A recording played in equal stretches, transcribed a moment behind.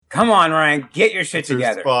Come on, Ryan, get your shit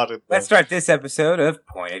together. Let's start this episode of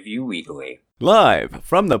Point of View Weekly. Live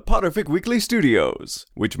from the Potterfic Weekly Studios,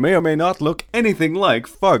 which may or may not look anything like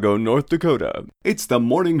Fargo, North Dakota. It's the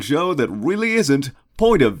morning show that really isn't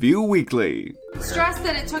Point of View Weekly. Stressed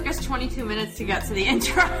that it took us 22 minutes to get to the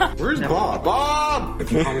intro. Where's Bob? Bob! If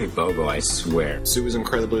you call me Bobo, I swear. Sue is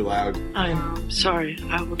incredibly loud. I'm sorry.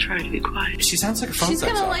 I will try to be quiet. She sounds like a phone She's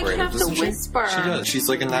sex gonna operator, have to doesn't she? whisper. She does. She's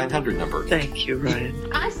like a 900 number. Thank you, Ryan.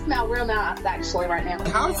 I smell real nice, actually, right now.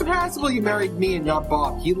 How is it possible you married me and not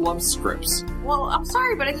Bob? He loves scripts. Well, I'm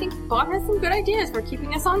sorry, but I think Bob has some good ideas for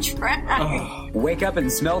keeping us on track. Wake up and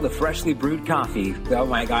smell the freshly brewed coffee. Oh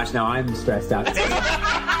my gosh, now I'm stressed out.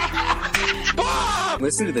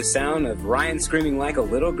 Listen to the sound of Ryan screaming like a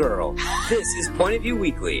little girl. This is Point of View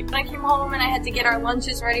Weekly. I came home and I had to get our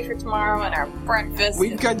lunches ready for tomorrow and our breakfast.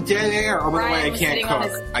 We've got dead air. Oh, by the way, I Ryan was can't sitting on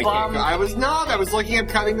his cook. I bum. can't. I was not. I was looking at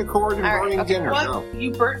cutting the cord and All right, burning okay. dinner. What? No.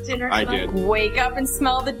 You burnt dinner? I did. Wake up and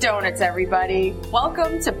smell the donuts, everybody.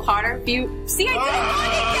 Welcome to Potter View. See, I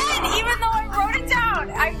did it again, even though I wrote it down.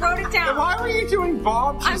 I wrote it Then down. why were you doing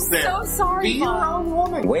Bob I'm just there? so sorry, Be your Bob. own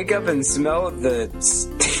woman. Wake up and smell the...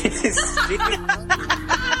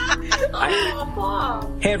 Oh,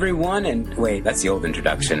 Bob. Hey everyone, and wait, that's the old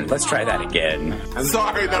introduction. Let's try that again. I'm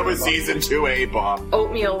sorry, that was season 2A, Bob.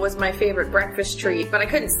 Oatmeal was my favorite breakfast treat, but I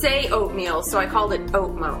couldn't say oatmeal, so I called it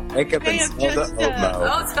oatmo. Wake up and Hey, smell the just, oatmo.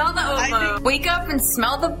 Oh, smell the oatmo. Wake up and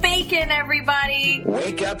smell the bacon, everybody.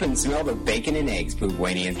 Wake up and smell the bacon and eggs,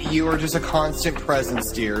 Poopwanians. You are just a constant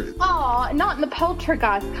presence, dear. Aw, not in the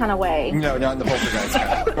poltergeist kind of way. No, not in the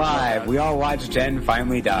poltergeist. Live, we all watched Jen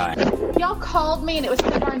finally die. Y'all called me and it was so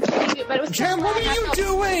darn cute, but it was so Jen, what bad. are you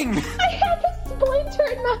doing? I had a splinter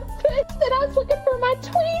in my foot and I was looking for my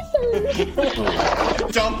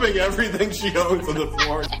tweezers. Dumping everything she owns on the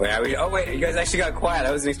floor. Wait, you guys actually got quiet.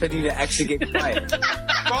 I wasn't expecting you to actually get quiet.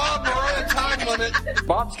 Bob, we're on a time limit.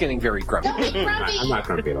 Bob's getting very grumpy. Don't be grumpy. I'm not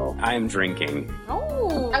grumpy at all. I am drinking. Oh.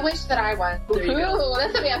 I wish that I was. There you go. Ooh,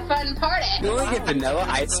 this would be a fun party. You only get vanilla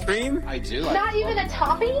ice cream? I do. Not even a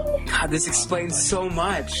topping? God, this explains so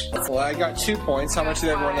much. Well, I got 2 points. How much did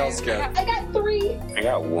everyone else get? I got 3. I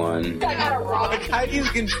got 1. I got a rock. How do you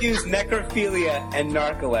confuse necrophilia and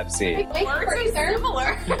narcolepsy? Wait, Words are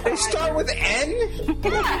similar. They start with N?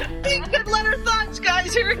 Good letter thoughts,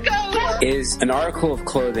 guys. Here it goes. Is an article of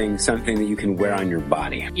clothing something that you can wear on your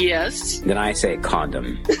body? Yes. Then I say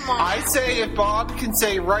condom. I say if Bob can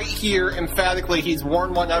say right here emphatically he's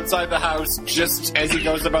worn one outside the house just as he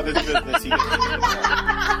goes about his business, he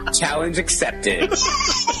can. Challenge accepted.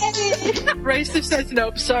 Racer says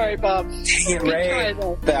nope. Sorry, Bob. Dang it, Good Ray. try,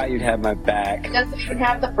 though. Thought you'd have my back. Doesn't even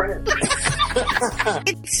have the fruit.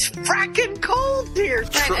 It's fracking cold here.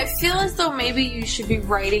 Right, I feel as though maybe you should be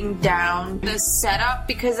writing down the setup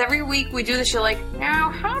because every week we do this. You're like, now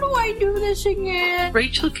how do I do this again?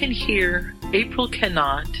 Rachel can hear. April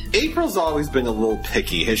cannot. April's always been a little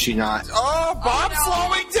picky, has she not? Oh, Bob's no.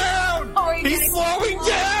 slowing down! Oh, you're He's getting- slowing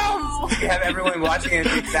down! You have everyone watching it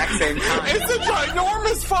at the exact same time. It's a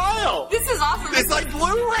ginormous file! This is awesome. It's like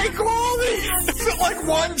Blu-ray quality! It's at like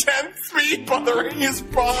 1/10 speed buttering his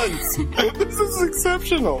buns! This is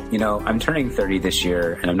exceptional. You know, I'm turning 30 this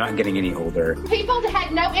year, and I'm not getting any older. People that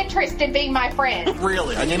had no interest in being my friend.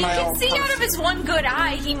 Really, I need He my can own. see out of his one good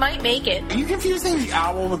eye. He might make it. Are you confusing the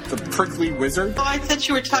owl with the prickly wizard? Oh, I thought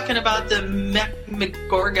you were talking about the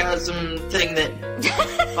McGorgasm thing that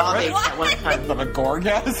Bob ate at one time. Of a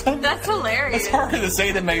gorgasm? That's hilarious. It's harder to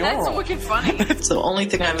say than That's mayoral. wicked funny. It's the only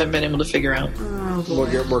thing I haven't been able to figure out. We'll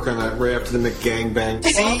get work on that right after the McGangbang.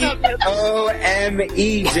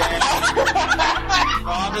 C-O-M-E, Jen.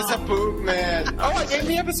 Bob is a poop man. Oh, I named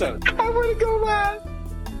the episode. I want to go last.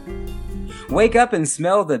 Wake up and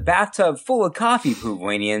smell the bathtub full of coffee,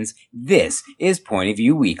 Poopwanians. This is Point of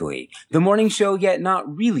View Weekly, the morning show yet not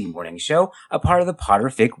really morning show, a part of the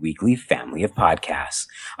Potterfic Weekly family of podcasts.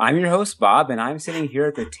 I'm your host, Bob, and I'm sitting here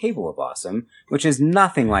at the Table of Awesome, which is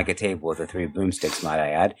nothing like a table with the 3 boomsticks, might I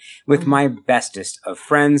add, with my bestest of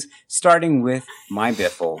friends, starting with my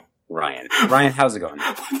biffle, Ryan. Ryan, how's it going?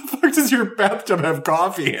 What the fuck does your bathtub have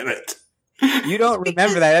coffee in it? You don't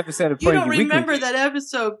remember that episode of You Point of don't View remember Weekly? that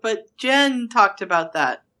episode, but Jen talked about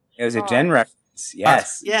that. It was a Jen reference.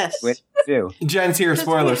 Yes. Yes. With two. Jen's here, Because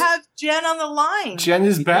spoilers. we have Jen on the line. Jen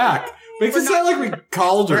is back. Makes it sound like we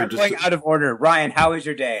called her. We're going out of order. Ryan, how was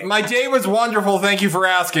your day? My day was wonderful. Thank you for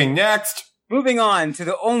asking. Next. Moving on to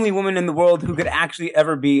the only woman in the world who could actually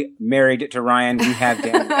ever be married to Ryan, we have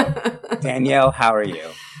Danielle. Danielle, how are you?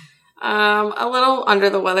 A little under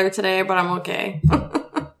the weather today, but I'm okay.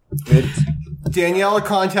 Good. Daniela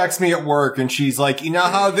contacts me at work and she's like, you know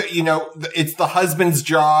how it's the husband's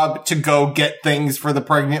job to go get things for the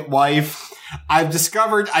pregnant wife. I've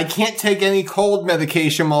discovered I can't take any cold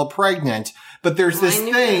medication while pregnant, but there's this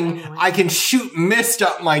thing I can shoot mist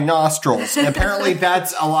up my nostrils. And apparently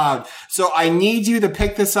that's allowed. So I need you to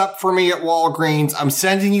pick this up for me at Walgreens. I'm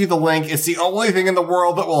sending you the link. It's the only thing in the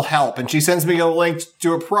world that will help. And she sends me a link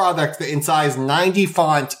to a product that in size 90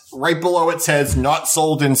 font, right below it says not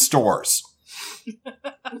sold in stores.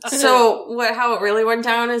 So how it really went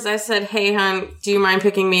down is I said, "Hey, hon, do you mind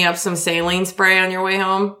picking me up some saline spray on your way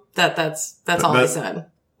home?" That's all I said.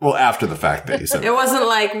 Well, after the fact that you said it wasn't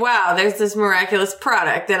like, wow, there's this miraculous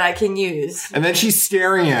product that I can use. And then she's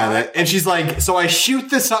staring at it, and she's like, so I shoot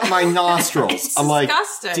this up my nostrils. I'm like,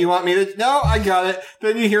 disgusting. Do you want me to? No, I got it.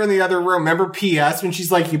 Then you hear in the other room, remember P.S. when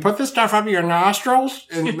she's like, you put this stuff up your nostrils?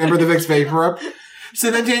 And remember the Vicks Vapor Rub? So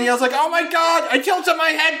then Danielle's like, oh my God, I tilted my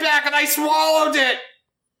head back and I swallowed it.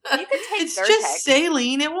 You can take It's just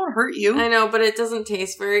saline. It won't hurt you. I know, but it doesn't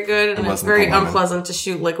taste very good, and it's very unpleasant to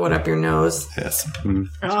shoot liquid up your nose. Yes.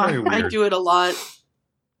 I do it a lot.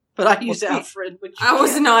 But I use Alfred. Which I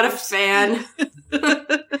was not a fan.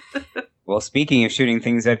 Well, speaking of shooting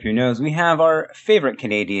things up your nose, we have our favorite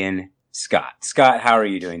Canadian, Scott. Scott, how are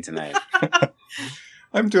you doing tonight?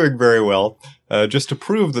 I'm doing very well. Just to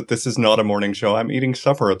prove that this is not a morning show, I'm eating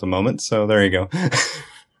supper at the moment, so there you go.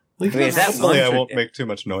 Wait, is that Hopefully I lunch or won't make too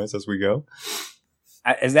much noise as we go.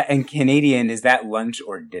 Is that in Canadian? Is that lunch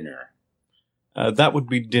or dinner? That would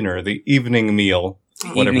be dinner, the evening meal.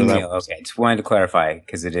 Evening meal. Okay, just wanted to clarify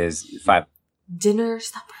because it is 5. Dinner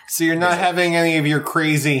supper. So you're not having any of your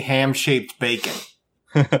crazy ham-shaped bacon?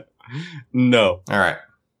 No. All right.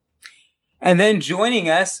 And then joining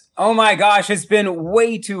us, oh my gosh, it's been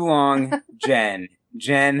way too long, Jen.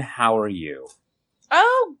 Jen, how are you?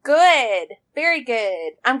 Oh, good. Very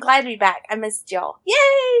good. I'm glad to be back. I missed y'all. Yay!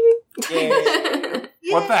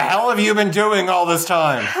 What the hell have you been doing all this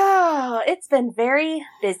time? Oh, it's been very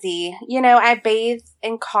busy. You know, I bathe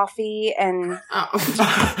in coffee and...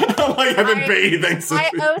 Like I've been bathing. I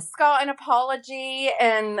owe Scott an apology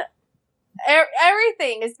and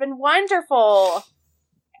everything has been wonderful.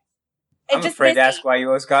 I'm afraid to ask why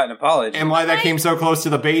you owe Scott an apology. And why that came so close to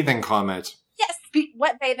the bathing comment. Yes,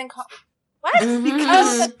 what bathing comment? What?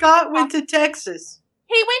 Because Scott went to Texas.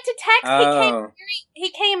 He went to Texas. Oh. He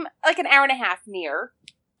came like an hour and a half near.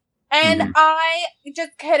 And I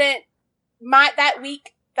just couldn't, that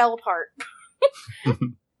week fell apart.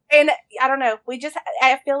 And I don't know,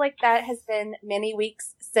 I feel like that has been many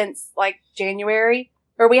weeks since like January,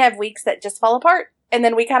 where we have weeks that just fall apart. And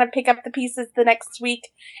then we kind of pick up the pieces the next week.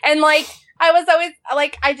 And like, I was always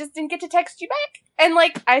like, I just didn't get to text you back. And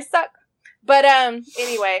like, I suck. But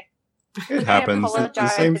anyway. It happens. The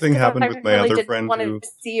same thing happened with my other friend who... I wanted to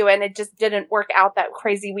see you, and it just didn't work out that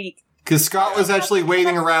crazy week. Because Scott was actually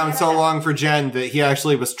waiting around so long for Jen that he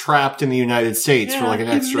actually was trapped in the United States for like an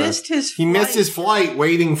extra... He missed his flight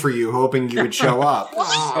waiting for you, hoping you would show up.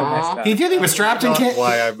 He did. He was trapped in Canada.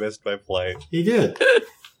 Why I missed my flight. He did.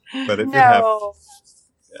 But it did happen.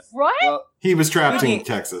 Yeah. What? Well, he was trapped in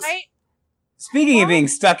Texas. Speaking of being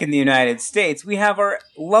stuck in the United States, we have our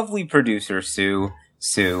lovely producer, Sue.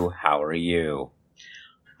 Sue, how are you?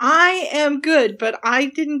 I am good, but I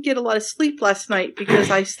didn't get a lot of sleep last night because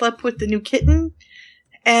I slept with the new kitten,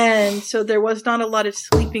 and so there was not a lot of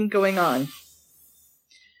sleeping going on.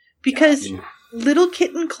 Because little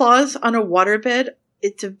kitten claws on a waterbed,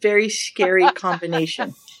 it's a very scary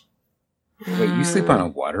combination. Wait, you sleep on a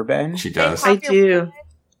waterbed? She does. I do.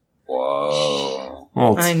 Whoa.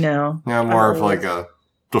 Well, I know. Now more of like a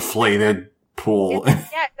deflated pool. Is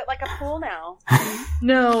it like a pool now?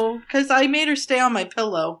 No, because I made her stay on my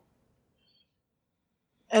pillow.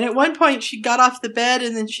 And at one point, she got off the bed,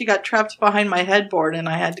 and then she got trapped behind my headboard, and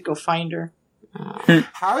I had to go find her.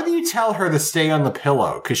 How do you tell her to stay on the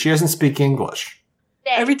pillow? Because she doesn't speak English.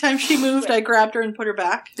 Every time she moved, I grabbed her and put her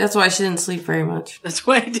back. That's why she didn't sleep very much. That's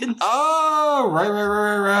why I didn't. Oh,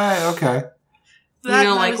 right. Okay.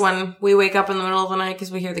 Like when we wake up in the middle of the night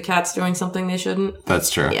because we hear the cats doing something they shouldn't. That's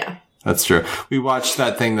true. Yeah. That's true. We watched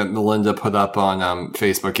that thing that Melinda put up on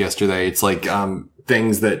Facebook yesterday. It's like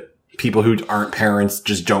things that people who aren't parents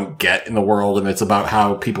just don't get in the world, and it's about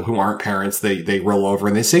how people who aren't parents, they roll over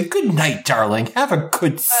and they say, "Good night, darling. Have a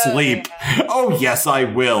good sleep." Oh, yes, I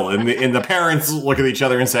will. And the parents look at each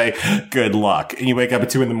other and say, "Good luck." And you wake up at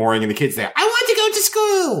 2 a.m. and the kids say, "I want to go to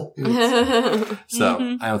school."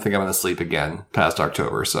 So I don't think I'm going to sleep again past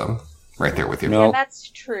October. So right there with you. No. Yeah, that's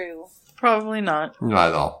true. Probably not. Not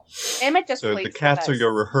at all. Emma just So sleeps the cats are with us.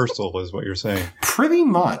 your rehearsal, is what you're saying. Pretty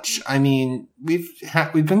much. I mean, we've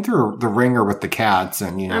been through the ringer with the cats,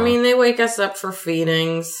 and I mean, they wake us up for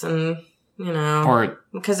feedings, and or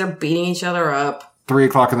because they're beating each other up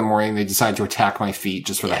 3:00 in the morning, they decide to attack my feet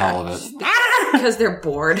just for the hell of it. because they're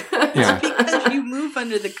bored. Yeah. Because you move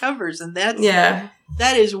under the covers, and that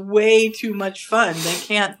is way too much fun. They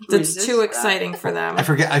can't. It's resist too that. exciting for them. I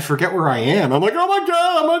forget where I am. I'm like, oh my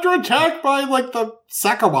god, I'm under attack by like the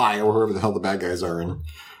Sakawai or whoever the hell the bad guys are in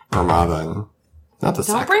Armada. And not the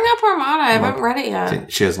Don't bring up Armada. I haven't read it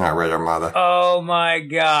yet. She has not read Armada. Oh my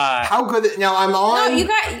god! How good? Now I'm on. No, you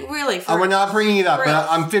got really. We're not bringing it up, for but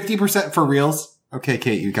reals. I'm 50% for reals. Okay,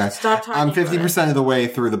 Kate, you guys. Stop talking. I'm 50% of the way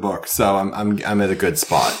through the book, so I'm at a good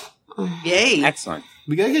spot. Yay! Excellent.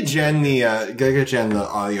 We gotta get Jen the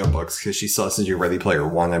audiobooks because she still has to do Ready Player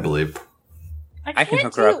One, I believe. I can can't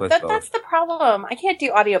hook her up do- with that, both. That's the problem. I can't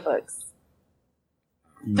do audiobooks.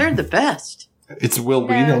 They're the best. It's Will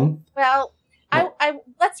Wheaton. Well, I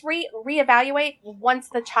let's reevaluate once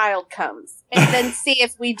the child comes, and then see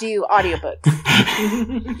if we do audiobooks.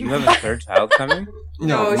 You have a third child coming?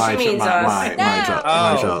 No, she means us.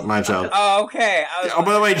 My child. Oh, okay. Oh,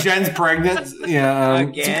 by the way, Jen's pregnant. Yeah.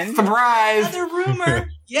 Again? Surprise! Another rumor.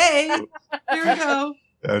 Yay! Here we go.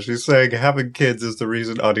 She's saying having kids is the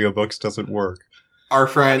reason audiobooks doesn't work. Our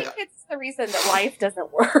I friend, think it's the reason that life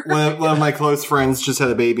doesn't work. one of my close friends just had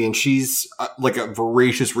a baby, and she's like a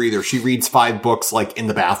voracious reader. She reads 5 books like in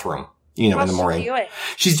the bathroom, in the morning.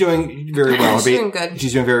 She's doing very well. She's doing good.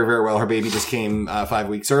 She's doing very, very well. Her baby just came 5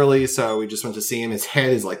 weeks early, so we just went to see him. His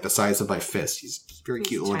head is like the size of my fist. He's a very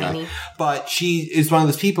cute little tiny. guy. But she is one of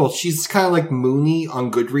those people. She's kind of like Mooney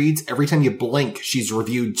on Goodreads. Every time you blink, she's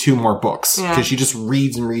reviewed 2 more books because she just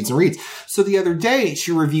reads and reads and reads. So the other day,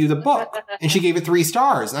 she reviewed a book and she gave it 3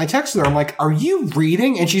 stars. And I texted her. I'm like, "Are you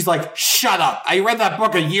reading?" And she's like, "Shut up! I read that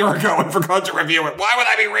book a year ago and forgot to review it. Why would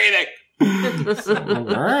I be reading?"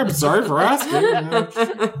 I'm sorry for asking.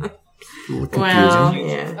 Well,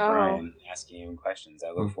 Yeah. Brian asking him questions.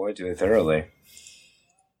 I look forward to it thoroughly.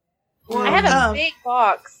 I have a big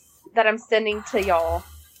box that I'm sending to y'all,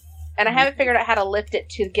 and I haven't figured out how to lift it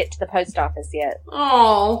to get to the post office yet.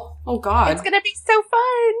 Oh God! It's gonna be so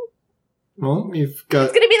fun. Well, you've got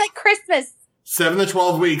It's gonna be like Christmas. 7 to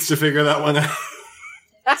 12 weeks to figure that one out.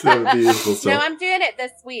 So that would be useful No, stuff. I'm doing it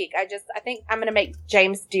this week. I think I'm gonna make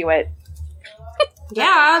James do it.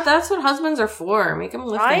 Yeah, that's what husbands are for. Make them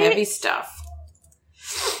lift Right? the heavy stuff.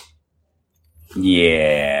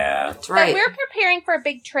 Yeah. That's right. So we're preparing for a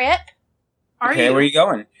big trip. Okay, where are you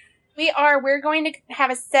going? We're going to have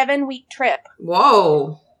a 7-week trip.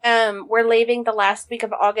 Whoa. We're leaving the last week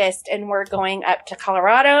of August, and we're going up to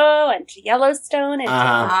Colorado and to Yellowstone and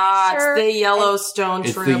to It's the Yellowstone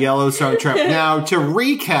It's trip. the Yellowstone trip. Now, to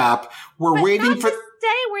recap, we're waiting for...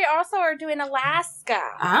 Today we also are doing Alaska.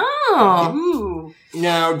 Oh.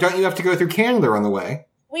 Now, don't you have to go through Canada on the way?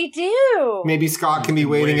 We do. Maybe Scott can be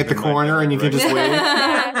waiting at the corner and you can just wait.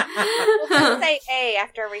 We'll just say A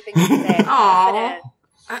after everything's said. Aw.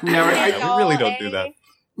 No, we really don't do that.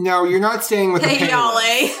 No, you're not staying with the Hey, y'all,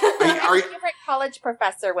 Canadians. eh? My favorite college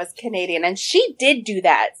professor was Canadian, and she did do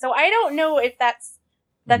that. So I don't know if that's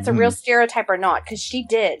a real stereotype or not, because she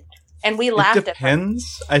did, and we laughed It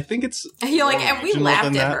depends. I think it's You're like, more and we regional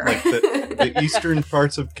laughed than at that. her. Like the eastern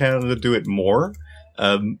parts of Canada do it more.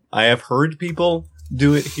 I have heard people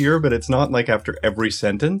do it here, but it's not like after every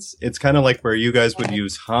sentence. It's kind of like where you guys would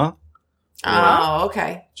use "huh." Oh,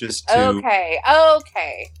 okay. Just to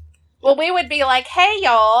Okay. Well, we would be like, "Hey,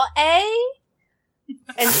 y'all, eh?"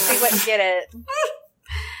 And she wouldn't get it.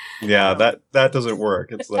 yeah, that doesn't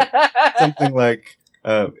work. It's like something like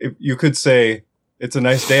if you could say it's a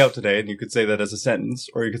nice day out today, and you could say that as a sentence,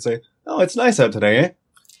 or you could say, "Oh, it's nice out today, eh?"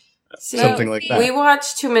 See, Something like that. We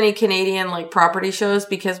watch too many Canadian property shows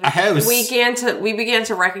because we began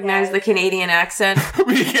to recognize the Canadian accent.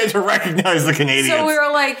 We began to recognize the Canadians. So we were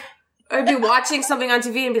like, I'd be watching something on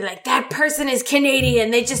TV and be like, that person is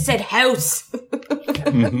Canadian. They just said house.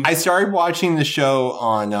 I started watching the show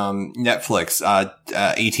on Netflix,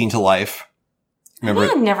 18 to Life. Remember?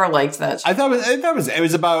 I never liked that. I thought it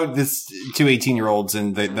was about this 2 18-year-olds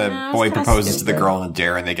and the boy proposes to the girl in a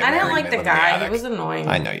dare and they get I married. didn't like and the they live in guy. attic. He was annoying.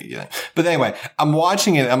 I know you didn't. But anyway, I'm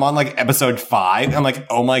watching it. I'm on episode 5. I'm like,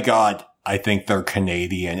 oh my God, I think they're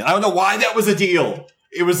Canadian. I don't know why that was a deal.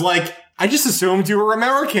 It was like, I just assumed you were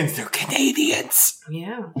Americans. They're Canadians.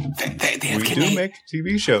 Yeah. They have we do make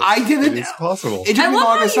TV shows. I didn't. It's possible. It took I me love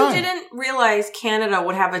longest how you time. didn't realize Canada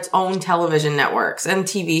would have its own television networks and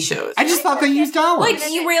TV shows. I just thought they used ours. Like,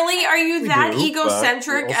 you really? Are you that do, but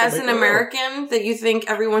egocentric we also as make an our own. American that you think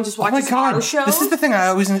everyone just Oh my watches God. our shows? This is the thing I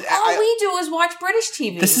always... All we do is watch British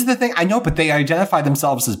TV. This is the thing. I know, but they identify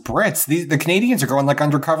themselves as Brits. The Canadians are going like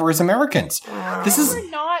undercover as Americans. This is...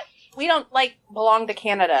 We don't, belong to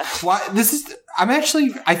Canada. Why,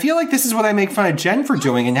 I feel like this is what I make fun of Jen for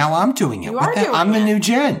doing, and now I'm doing it. I'm the new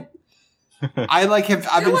Jen. I've been...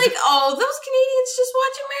 oh, those Canadians just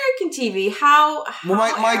watch American TV. How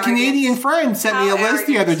my Canadian friend sent me a list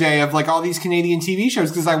the arrogant. other day of all these Canadian TV shows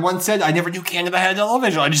because I once said I never knew Canada had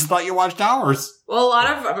television. I just thought you watched ours. Well, a lot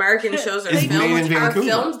of American shows are It's made in Vancouver.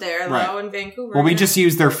 filmed there, though, Right. in Vancouver. Well, we just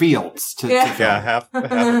use their fields to Yeah. film. Yeah, half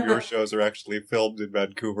of your shows are actually filmed in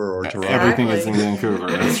Vancouver or Toronto. Everything is in Vancouver.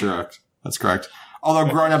 That's correct. That's correct.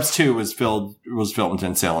 Although Grown Ups 2 was filmed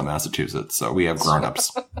in Salem, Massachusetts, so we have Grown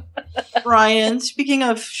Ups. Ryan, speaking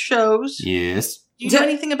of shows, Yes. do you know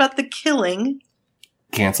anything about The Killing?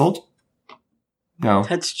 Canceled? No.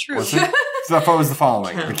 That's true. Was it? So that was the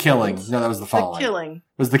following. The Killing. No, that was the The following. Killing.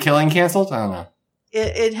 Was The Killing canceled? I don't know.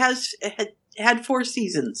 It had 4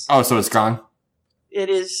 seasons. Oh, so it's gone? It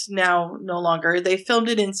is now no longer. They filmed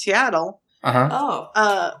it in Seattle. Uh-huh.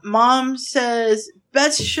 Oh. Mom says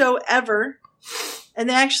best show ever, and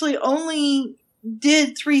they actually only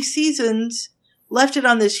did 3 seasons, left it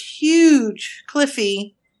on this huge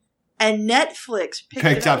cliffy, and Netflix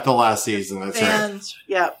Picked up the last season. That's right. fans.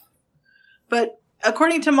 Yeah, but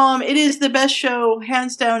according to Mom, it is the best show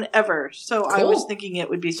hands down ever. So I was thinking it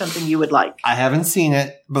would be something you would like. I haven't seen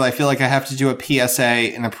it, but I feel like I have to do a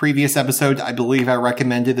PSA. In a previous episode, I believe I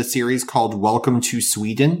recommended a series called Welcome to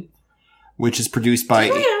Sweden, which is produced by...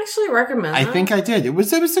 Did I actually recommend I that? think I did. It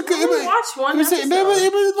was a good... I only watched one episode.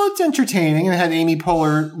 It looked entertaining. It had Amy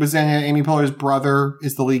Poehler was in it. Amy Poehler's brother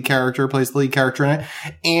is the lead character, plays the lead character in it.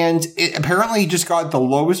 And it apparently just got the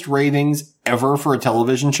lowest ratings ever for a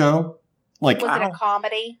television show. Was it a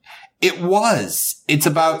comedy? It was. It's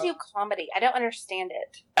about... How do you comedy? I don't understand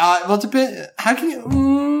it. well, it's a bit... How can you...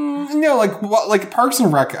 like Parks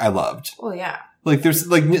and Rec I loved. Well, yeah.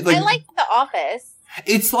 There's I like The Office.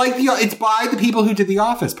 It's it's by the people who did The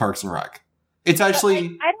Office, Parks and Rec. It's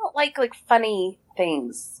actually... I don't like funny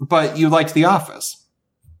things. But you liked The Office.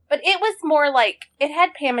 But it was more it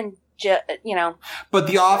had Pam and But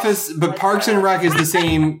The Office, but Parks and Rec is the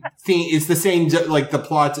same thing. It's the same, the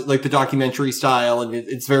plot, the documentary style, and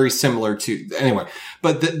it's very similar to, anyway.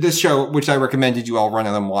 But this show, which I recommended you all run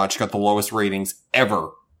and watch, got the lowest ratings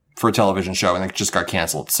ever for a television show, and it just got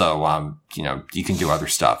canceled. So, you can do other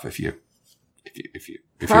stuff if you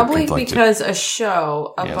Probably because a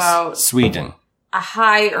show about Sweden, a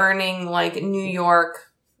high earning New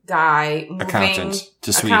York guy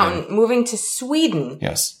moving to Sweden.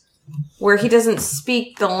 Yes. Where he doesn't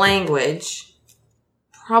speak the language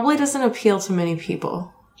probably doesn't appeal to many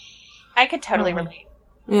people. I could totally relate.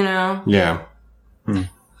 You know? Yeah.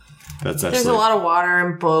 That's There's a lot of water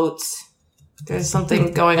and boats. There's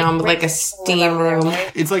something going on with a steam room.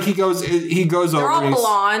 It's like he goes They're over. all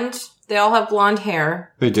blonde. They all have blonde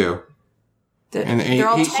hair. They do. They're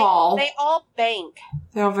all tall. They all bank.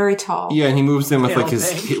 They're all very tall. Yeah, and he moves them with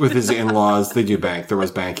his in-laws. They do bank. There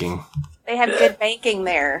was banking. They had good banking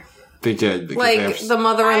there. They did. The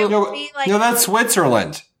mother-in-law. No, that's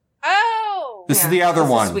Switzerland. Oh! This is the other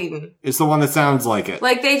one. Sweden. It's the one that sounds like it.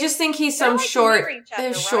 They just think he's some short,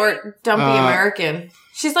 dumpy American.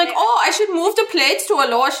 She's like, I should move the plates to a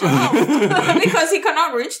lower shelf because he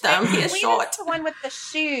cannot reach them. He is short. The one with the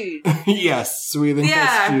shoes. Yes, Sweden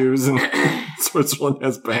has shoes and Switzerland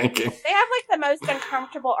has banking. They have the most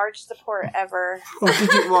uncomfortable arch support ever.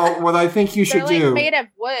 What I think you should do. Made of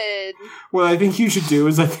wood. What I think you should do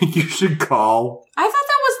is you should call. I thought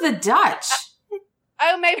that was the Dutch.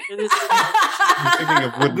 Oh, maybe. I'm thinking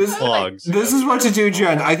of wooden clogs. This is what to do,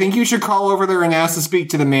 Jen. I think you should call over there and ask to speak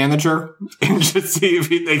to the manager and just see if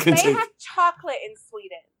they can They have chocolate in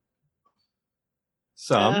Sweden.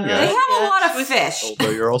 Some, yeah. They have a lot of fish. Although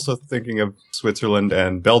you're also thinking of Switzerland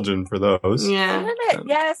and Belgium for those. Yeah.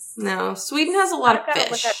 Yes. No, Sweden has a lot of fish.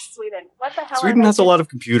 Look at Sweden. What the hell? Sweden has a lot of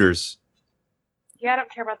computers. Yeah, I don't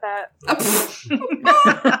care about that.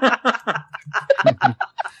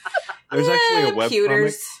 There's actually a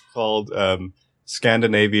webcomic called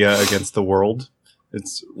Scandinavia Against the World.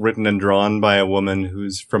 It's written and drawn by a woman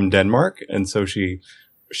who's from Denmark, and so she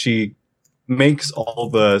makes all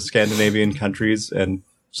the Scandinavian countries and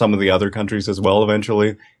some of the other countries as well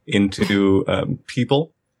eventually into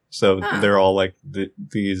people. So they're all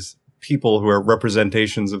these people who are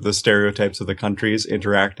representations of the stereotypes of the countries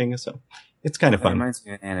interacting. So it's kind of It fun. reminds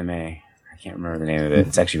me of an anime. I can't remember the name of it.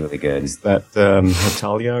 It's actually really good. Is that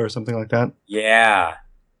Hetalia or something like that? Yeah.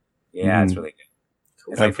 Yeah, it's really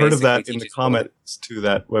good. It's I've heard of that basically in the teaches comments to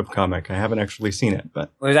that webcomic. I haven't actually seen it,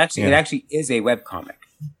 but Well, it actually is a webcomic.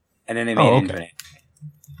 And then they made it into an anime.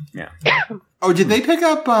 Yeah. Oh, did they pick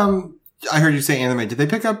up, I heard you say anime. Did they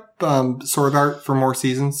pick up, Sword Art for more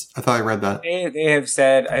seasons? I thought I read that. They have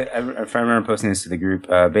said, if I remember posting this to the group,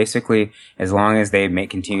 basically, as long as they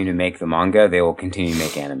continue to make the manga, they will continue to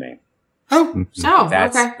make anime. Oh.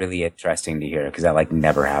 That's okay. really interesting to hear, because that, like,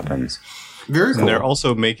 never happens. Very cool. And they're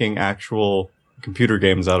also making actual computer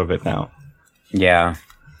games out of it now. Yeah.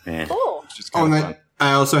 Yeah. Cool. Which is Oh, kind and of fun.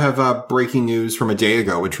 I also have breaking news from a day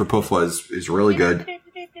ago, which for Pufla is really good.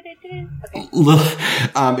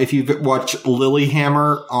 If you've watched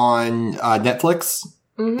Lilyhammer on Netflix,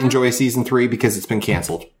 enjoy season 3 because it's been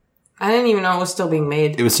canceled. I didn't even know it was still being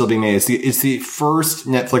made. It was still being made. It's the first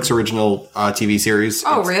Netflix original TV series.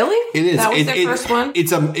 Oh, really? It is. That was their first one?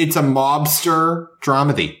 It's a mobster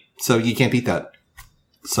dramedy, so you can't beat that.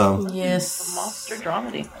 So Yes. Monster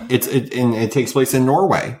dramedy. it takes place in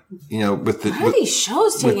Norway. You know, with the How are these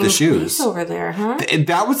shows with taking the shoes. place over there, huh?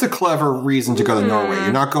 that was a clever reason to go to Norway.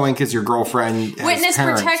 You're not going because your girlfriend has Witness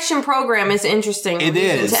parents. protection program is interesting. It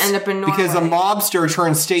reason is to end up in Norway. because a mobster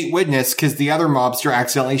turns state witness because the other mobster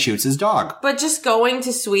accidentally shoots his dog. But just going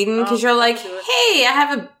to Sweden because you're like, hey, I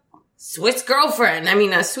have a Swedish girlfriend.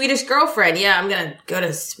 Yeah, I'm gonna go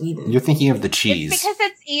to Sweden. You're thinking of the cheese. Because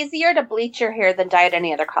it's easier to bleach your hair than dye it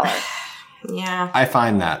any other color. Yeah. I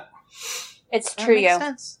find that. It's That true, makes yo.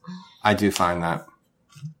 sense. I do find that.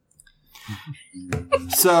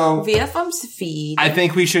 So Wir vom Feed. I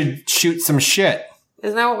think we should shoot some shit.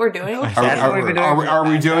 Isn't that what we're doing? Are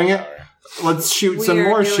we doing it? Let's shoot some We are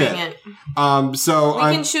more doing shit. it. So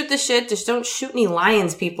We can shoot the shit, just don't shoot any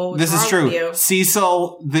lions, people. What's this is wrong true. with you?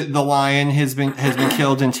 Cecil, the lion, has been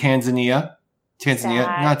killed in Tanzania. Tanzania,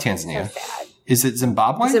 Sad. not Tanzania. So sad. Is it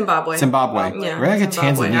Zimbabwe? Zimbabwe. Zimbabwe. Yeah, Where did I get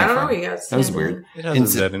Zimbabwe. Tanzania I don't know from? where you got That was Tanzania. weird. It has In- a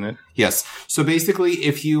Z in it. Yes. So basically,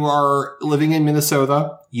 if you are living in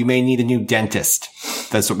Minnesota, you may need a new dentist.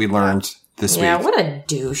 That's what we learned this Yeah, week. what a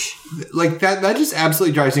douche. Like that just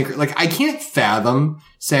absolutely drives me crazy. Like I can't fathom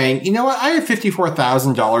saying, you know what, I have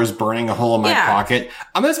 $54,000 burning a hole in my Yeah. pocket.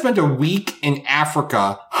 I'm going to spend a week in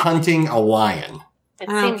Africa hunting a lion. It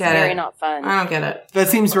I don't seems get very it. not fun. I don't get it. That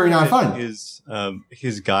seems very not fun.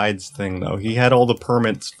 His guides thing though. He had all the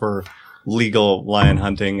permits for legal lion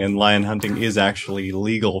hunting, and lion hunting is actually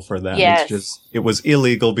legal for them. Yes. It's just it was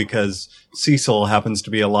illegal because Cecil happens to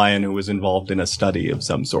be a lion who was involved in a study of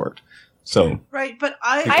some sort. So Right, but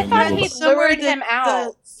I I thought read he somewhere lured that him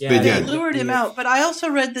out. Yeah, They They did. lured him out, but I also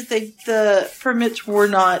read that the permits were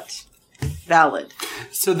not valid.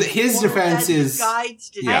 So his Or defense that is guides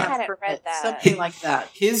didn't Yeah. have I hadn't permits, read that. something like that.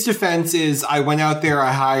 his defense is I went out there,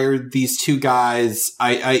 I hired these two guys.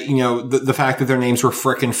 I you know, the fact that their names were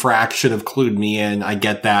Frick and Frack should have clued me in. I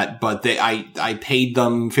get that, but I paid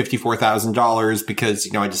them $54,000 because,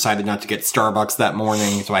 you know, I decided not to get Starbucks that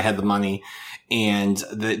morning, so I had the money. And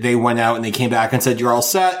they went out and they came back and said, you're all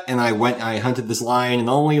set. And I hunted this lion, and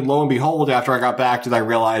only lo and behold, after I got back, did I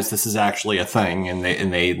realize this is actually a thing. And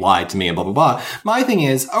they lied to me and blah, blah, blah. My thing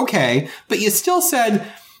is, okay, but you still said,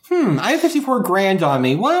 I have 54 grand on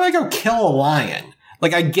me. Why don't I go kill a lion?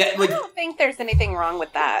 Like I get, I like, don't think there's anything wrong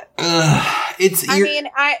with that. it's, I mean,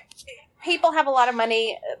 people have a lot of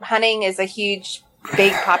money. Hunting is a huge,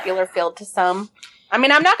 big, popular field to some. I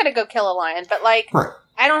mean, I'm not going to go kill a lion, but like, right.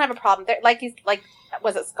 I don't have a problem.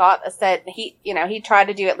 Was it Scott that said he tried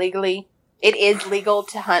to do it legally? It is legal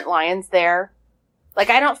to hunt lions there. Like,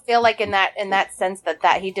 I don't feel like in that sense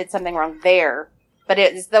that he did something wrong there, but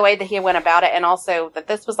it's the way that he went about it, and also that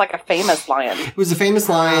this was like a famous lion. It was a famous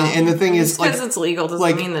lion, and the thing is, like, Because it's legal doesn't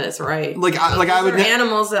like- mean that it's right. I would. There are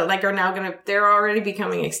animals that are now they're already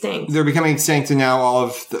becoming extinct. They're becoming extinct, and now all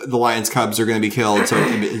of the lion's cubs are going to be killed, so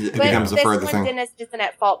it But becomes a this further one thing. dentist isn't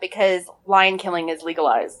at fault because lion killing is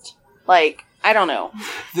legalized. Like, I don't know.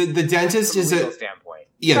 The dentist is legal a standpoint.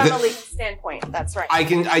 yeah. From a legal standpoint, that's right. I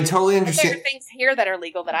totally But there are understand. things here that are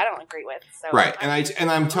legal that I don't agree with. So Right,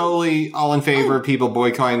 and I'm totally all in favor of people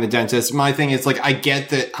boycotting the dentist. My thing is, like, I get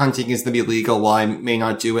that hunting is going to be legal. While I may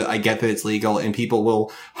not do it, I get that it's legal, and people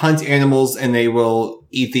will hunt animals and they will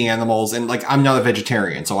eat the animals. And like, I'm not a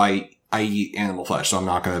vegetarian, so I eat animal flesh, so I'm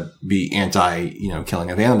not going to be anti,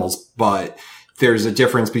 killing of animals. But there's a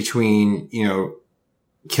difference between,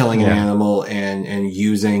 killing an animal and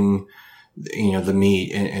using the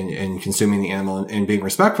meat and consuming the animal and being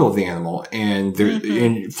respectful of the animal. And they're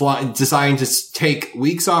deciding to take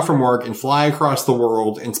weeks off from work and fly across the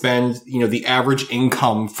world and spend, the average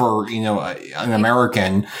income for, an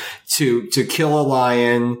American to kill a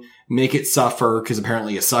lion, make it suffer because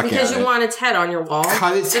apparently you suck at it. Because you want its head on your wall.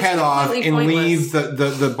 Cut its head off and leave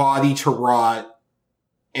the body to rot.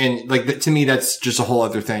 And to me, that's just a whole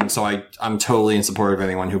other thing. So I'm totally in support of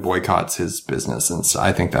anyone who boycotts his business. And so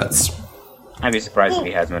I think that's... I'd be surprised if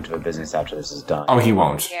he has much of a business after this is done. Oh, he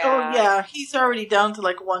won't. Yeah. Oh, yeah. He's already down to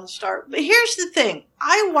 1 star. But here's the thing.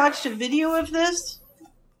 I watched a video of this.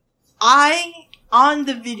 On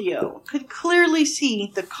the video, could clearly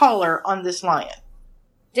see the collar on this lion.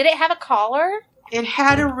 Did it have a collar? It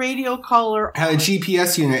had a radio collar. Had a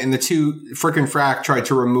GPS unit, and the two frickin' frack tried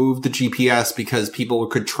to remove the GPS because people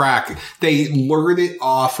could track. They lured it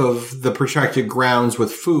off of the protected grounds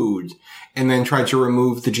with food, and then tried to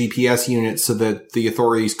remove the GPS unit so that the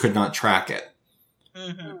authorities could not track it.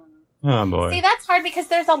 Mm-hmm. Oh boy. See, that's hard because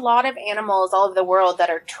there's a lot of animals all over the world that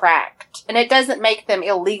are tracked, and it doesn't make them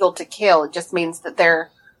illegal to kill. It just means that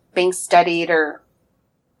they're being studied, or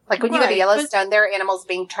when you go to Yellowstone, there are animals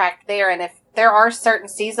being tracked there, and if there are certain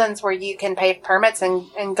seasons where you can pay permits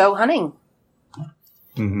and go hunting.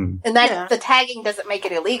 Mm-hmm. And the tagging doesn't make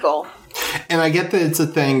it illegal. And I get that it's a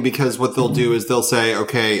thing because what they'll do is they'll say,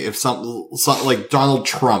 okay, if some like Donald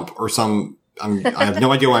Trump or I have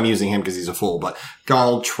no idea why I'm using him because he's a fool, but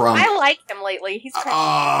Donald Trump. I like him lately. He's crazy.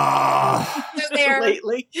 So there.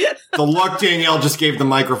 Lately. The look Danielle just gave the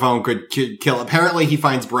microphone could kill. Apparently he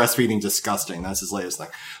finds breastfeeding disgusting. That's his latest thing.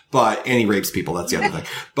 And he rapes people. That's the other thing.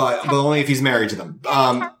 But only if he's married to them.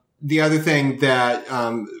 The other thing that,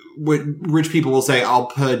 what rich people will say, I'll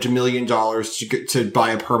pledge $1 million to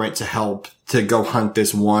buy a permit to help to go hunt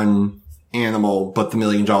this one animal, but the $1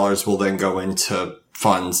 million will then go into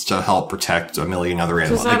funds to help protect 1 million other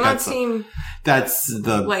animals. Does that not seem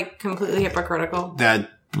completely hypocritical? That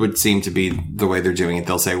would seem to be the way they're doing it.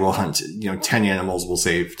 They'll say, we'll hunt, 10 animals, we'll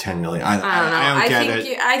save 10 million. I don't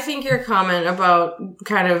know. I think your comment about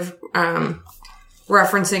kind of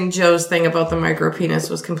referencing Joe's thing about the micro penis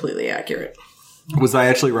was completely accurate. Was I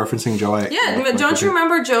actually referencing Joe? But don't you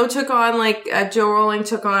remember Joe took on, Joe Rowling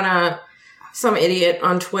took on some idiot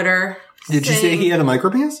on Twitter. Did you say he had a micro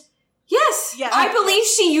penis? Yes. Yeah. I believe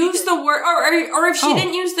she used the word, or if she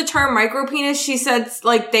didn't use the term micropenis, she said,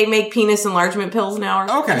 they make penis enlargement pills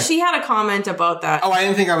now. Okay. She had a comment about that. Oh, I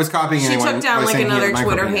didn't think I was copying anyone. She took down, another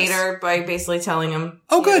Twitter hater by basically telling him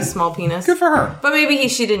he had a small penis. Good for her. But maybe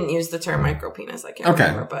she didn't use the term micropenis. I can't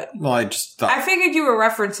remember, but. Well, I just thought. I figured you were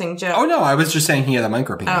referencing Joe. Oh, no, I was just saying he had a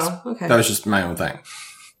micropenis. Oh, okay. That was just my own thing.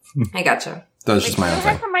 I gotcha. That was just my own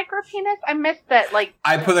thing. For micro penis? I missed that,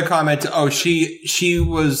 I put a comment, she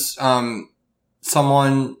was,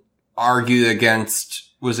 someone argued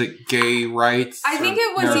against, was it gay rights? I think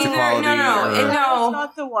it was either, no. That's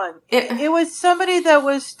not the one. It was somebody that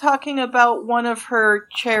was talking about one of her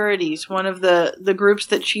charities, one of the groups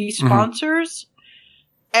that she sponsors.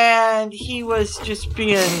 Mm-hmm. And he was just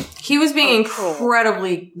being... He was being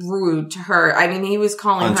incredibly rude to her. I mean, he was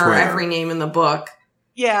calling her every name in the book.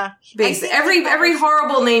 Yeah. Basically, every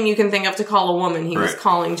horrible name you can think of to call a woman, he was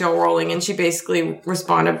calling Joe Rowling, and she basically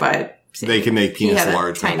responded by... They can make penis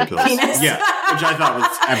large tiny penis. Yeah, which I thought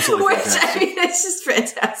was absolutely fantastic. I mean, it's just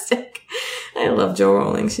fantastic. I love Joe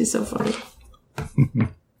Rowling. She's so funny.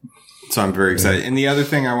 So I'm very excited. And the other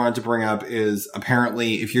thing I wanted to bring up is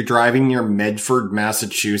apparently if you're driving near Medford,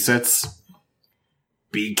 Massachusetts,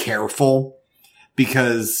 be careful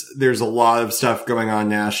because there's a lot of stuff going on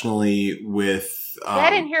nationally with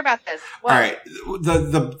I didn't hear about this. What? All right.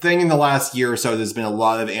 The thing in the last year or so, there's been a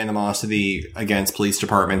lot of animosity against police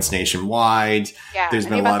departments nationwide. Yeah, there's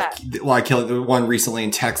been a lot of killing. One recently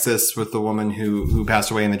in Texas with the woman who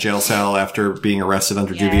passed away in the jail cell after being arrested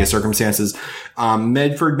under dubious circumstances.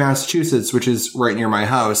 Medford, Massachusetts, which is right near my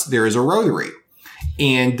house, there is a Rotary.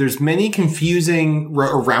 And there's many confusing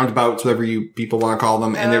roundabouts, whatever you people want to call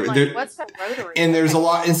them. And what's that Rotary? And there's a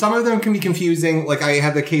lot, and some of them can be confusing. Like I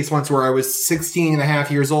had the case once where I was 16 and a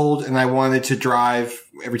half years old and I wanted to drive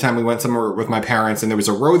every time we went somewhere with my parents, and there was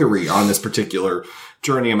a Rotary on this particular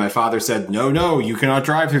journey, and my father said, no, you cannot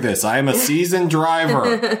drive through this. I am a seasoned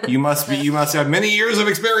driver. You must have many years of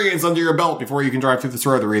experience under your belt before you can drive through this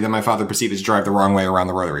Rotary. Then my father proceeded to drive the wrong way around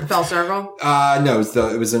the Rotary. Bell Circle? No,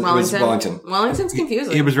 it was Wellington. Wellington's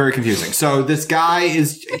confusing. It was very confusing. So this guy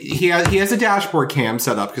he has a dashboard cam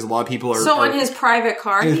set up because a lot of people are... So in his private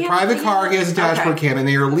car? In his private car, he has a dashboard cam, and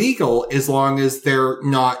they are legal as long as they're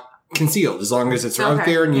not concealed. As long as it's out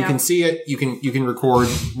there and you can see it, you can record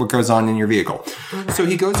what goes on in your vehicle. Okay. So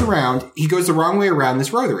he goes the wrong way around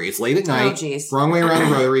this rotary. It's late at night. Wrong way around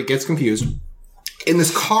the rotary, gets confused. And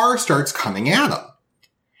this car starts coming at him.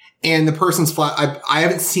 And the person's I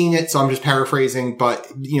haven't seen it, so I'm just paraphrasing, but,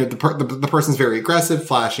 the person's very aggressive,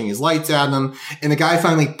 flashing his lights at him. And the guy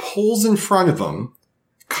finally pulls in front of him,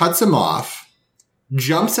 cuts him off,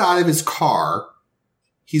 jumps out of his car.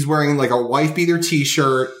 He's wearing like a wife beater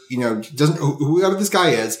t-shirt, whoever this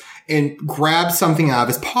guy is, and grabs something out of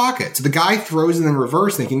his pocket. So the guy throws it in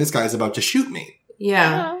reverse, thinking this guy's about to shoot me.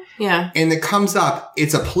 Yeah. Yeah. And it comes up,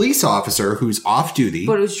 it's a police officer who's off duty.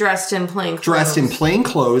 But who's dressed in plain clothes. Dressed in plain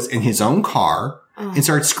clothes in his own car. And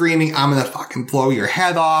starts screaming, I'm gonna fucking blow your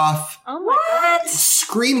head off. Oh my God.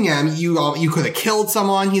 Screaming at him, you could have killed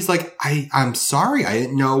someone. He's like, I'm sorry. I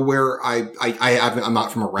didn't know where I'm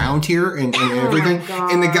not from around here and everything.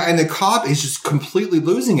 And the cop is just completely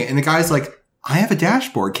losing it. And the guy's like, I have a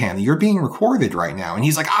dashboard cam. You're being recorded right now. And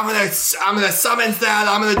he's like, I'm gonna summons that.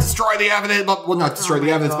 I'm gonna destroy the evidence. Well, not destroy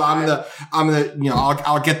the evidence, but I'm gonna,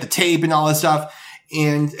 I'll get the tape and all this stuff.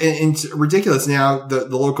 And it's ridiculous. Now the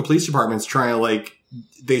local police department's trying to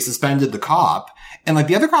they suspended the cop. And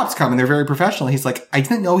the other cops come and they're very professional. He's like, I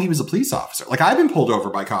didn't know he was a police officer. I've been pulled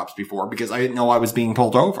over by cops before because I didn't know I was being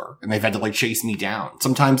pulled over and they've had to chase me down.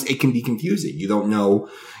 Sometimes it can be confusing. You don't know,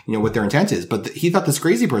 what their intent is. But he thought this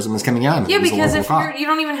crazy person was coming at him. Yeah, because if you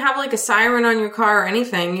don't even have a siren on your car or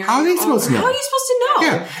anything. How are they supposed to know? How are you supposed to know?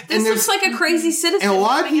 Yeah. This looks like a crazy citizen. And a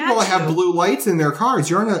lot of people have blue lights in their cars.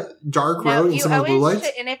 You're on a dark road and some have blue lights.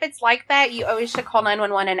 And if it's like that, you always should call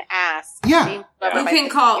 911 and ask. Yeah. You can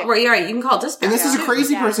call, right, you're right, you can call dispatch. And this is a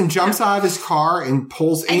crazy person jumps out of his car and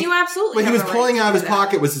pulls. And you absolutely. What he was pulling out of his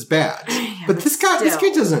pocket was his badge. Yeah, but this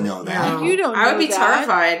kid doesn't know that. No. You don't know I would be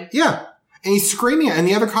terrified. Yeah. And he's screaming at, and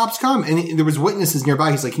the other cops come, and there was witnesses nearby.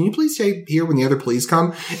 He's like, can you please stay here when the other police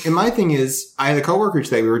come? And my thing is, I had a coworker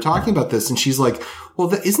today, we were talking about this, and she's like,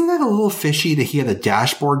 well, isn't that a little fishy that he had a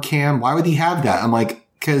dashboard cam? Why would he have that? I'm like,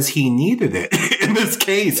 because he needed it in this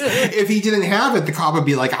case. If he didn't have it, the cop would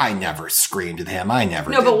be like, I never screamed at him. I never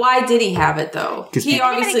did. But why did he have it, though? He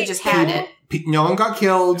obviously just had it. No one got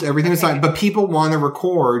killed. Everything was fine. But people want to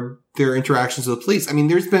record their interactions with the police. I mean,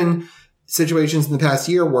 there's been situations in the past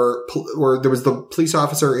year where there was the police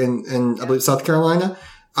officer in I believe, South Carolina,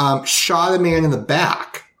 shot a man in the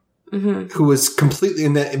back. Mm-hmm. Who was completely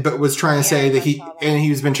but was trying to say that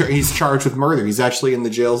he's charged with murder. He's actually in the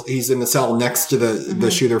jail. He's in the cell next to the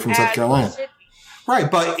shooter from South Carolina. Right.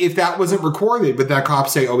 But if that wasn't recorded, would that cop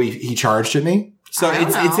say, oh, he charged at me? So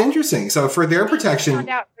it's interesting. So for their protection. I found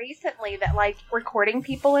out recently that recording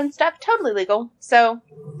people and stuff, totally legal. So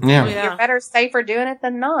you're better safer doing it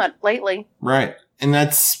than not lately. Right. And but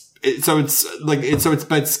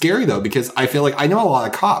it's scary though, because I feel like I know a lot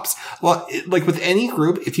of cops. Well, with any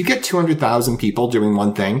group, if you get 200,000 people doing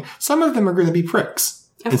one thing, some of them are going to be pricks.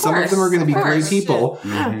 Some of them are going to be great people.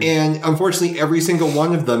 Yeah. Mm-hmm. And unfortunately, every single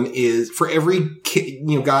one of them is, for every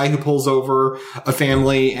guy who pulls over a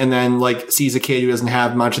family and then sees a kid who doesn't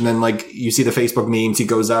have much, and then you see the Facebook memes, he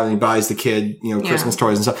goes out and he buys the kid, Christmas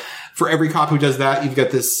toys and stuff. For every cop who does that, you've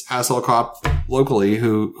got this asshole cop locally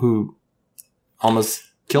who almost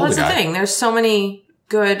killed a guy. That's the thing. There's so many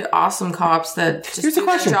good, awesome cops that just do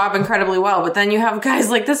their job incredibly well, but then you have guys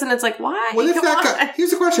like this, and it's why?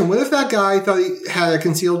 Here's the question: what if that guy thought he had a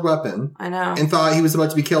concealed weapon? I know, and thought he was about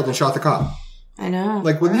to be killed and shot the cop. I know.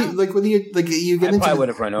 You get I probably would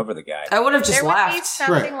have run over the guy. I would have just left. There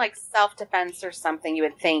would be something like self-defense or something. You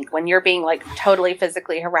would think when you're being totally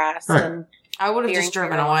physically harassed. Right. And I would have just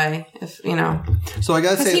driven away if So I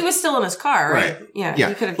gotta say, because he was still in his car, right? Yeah.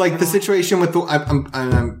 He could have the situation with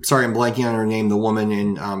I'm sorry, I'm blanking on her name. The woman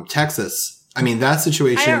in Texas. I mean, that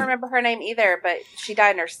situation. I don't remember her name either, but she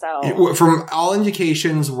died in her cell. From all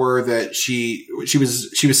indications were that she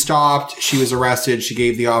was stopped, she was arrested, she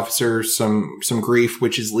gave the officer some grief,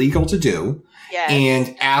 which is legal to do. Yes.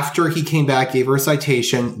 And after he came back, gave her a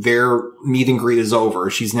citation, their meet and greet is over.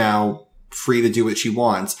 She's now free to do what she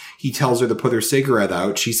wants. He tells her to put her cigarette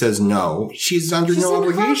out. She says no. She's under no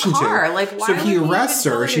obligation to. So he arrests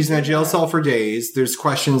her. She's in a jail cell for days. There's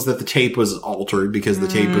questions that the tape was altered because the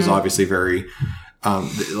tape was obviously very,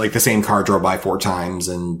 the same car drove by 4 times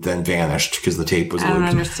and then vanished because the tape was looped. I don't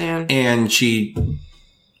understand. And she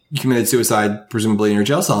committed suicide, presumably in her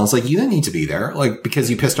jail cell. And it's you didn't need to be there. Because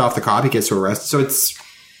you pissed off the cop, he gets to arrest. So it's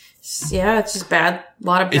just bad. A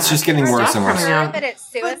lot of bad. It's just getting worse and worse. That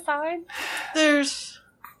it's suicide? There's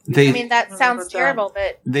that sounds terrible,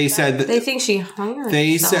 but they said that they think she hung herself.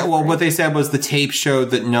 They said, well, what they said was the tape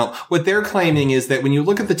showed that what they're claiming is that when you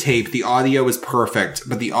look at the tape, the audio is perfect,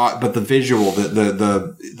 but the visual,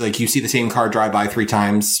 the like you see the same car drive by 3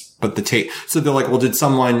 times, but the tape, so they're like, well, did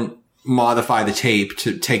someone modify the tape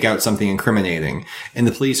to take out something incriminating? And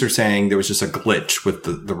the police are saying there was just a glitch with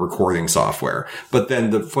the recording software, but then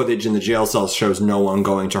the footage in the jail cell shows no one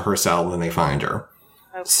going to her cell when they find her.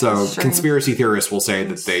 Okay. So conspiracy theorists will say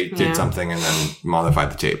that they did something and then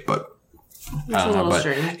modified the tape, but I don't know. But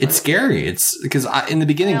it's scary. It's because in the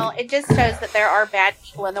beginning, it just shows that there are bad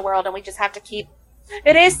people in the world, and we just have to keep.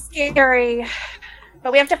 It is scary,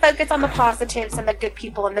 but we have to focus on the positives and the good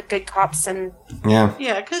people and the good cops and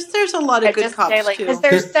because there's a lot of good cops too. Because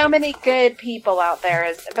there's so many good people out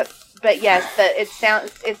there, but yes,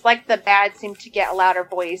 it's like the bad seem to get a louder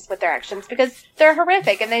voice with their actions because they're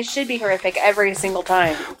horrific and they should be horrific every single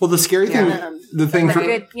time. Well, the scary thing, the thing for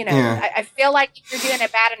good, I feel like if you're doing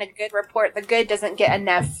a bad and a good report, the good doesn't get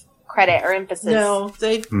enough credit or emphasis. No,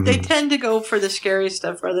 they tend to go for the scary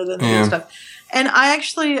stuff rather than the good stuff. And I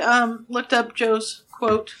actually looked up Joe's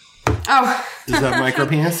quote. Oh, does that micro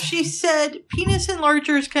penis? She said, "Penis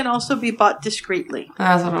enlargers can also be bought discreetly."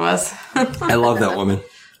 That's what it was. I love that woman.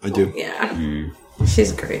 I do. Yeah.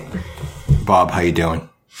 She's great. Bob, how you doing?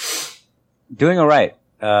 Doing all right.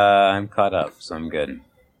 I'm caught up, so I'm good.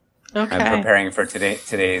 Okay. I'm preparing for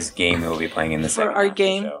today's game that we'll be playing in the second our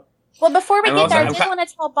game. Show. Well, before we get there, I did want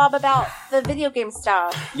to tell Bob about the video game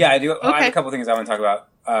stuff. Yeah, I do. Okay. I have a couple things I want to talk about.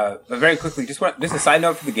 But very quickly, just a side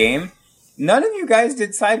note for the game. None of you guys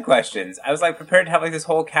did side questions. I was prepared to have this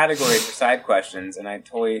whole category for side questions, and I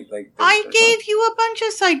totally I gave you a bunch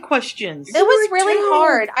of side questions. It was really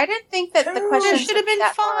hard. I didn't think that the questions should have been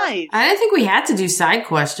 5. I didn't think we had to do side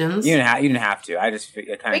questions. You didn't have to. I just kind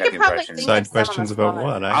of got the impression. Side questions about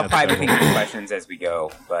what? I'll probably think of questions as we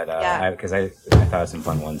go, but because I thought of some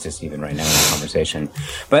fun ones just even right now in the conversation.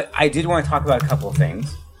 But I did want to talk about a couple of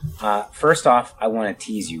things. First off, I want to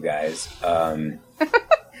tease you guys.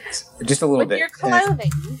 Just a little bit. Your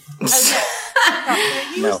clothing.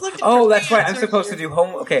 No. Oh, that's right. I'm supposed to do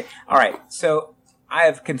home. Okay. All right. So I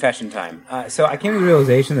have confession time. So I came to the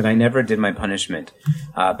realization that I never did my punishment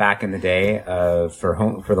back in the day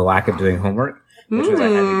for the lack of doing homework, which was I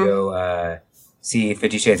had to go see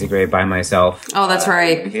 50 Shades of Grey by myself. Oh, that's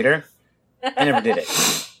right. In the theater. I never did it.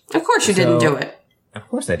 Of course you didn't do it. Of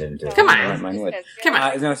course I didn't do it. Come on. Come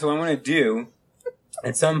on. No, so what I'm going to do,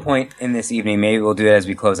 at some point in this evening, maybe we'll do it as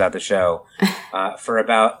we close out the show, for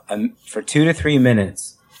 2 to 3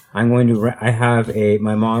 minutes, I'm going to, I have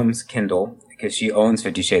my mom's Kindle, because she owns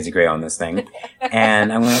 50 Shades of Grey on this thing,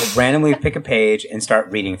 and I'm going to randomly pick a page and start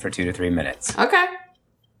reading for 2 to 3 minutes. Okay.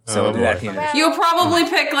 So we'll do that at the end of the show. You'll probably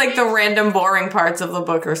pick the random boring parts of the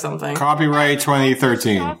book or something. Copyright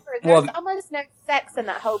 2013. There's almost no sex in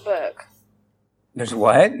that whole book. There's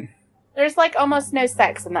what? There's almost no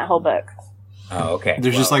sex in that whole book. Oh, okay.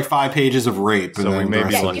 There's just 5 pages of rape. So we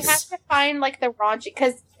maybe you have to find the raunchy,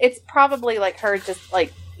 because it's probably her just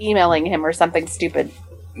emailing him or something stupid.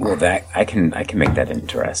 Well, that I can make that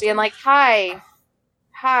interesting. Being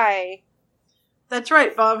hi. That's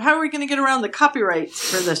right, Bob. How are we going to get around the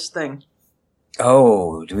copyrights for this thing?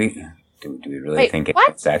 Oh, do we really think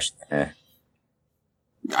it's actually?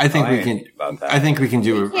 I think we can. I think we can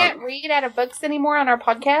do. We can't read out of books anymore on our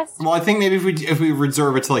podcast. Well, I think maybe if we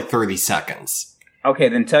reserve it to 30 seconds. Okay,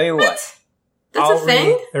 then tell you what. That's I'll a thing.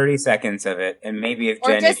 read 30 seconds of it, and maybe if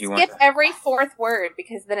Jen, if you want, skip every 4th word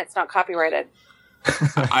because then it's not copyrighted.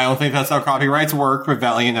 I don't think that's how copyrights work, but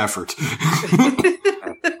valiant effort.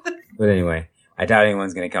 But anyway, I doubt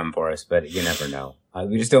anyone's going to come for us, but you never know.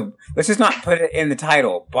 We just don't. Let's just not put it in the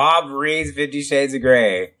title. Bob reads 50 Shades of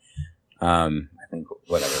Grey. I think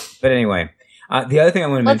whatever. But anyway, the other thing I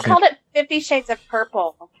want to mention. Let's call it 50 Shades of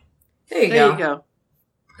Purple. There you go.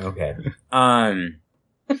 Okay. I'll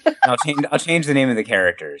change the name of the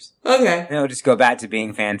characters. Okay. It'll just go back to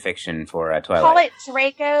being fan fiction for Twilight. Call it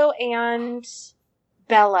Draco and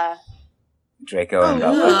Bella. Draco and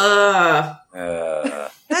Bella.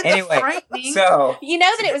 That's anyway, frightening. so you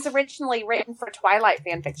know that it was originally written for Twilight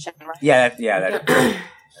fan fiction, right? Yeah.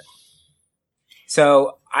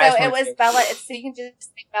 So it was Bella. So you can just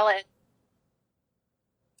say Bella.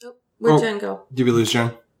 Where'd Jen go? Did we lose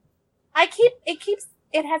Jen?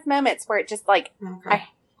 It has moments where it just Okay.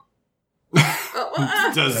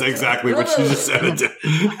 It does exactly what she just said it did.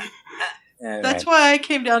 That's why I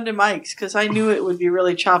came down to Mike's, because I knew it would be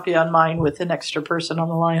really choppy on mine with an extra person on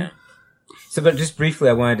the line. So, but just briefly,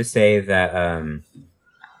 I wanted to say that I'm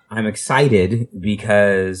excited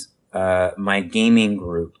because my gaming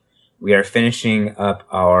group, we are finishing up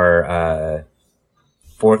our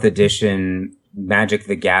 4th edition Magic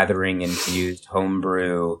the Gathering infused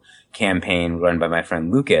homebrew campaign run by my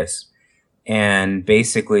friend Lucas. And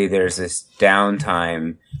basically there's this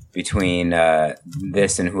downtime between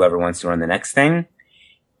this and whoever wants to run the next thing.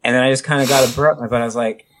 And then I just kind of got a burp in my butt. I was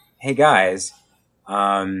like, hey guys,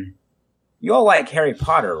 you all like Harry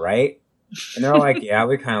Potter, right? And they're all like, yeah,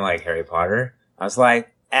 we kind of like Harry Potter. I was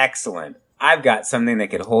like, excellent. I've got something that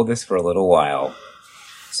could hold this for a little while.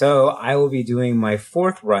 So I will be doing my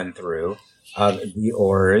 4th run through of the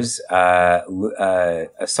Aurs,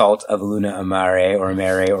 Assault of Luna Amare or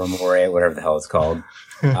More, whatever the hell it's called,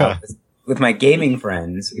 with my gaming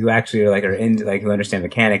friends who actually are into who understand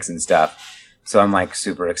mechanics and stuff. So I'm like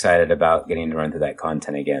super excited about getting to run through that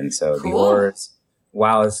content again. So the Aurs,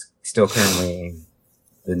 while it's still currently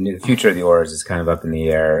the future of the Aurs is kind of up in the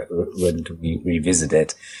air, wouldn't we revisit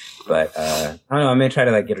it? But I don't know. I'm gonna try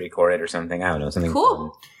to get it recorded or something. I don't know, something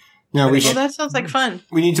cool. No, that sounds like fun.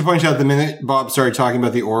 We need to point out the minute Bob started talking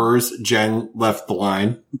about the Aurs, Jen left the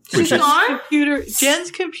line. She's gone? Jen's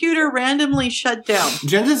computer randomly shut down.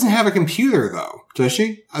 Jen doesn't have a computer, though, does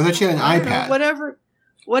she? I thought she had an iPad.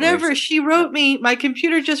 Whatever. She wrote me, my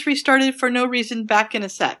computer just restarted for no reason, back in a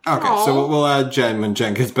sec. Okay, so we'll add Jen when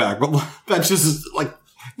Jen gets back. But that's just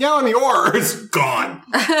now on the Aurs, gone.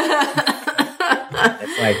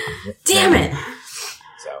 Damn it.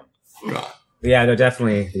 So. Yeah, no,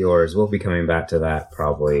 definitely the Aurs. We'll be coming back to that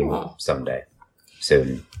probably someday.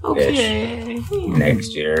 Soon. Okay.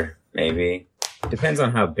 Next year, maybe. Depends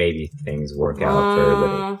on how baby things work out for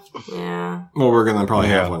Libby. Yeah. Well, we're going to probably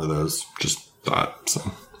have one of those. Just thought, so.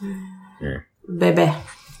 Yeah. Baby.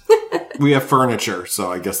 We have furniture,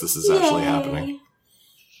 so I guess this is actually happening.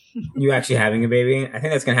 You actually having a baby? I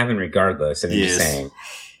think that's going to happen regardless. I'm just saying.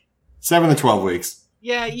 7 to 12 weeks.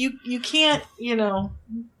 Yeah, you can't,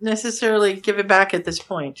 necessarily give it back at this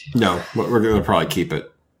point. No, we're going to probably keep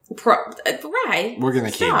it. Right. We're going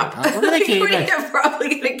to keep it. We're going to keep it. You're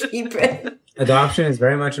probably going to keep it. Adoption is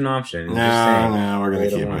very much an option. No, we're going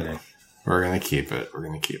to keep it. We're going to keep it. We're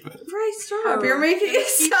going to keep it. Right, stop. You're making it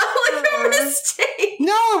sound like a mistake.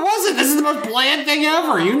 No, it wasn't. This is the most bland thing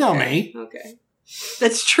ever. You know me. Okay.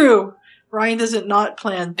 That's true. Ryan doesn't not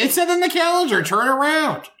plan. It said in the calendar, turn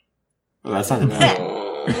around. Well, that's not bad.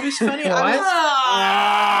 It was funny. Stop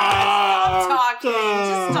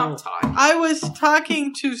talking. I was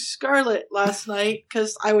talking to Scarlett last night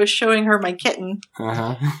because I was showing her my kitten.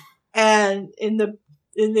 Uh-huh. And in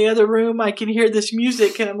the other room, I can hear this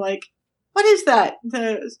music, and I'm like, "What is that?" And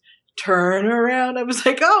I was, turn around. I was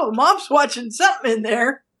like, "Oh, Mom's watching something in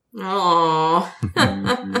there." Aww.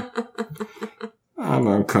 I'm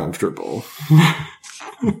uncomfortable.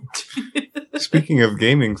 Speaking of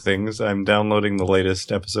gaming things, I'm downloading the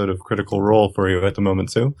latest episode of Critical Role for you at the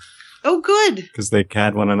moment, too. Oh, good. Because they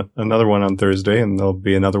had another one on Thursday, and there'll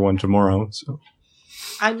be another one tomorrow. So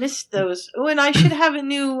I missed those. Oh, and I should have a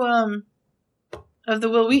new of the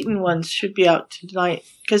Will Wheaton ones should be out tonight.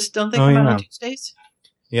 Because don't they come out on Tuesdays?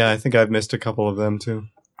 Yeah, I think I've missed a couple of them, too.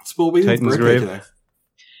 It's Will Wheaton's birthday today.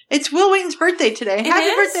 It's Will Wheaton's birthday today.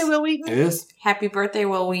 Happy birthday, Will Wheaton. It is. Happy birthday,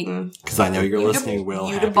 Will Wheaton. Because I know you're listening, Will.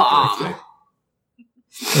 You Happy the bomb. birthday.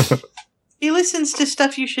 He listens to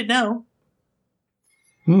stuff you should know.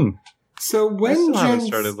 So I when still haven't Jen's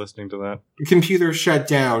started listening to that. computer shut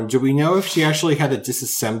down, do we know if she actually had it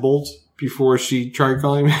disassembled before she tried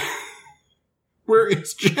calling me? Where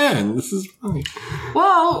is Jen? This is funny.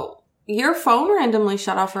 Well, your phone randomly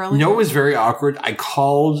shut off earlier. No, it was very awkward. I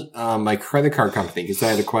called my credit card company because I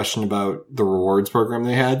had a question about the rewards program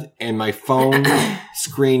they had, and my phone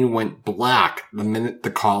screen went black the minute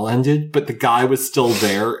the call ended, but the guy was still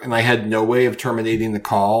there, and I had no way of terminating the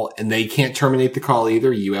call, and they can't terminate the call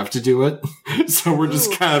either. You have to do it. So we're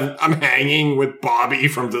just I'm hanging with Bobby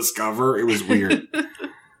from Discover. It was weird.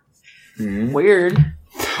 Weird.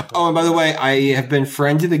 Oh, and by the way, I have been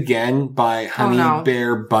friended again by Honey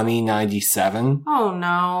Bear Bunny 97. Oh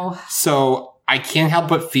no. So I can't help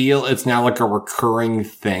but feel it's now like a recurring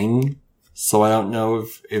thing. So I don't know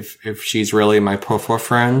if she's really my Puffa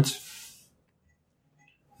friend.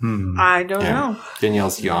 I don't know.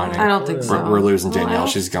 Danielle's yawning. I don't think so. We're losing Danielle.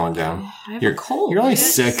 She's going down. You're cold. You're really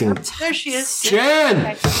sick and There she is.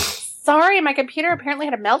 Jen! Sorry, my computer apparently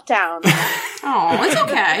had a meltdown. Oh, it's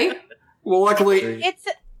okay. Well, luckily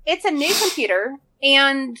It's a new computer,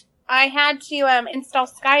 and I had to install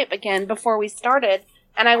Skype again before we started.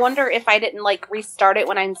 And I wonder if I didn't restart it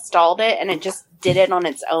when I installed it, and it just did it on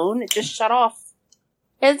its own. It just shut off.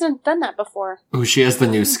 It hasn't done that before. Ooh, she has the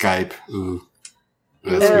new Skype. Ooh.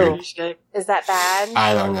 That's weird. Is that bad?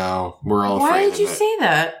 I don't know. We're all Why afraid did of you it. say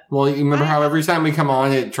that? Well, you remember how every time we come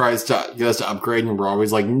on, it tries to get us to upgrade, and we're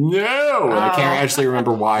always like, no! And I can't actually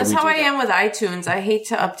remember why That's we how do I that. am with iTunes. I hate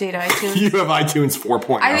to update iTunes. You have iTunes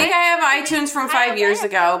 4.0. I think I have iTunes from 5 years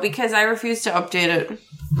ago because I refuse to update it.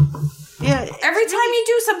 Yeah. Every time you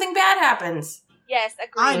do, something bad happens. Yes,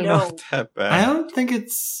 agreed. I know. Not that bad. I don't think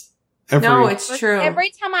it's... No, it's true.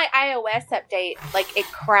 Every time I iOS update, like, it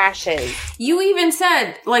crashes. You even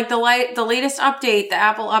said, like, the latest update, the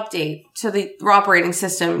Apple update to the operating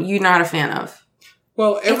system, you're not a fan of.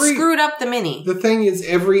 Well, It screwed up the Mini. The thing is,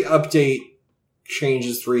 every update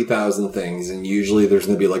changes 3,000 things, and usually there's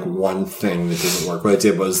going to be like one thing that doesn't work. What I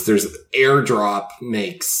did was there's AirDrop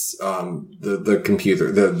makes the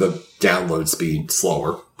computer the download speed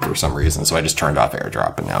slower for some reason, so I just turned off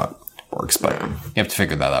AirDrop and now it works. But you have to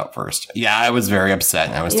figure that out first. Yeah, I was very upset,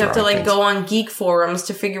 and I was. You have to like go on geek forums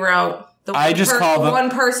to figure out. The one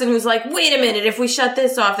person who's like, wait a minute, if we shut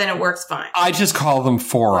this off, then it works fine. I just call them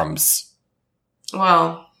forums.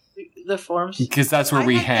 Well. The forums, because that's where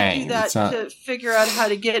we hang. To do that to figure out how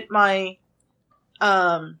to get my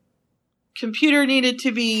computer needed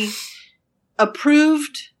to be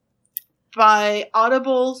approved by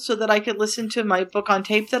Audible so that I could listen to my book on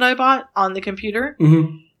tape that I bought on the computer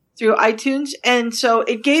through iTunes. And so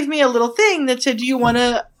it gave me a little thing that said, do you want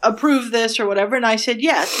to approve this or whatever? And I said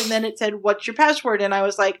yes. And then it said, what's your password? And I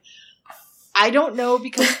was like, I don't know,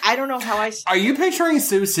 because I don't know how I... Are you picturing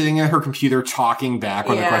Sue sitting at her computer talking back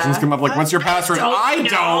when the questions come up? Like, what's your password? I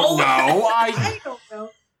don't know. I don't know.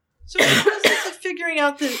 So in the process of figuring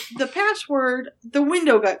out the password, the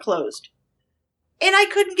window got closed. And I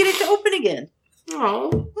couldn't get it to open again.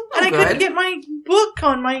 Oh. And I couldn't get my book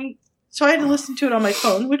on my... So I had to listen to it on my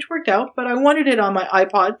phone, which worked out, but I wanted it on my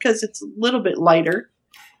iPod because it's a little bit lighter.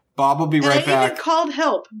 Bob will be right I back. even called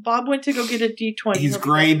help. Bob went to go get a D20. He's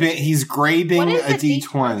grading a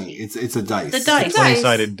D20. It's a dice. The dice.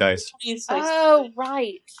 20-sided dice. Oh,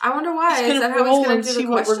 right. I wonder why. He's Is that going to how roll he's going and to do see the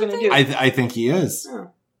what we're question going to thing? do. I think he is.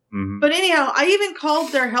 But anyhow, I even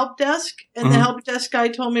called their help desk, and the help desk guy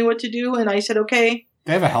told me what to do, and I said, okay.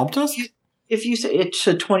 They have a help desk? If you say it's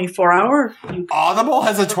a 24-hour. Audible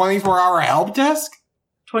has a 24-hour help desk?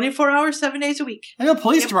 24 hours, 7 days a week. I know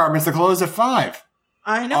police departments that close at 5.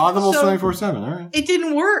 I know. Audible's So 24/7, all right. it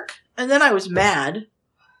didn't work. And then I was mad.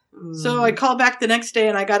 So I called back the next day,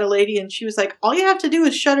 and I got a lady, and she was like, all you have to do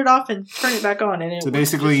is shut it off and turn it back on. And So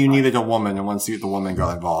basically, you needed a woman, and once the woman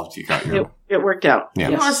got involved, you got your... It worked out. Yeah.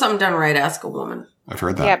 You want something done right, ask a woman. I've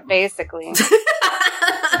heard that. Yeah, basically.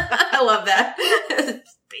 I love that.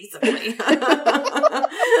 Basically.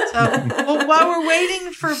 So, well, while we're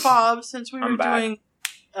waiting for Bob, since we were back. doing...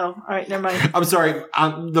 Oh, all right, never mind. I'm sorry.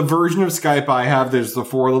 The version of Skype I have, there's the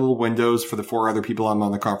 4 little windows for the 4 other people I'm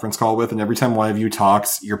on the conference call with, and every time one of you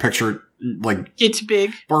talks, your picture, like... It's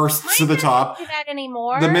big. Bursts to the top. Do that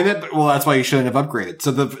anymore? The minute... Well, that's why you shouldn't have upgraded.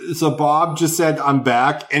 So Bob just said, I'm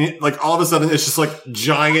back, and like all of a sudden, it's just like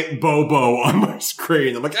giant Bobo on my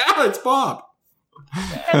screen. I'm like, it's Bob.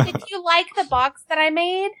 So did you like the box that I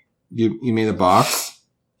made? You made a box?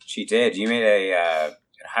 She did. You made a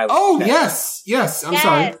highlight. Oh, yes. I'm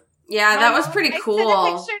sorry. Yeah, that was pretty I cool. sent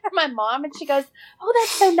a picture to my mom, and she goes, "Oh,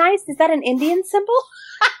 that's so nice. Is that an Indian symbol?"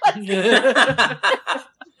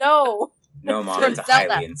 No. No, Mom, From it's a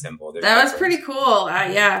Zelda. Hylian symbol. There's That was difference. pretty cool.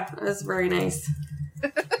 Yeah, that was very nice.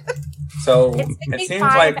 So It took it me seems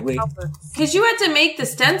 5 like we. hours. Because you had to make the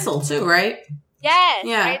stencil too, right? Yes.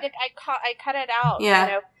 Yeah. I did. I cut it out. Yeah.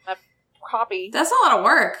 You know, a copy. That's a lot of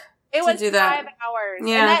work. It to was do that. 5 hours.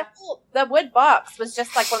 Yeah. And the wood box was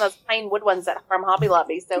just like one of those plain wood ones from Hobby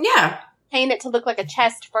Lobby. So Yeah. paint it to look like a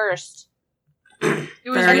chest first. It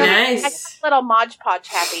was Very And then nice. I got a little Mod Podge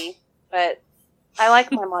happy, but I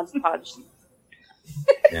like my Mod Podge.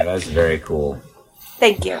 Yeah, that's very cool.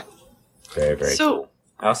 Thank you. Very, very So, cool.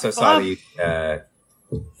 I also saw the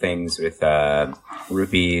things with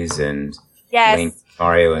rupees and Yes. Link,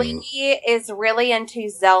 Mario, and Lee is really into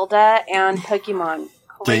Zelda and Pokemon.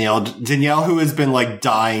 Danielle, who has been like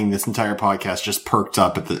dying this entire podcast, just perked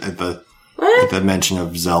up at the mention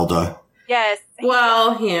of Zelda. Yes.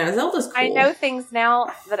 Well, yeah, Zelda's cool. I know things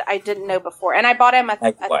now that I didn't know before. And I bought him a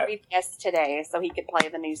Like what? 3DS today so he could play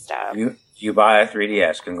the new stuff. you buy a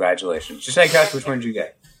 3DS. Congratulations. Just like us, which one did you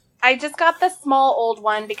get? I just got the small old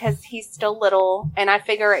one because he's still little. And I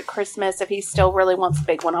figure at Christmas, if he still really wants a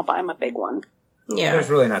big one, I'll buy him a big one. Yeah. There's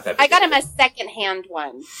really not that big. I got him a second-hand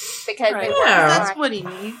one because right. they Yeah. were That's what he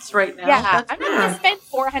needs right now. Yeah, That's I'm not going to spend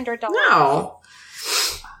 $400.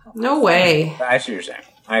 No way. I see what you're saying.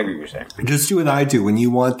 I agree with what you're saying. Just do what I do. When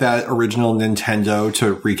you want that original Nintendo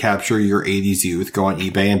to recapture your 80s youth, go on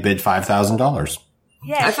eBay and bid $5,000.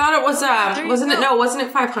 Yes. I thought it was, wasn't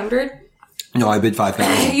it 500? No, I bid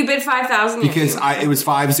 5,000. You bid 5,000 because it was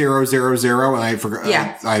 5000, and I forgot.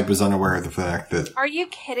 Yeah. I was unaware of the fact that. Are you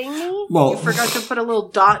kidding me? Well, You forgot to put a little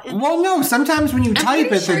dot in. Well, no. Sometimes when you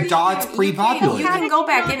type it, sure the dot's pre-populated. You can go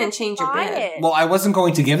back in and change your bid. Well, I wasn't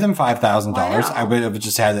going to give them $5,000. I would have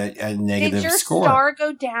just had a negative Did your score. star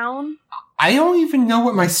go down? I don't even know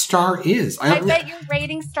what my star is. I bet your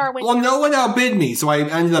rating star went. Well, no one outbid me, so I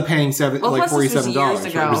ended up paying $47. Years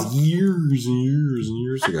ago. It was years and years and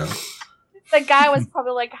years ago. The guy was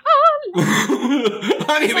probably like,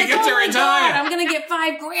 honey, we get your entire. I'm going to get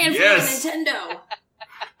 $5,000 for Nintendo.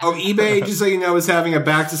 Oh, eBay, just so you know, is having a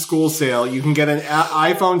back-to-school sale. You can get an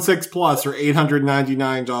iPhone 6 Plus for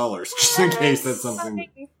 $899, just in case that's something.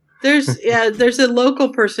 There's a local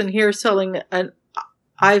person here selling an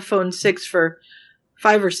iPhone 6 for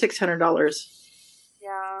 $500 or $600.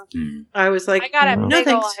 Yeah. I was like, I got a no big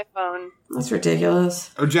old thanks. iPhone. That's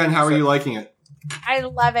ridiculous. Oh, Jen, how are you liking it? I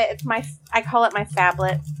love it. I call it my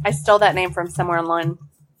phablet. I stole that name from somewhere online.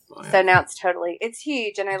 So now it's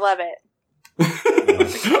huge and I love it.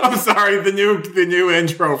 I'm sorry, the new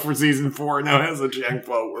intro for season 4 now has a Jen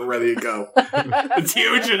quote. We're ready to go. It's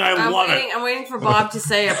huge and I love it. I'm waiting for Bob to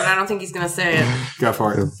say it, but I don't think he's going to say it. Go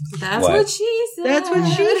for it. That's what she said. That's what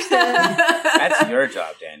she said. That's your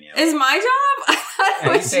job, Danielle. Is my job?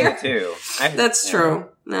 Yeah, you say it too. That's true.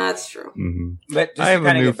 That's true. Mm-hmm. But just I have to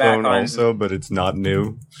a new get back phone on, also, but it's not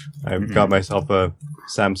new. I've got myself a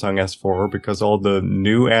Samsung S4 because all the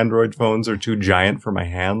new Android phones are too giant for my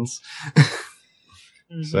hands.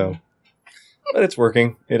 So, but it's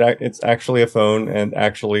working. It's actually a phone and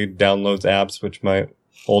actually downloads apps, which my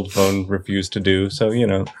old phone refused to do. So,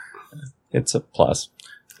 it's a plus.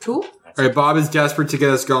 Cool. All right, Bob is desperate to get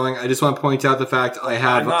us going. I just want to point out the fact I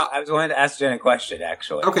have... I was going to ask Jen a question,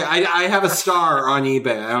 actually. Okay, I have a star on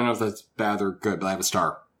eBay. I don't know if that's bad or good, but I have a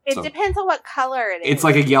star. It depends on what color it is. It's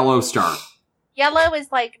like a yellow star. Yellow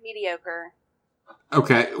is like mediocre.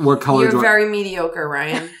 Okay, what color You're very mediocre,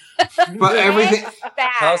 Ryan. But everything...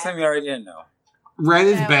 Bad. Tell us something you already didn't know. Red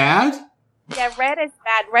is bad? Yeah, red is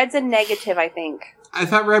bad. Red's a negative, I think. I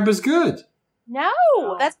thought red was good. No,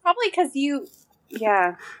 that's probably because you...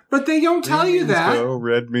 Yeah. But they don't tell you that. So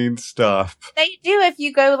red means stop. They do if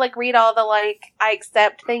you go, read all the, I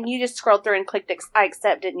accept thing. You just scrolled through and clicked I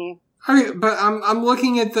accept, didn't you? Okay, but I'm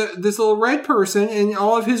looking at this little red person, and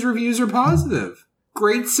all of his reviews are positive.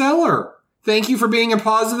 Great seller. Thank you for being a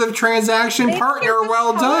positive transaction partner.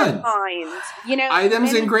 Well done.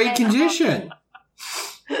 Items in great condition.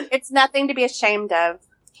 It's nothing to be ashamed of.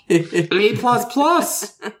 A++.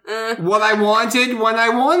 What I wanted when I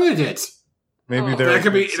wanted it. Maybe that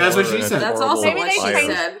could be. That's what she said. That's also Maybe what they she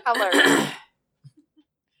changed said. color.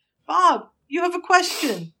 Bob, you have a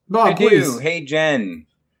question. Bob, I please. do. Hey, Jen.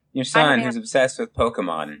 Your son, who's obsessed with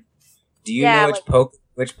Pokemon. Do you know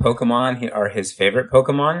which Pokemon are his favorite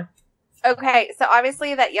Pokemon? Okay, so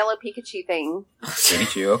obviously that yellow Pikachu thing.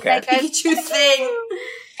 Pikachu, okay. Pikachu thing.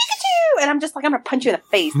 Pikachu! And I'm just like, I'm going to punch you in the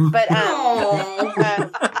face. But,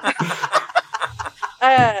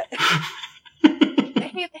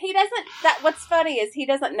 he doesn't, what's funny is he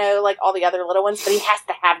doesn't know, all the other little ones, but he has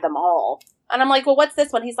to have them all. And I'm like, well, what's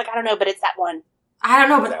this one? He's like, I don't know, but it's that one. I don't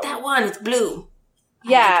know, but that one is blue.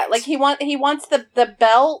 Yeah, he wants the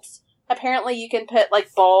belt. Apparently you can put,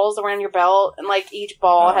 balls around your belt, and, each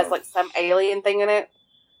ball has, some alien thing in it.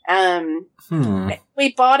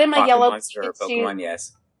 We bought him a yellow monster Pikachu. Pokemon,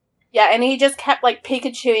 yes. Yeah, and he just kept,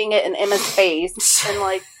 Pikachuing it in Emma's face. And,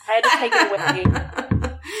 I had to take it with me.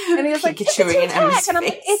 And he was like, Pikachu attack! And I'm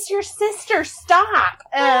like, it's your sister, stop!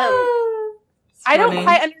 I don't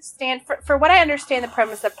quite understand, for what I understand the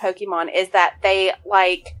premise of Pokemon is that they,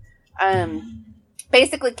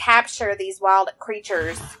 basically capture these wild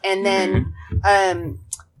creatures and then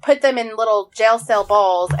put them in little jail cell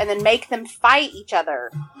balls and then make them fight each other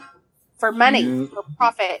for money, for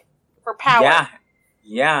profit, for power.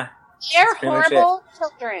 Yeah. They're horrible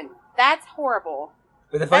children. That's horrible.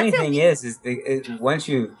 But the funny thing is once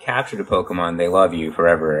you've captured a Pokemon, they love you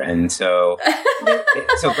forever, and so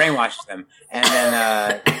brainwashes them, and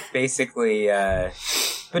then basically,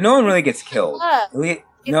 but no one really gets killed.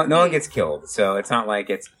 No one gets killed, so it's not like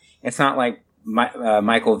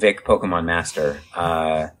Michael Vick Pokemon Master.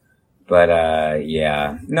 Yeah,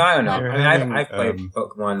 no, I don't know. I mean, I've played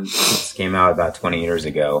Pokemon since it came out about 20 years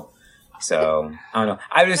ago. So, I don't know.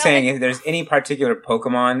 I was just saying, if there's any particular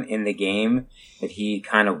Pokemon in the game that he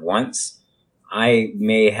kind of wants, I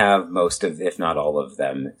may have most of, if not all of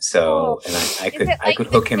them. So, and I could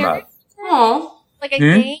hook him up. Oh, like a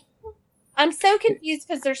game? I'm so confused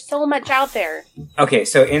because there's so much out there. Okay,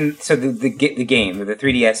 so the game, the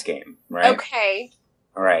 3DS game, right? Okay.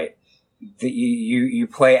 All right. You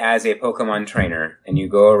play as a Pokemon trainer, and you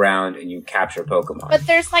go around and you capture Pokemon. But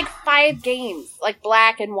there's like 5 games, like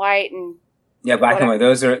Black and White and... Yeah, Black and White.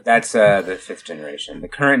 That's the 5th generation. The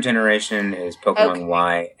current generation is Pokemon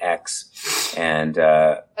Y, X, and...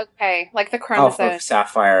 okay, like the Chromosome. Alpha,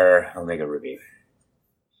 Sapphire, Omega Ruby.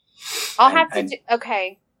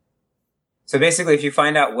 Okay. So basically, if you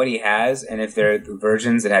find out what he has, and if they're the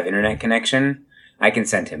versions that have internet connection, I can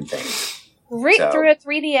send him things. Through a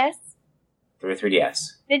 3DS? Through a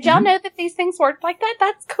 3DS. Did y'all know that these things worked like that?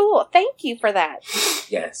 That's cool. Thank you for that.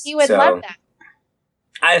 Yes. You would love that.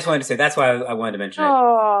 I just wanted to say, that's why I wanted to mention it.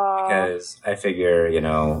 Because I figure,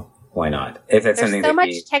 why not? If that's something There's so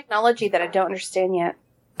much technology that I don't understand yet.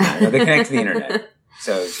 They connect to the internet.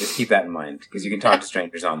 So just keep that in mind. Because you can talk to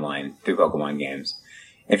strangers online through Pokemon games.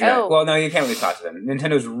 If you're well, no, you can't really talk to them.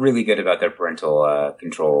 Nintendo's really good about their parental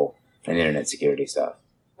control and internet security stuff.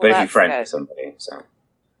 But if you friend with somebody, so...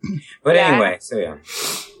 But anyway, so yeah.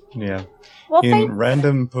 Yeah. Well, in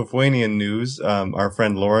random Pavwanian news, our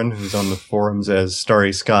friend Lauren, who's on the forums as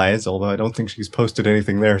Starry Skies, although I don't think she's posted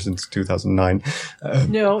anything there since 2009.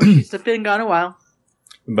 No, she's been gone a while.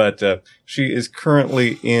 But she is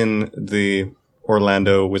currently in the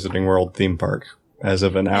Orlando Wizarding World theme park. As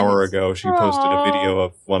of an hour ago, she posted a video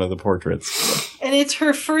of one of the portraits. And it's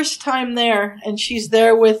her first time there, and she's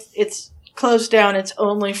there it's closed down. It's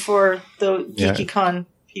only for the GeekyCon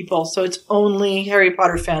people, so it's only Harry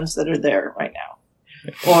Potter fans that are there right now.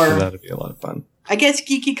 So that'd be a lot of fun. I guess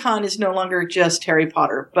GeekyCon is no longer just Harry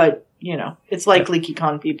Potter, but it's like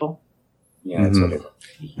LeakyCon people. Yeah, that's what it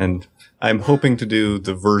is. And I'm hoping to do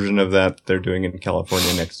the version of that they're doing in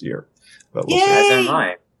California next year. But we'll see. As am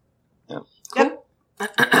I. Yeah. Yep.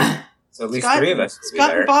 So at least 3 of us.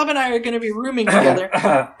 Scott and Bob and I are going to be rooming together.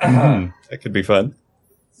 That could be fun.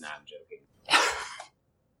 Nah, I'm joking.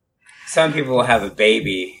 Some people will have a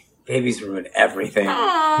baby. Babies ruin everything.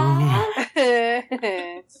 Wow.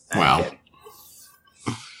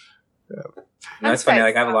 No, it's funny.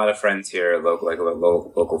 Like I have a lot of friends here,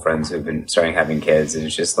 local friends who've been starting having kids, and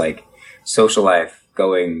it's just like social life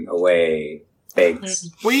going away. Thanks.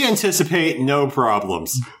 We anticipate no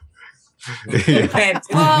problems.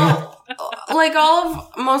 Well, like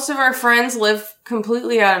most of our friends live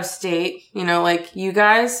completely out of state, like you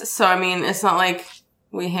guys. So, I mean, it's not like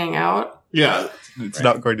we hang out. Yeah. It's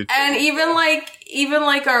not going to change. And even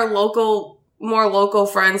like our more local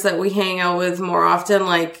friends that we hang out with more often,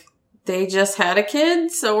 like they just had a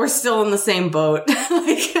kid. So we're still in the same boat.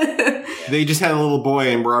 They just had a little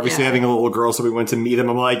boy and we're obviously having a little girl. So we went to meet him.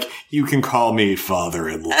 I'm like, you can call me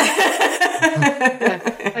father-in-law.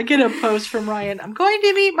 I get a post from Ryan. I'm going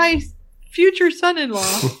to meet my future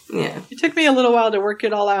son-in-law. Yeah. It took me a little while to work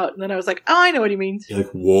it all out. And then I was like, I know what he means. You're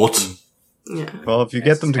like, what? Yeah. Well, if you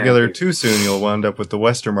get them together too soon, you'll wind up with the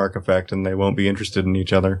Westermark effect and they won't be interested in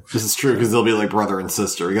each other. This is true because they'll be like brother and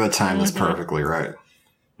sister. We got to time this perfectly right.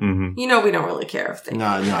 Mm-hmm. We don't really care if they...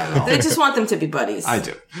 No, not at all. They just want them to be buddies. I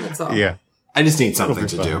do. That's all. Yeah. I just need something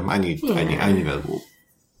to do. I need a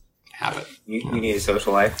habit. You need a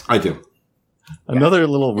social life? I do. Another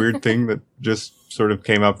little weird thing that just sort of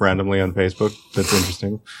came up randomly on Facebook that's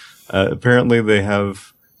interesting. Apparently they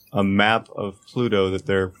have a map of Pluto that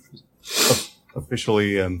they're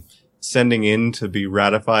officially sending in to be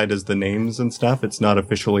ratified as the names and stuff. It's not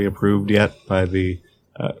officially approved yet by the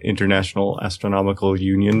International Astronomical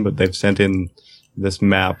Union, but they've sent in this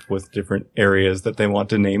map with different areas that they want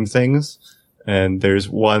to name things. And there's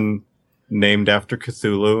one named after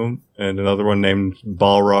Cthulhu, and another one named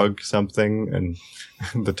Balrog something, and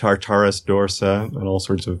the Tartarus Dorsa, and all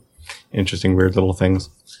sorts of interesting, weird little things.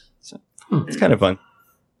 So, it's kind of fun.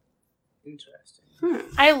 Interesting.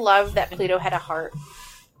 I love that Pluto had a heart.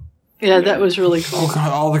 Yeah, that was really cool. Oh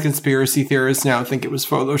god, all the conspiracy theorists now think it was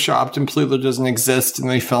photoshopped and Pluto doesn't exist, and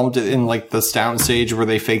they filmed it in like the soundstage where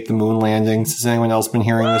they faked the moon landings. Has anyone else been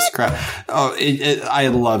hearing this crap? Oh, I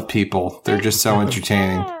love people. They're just so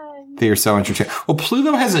entertaining. They are so entertaining. Well,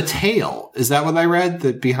 Pluto has a tail. Is that what I read?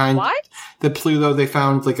 That behind the Pluto, they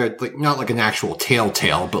found not like an actual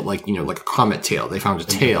tail, but like like a comet tail. They found a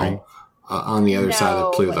tail on the other side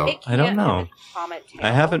of Pluto. I don't know.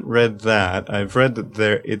 I haven't read that. I've read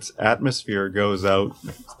that its atmosphere goes out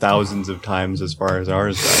thousands of times as far as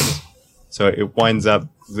ours does. So it winds up,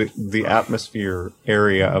 the atmosphere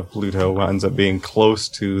area of Pluto winds up being close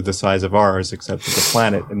to the size of ours, except that the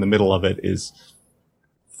planet in the middle of it is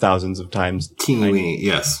thousands of times teeny.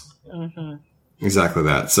 Yes. Mm-hmm. Exactly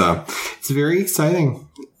that. So it's very exciting.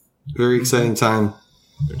 Very exciting time.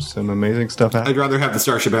 There's some amazing stuff happening. I'd rather have the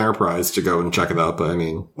Starship Enterprise to go and check it out, but I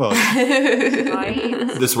mean, well,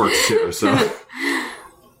 this works too, so.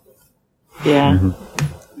 Yeah.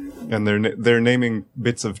 Mm-hmm. And they're naming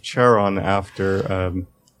bits of Charon after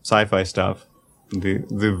sci-fi stuff.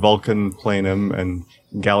 The Vulcan Planum and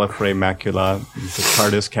Gallifrey Macula, the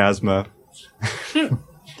Tardis Chasma,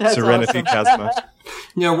 Serenity Chasma.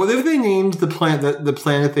 Yeah, what if they named the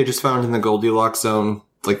planet they just found in the Goldilocks zone,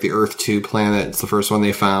 like the Earth 2 planet? It's the first one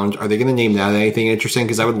they found. Are they going to name that anything interesting?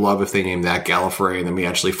 Because I would love if they named that Gallifrey, and then we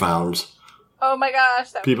actually found Oh my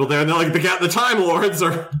gosh. people there, and they're like, the Time Lords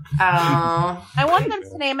are... I want them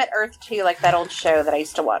to name it Earth 2, like that old show that I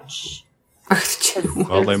used to watch. Earth 2.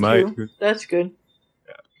 Well, they might. That's good.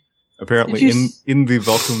 Apparently, in the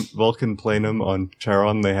Vulcan Planum on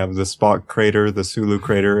Charon, they have the Spock crater, the Sulu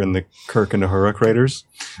crater, and the Kirk and Uhura craters.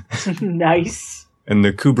 Nice. And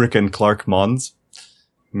the Kubrick and Clark Mons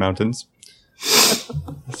mountains.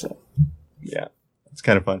 So, yeah, it's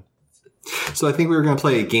kind of fun. So I think we were going to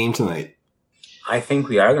play a game tonight. I think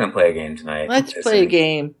we are going to play a game tonight. Let's play a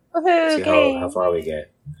game. See how far we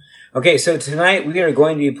get. Okay, so tonight we are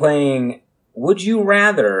going to be playing Would You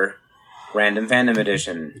Rather Random Fandom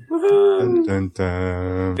Edition. Dun, dun,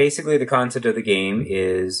 dun. Basically, the concept of the game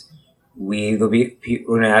is we're going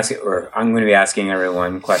to ask, or I'm going to be asking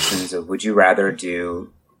everyone questions of would you rather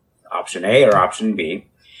do option A or option B,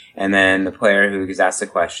 and then the player who is asked the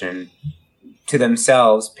question to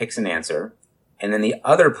themselves picks an answer, and then the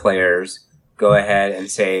other players go ahead and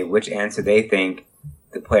say which answer they think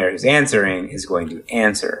the player who's answering is going to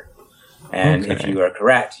answer, and if you are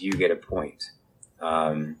correct, you get a point.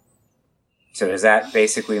 So does that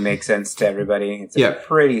basically make sense to everybody? It's a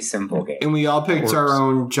pretty simple game. And we all picked our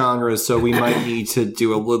own genres, so we might need to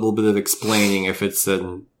do a little bit of explaining if it's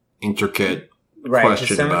an intricate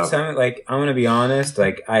question about... Some, like, I'm going to be honest,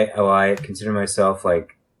 like, I consider myself,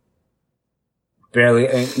 like,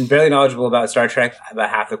 barely knowledgeable about Star Trek. About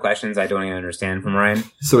half the questions I don't even understand from Ryan.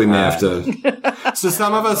 So we may have to... So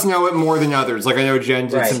some of us know it more than others. Like, I know Jen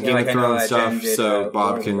did some Game of Thrones stuff, so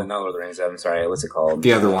Bob can... Not Lord of the Rings, I'm sorry, what's it called?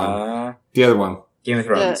 The other one. The other one. Game of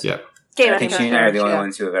Thrones. Yeah. Game I think she and I are the only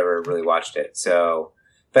ones who have ever really watched it, so...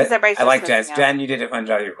 But I like Jen. Jen, you did a fun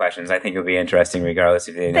job with your questions. I think it'll be interesting regardless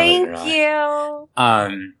if they know it or not.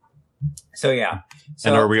 Thank you. So, yeah. So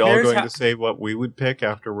and are we all going to say what we would pick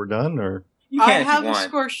after we're done, or... You can I if have you a want.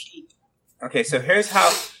 score sheet. Okay, so here's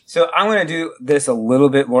how. So I'm going to do this a little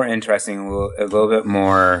bit more interesting, a little bit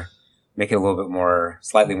more, make it a little bit more,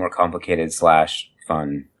 slightly more complicated /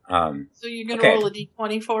 fun. So you're going to roll a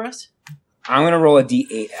d20 for us? I'm going to roll a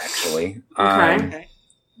d8 actually. Okay.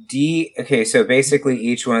 Okay, so basically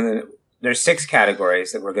each one of the, there's 6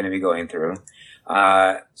 categories that we're going to be going through.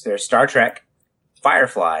 So there's Star Trek,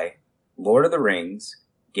 Firefly, Lord of the Rings,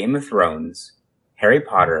 Game of Thrones, Harry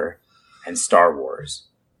Potter, and Star Wars.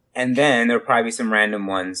 And then there'll probably be some random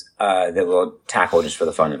ones that we'll tackle just for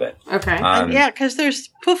the fun of it. Okay. Yeah, because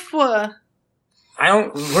there's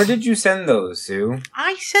where did you send those, Sue?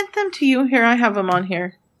 I sent them to you. Here, I have them on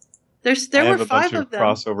here. There were 5 of them. I have a bunch of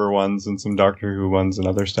crossover ones and some Doctor Who ones and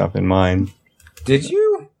other stuff in mine. Did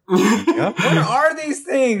you? Yep. What are these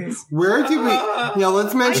things? Where did we... Yeah,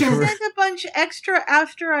 let's mention... I sent a bunch extra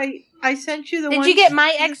after I sent you the ones... Did you get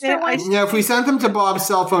my extra ones? Yeah, if we sent them to Bob's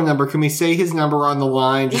cell phone number, can we say his number on the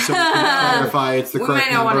line just so we can clarify it's the correct number? We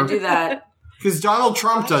might not want to do that. Because Donald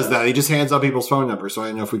Trump does that. He just hands out people's phone numbers, so I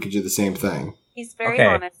don't know if we could do the same thing. He's very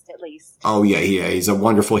honest, at least. Oh, yeah, he's a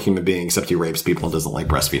wonderful human being, except he rapes people and doesn't like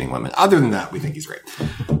breastfeeding women. Other than that, we think he's great.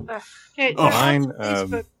 Okay, Mine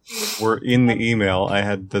were in the email. I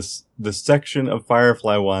had the section of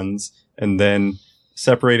Firefly ones, and then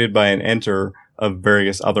separated by an enter of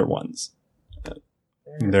various other ones.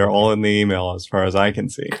 They're all in the email as far as I can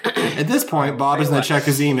see. At this point, Bob is going to check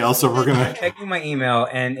his email, so we're going to... Checking my email,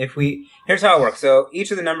 and here's how it works. So each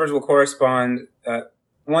of the numbers will correspond...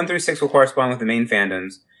 1 through 6 will correspond with the main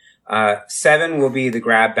fandoms. 7 will be the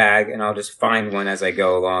grab bag, and I'll just find one as I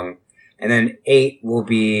go along. And then 8 will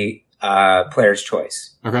be player's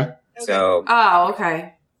choice. Okay. So... Oh,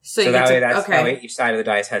 okay. So you that get way, to, that way each side of the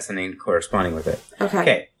dice has something corresponding with it.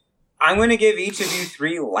 Okay. I'm going to give each of you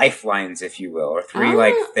 3 lifelines, if you will, or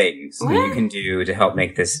 3 things that you can do to help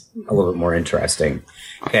make this a little bit more interesting.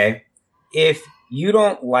 Okay? If you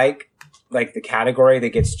don't like the category that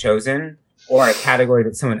gets chosen, or a category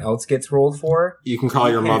that someone else gets rolled for, you can call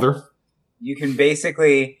your mother. You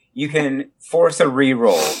can force a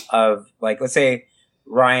re-roll of, let's say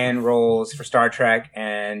Ryan rolls for Star Trek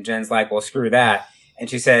and Jen's like, well, screw that. And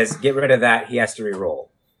she says, get rid of that. He has to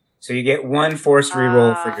re-roll. So you get 1 forced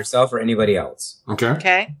re-roll for yourself or anybody else.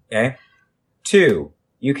 Okay. Okay. 2,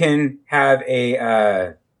 you can have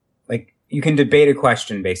you can debate a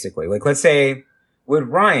question basically. Like, let's say, would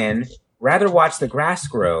Ryan rather watch the grass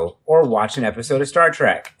grow or watch an episode of Star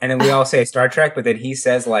Trek? And then we all say Star Trek, but then he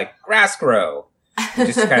says like grass grow.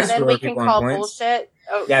 Just to kind of And then screw we people can on call points. bullshit.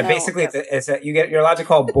 Oh, Yeah, no. basically, you're allowed to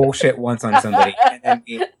call bullshit once on somebody, and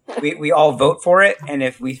then we all vote for it. And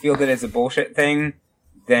if we feel that it's a bullshit thing,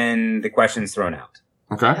 then the question's thrown out.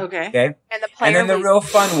 Okay. Okay. And the player And then the loses. real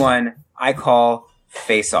fun one I call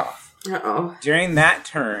face off. Uh-oh. During that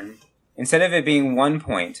turn, instead of it being 1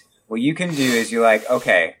 point, what you can do is you're like,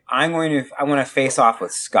 okay, I want to face off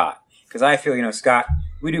with Scott because I feel Scott.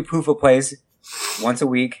 We do Poofa plays once a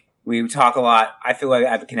week. We talk a lot. I feel like I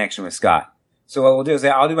have a connection with Scott. So what we'll do is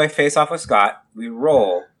I'll do my face off with Scott. We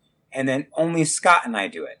roll, and then only Scott and I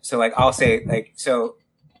do it. So like I'll say like so,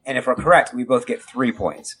 and if we're correct, we both get 3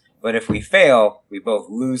 points. But if we fail, we both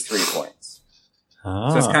lose 3 points.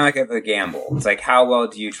 So it's kind of like a gamble. It's like how well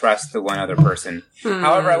do you trust the one other person?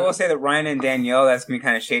 However, I will say that Ryan and Danielle, that's gonna be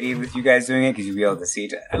kind of shady with you guys doing it because you'll be able to see.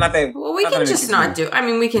 Not that. Well, we can just not do. I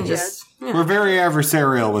mean, we can just. Yeah. We're very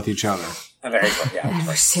adversarial with each other. Very well, yeah.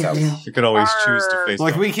 Adversarial. You could always choose to face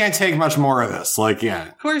Like off. we can't take much more of this. Like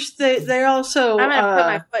Of course, they also. I'm gonna put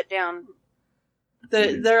my foot down.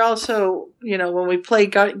 They're also, when we play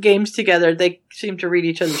games together, they seem to read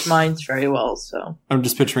each other's minds very well. So I'm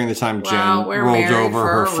just picturing the time Jen Wow, we're rolled married over for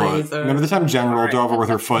her a foot. reason. Remember the time Jen rolled over with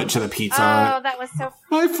her foot to the pizza on Oh, it? that was so.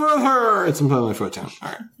 My foot hurts. I'm putting my foot down. All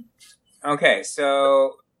right. Okay,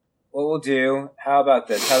 so what we'll do? How about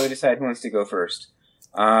this? How do we decide who wants to go first?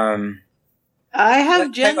 I have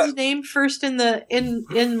Let's Jen's talk about- name first in the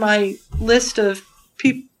in my list of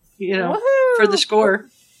people, Woohoo! for the score.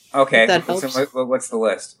 Okay, If that so helps. what's the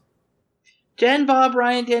list? Jen, Bob,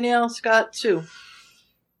 Ryan, Danielle, Scott, Sue.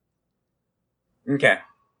 Okay.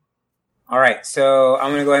 All right, so I'm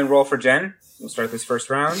going to go ahead and roll for Jen. We'll start this first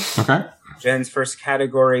round. Okay. Jen's first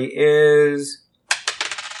category is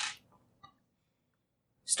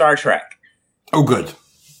Star Trek. Oh, good.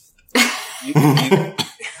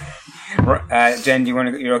 Jen,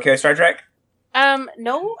 you're okay with Star Trek?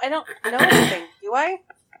 No, I don't know anything. Do I?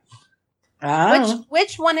 Oh.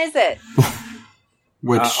 Which one is it?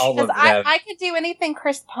 Which? All of Because them. I could do anything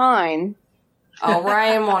Chris Pine. Oh,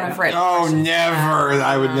 Ryan won't have read. Oh, never.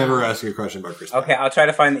 I would never ask you a question about Chris. Okay, I'll try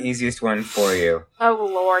to find the easiest one for you. Oh,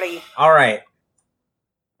 lordy. All right.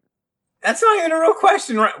 That's not even a real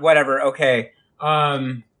question. Right? Whatever. Okay.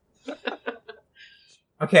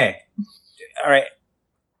 Okay. All right.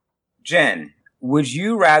 Jen, would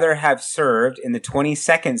you rather have served in the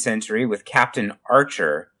 22nd century with Captain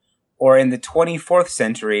Archer or in the 24th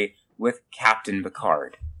century with Captain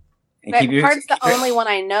Picard? And That Picard's the only one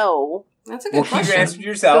I know. That's a good keep your question. answer to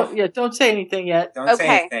yourself. Don't say anything yet. Don't say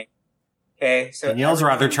Okay. anything. Okay, so Danielle's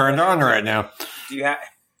rather turned on right now. do you have?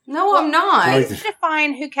 No, I'm not. Like- Please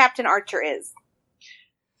define who Captain Archer is.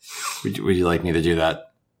 Would you like me to do that?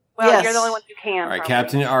 Well, Yes. you're the only one who can. All right, probably.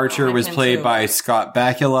 Captain Archer I was can played too. by Scott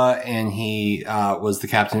Bakula, and he was the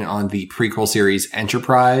captain on the prequel series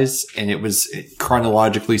Enterprise, and it was,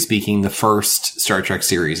 chronologically speaking, the first Star Trek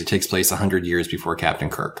series. It takes place 100 years before Captain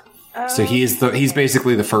Kirk. So he's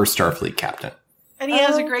basically the first Starfleet captain. And he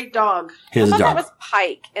has a great dog. He I has a thought that dog. was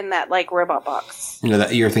Pike in that robot box.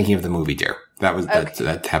 That you're thinking of the movie Dare. That was Okay.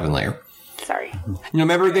 that happened later. Sorry.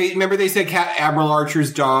 Remember they said Admiral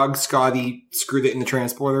Archer's dog Scotty screwed it in the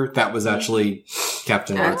transporter. That was actually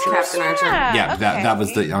Captain That's Archer. Captain Archer. Yeah, okay. that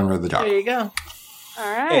was the honor of the dog. There you go.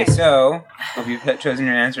 All right. Okay, so have you chosen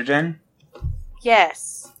your answer, Jen?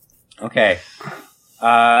 Yes. Okay.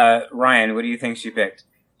 Ryan, what do you think she picked?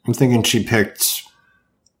 I'm thinking she picked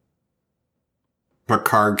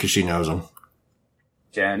Picard because she knows him.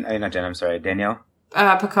 Jen, not Jen, I'm sorry, Danielle?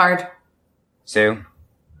 Picard. Sue?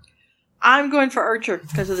 I'm going for Archer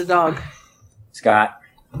because of the dog. Scott?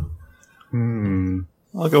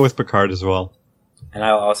 I'll go with Picard as well. And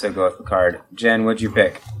I'll also go with Picard. Jen, what'd you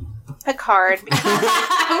pick? Picard. Because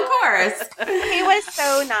Of course. he was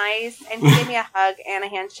so nice, and he gave me a hug and a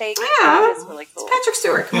handshake. Yeah. That was really cool. Patrick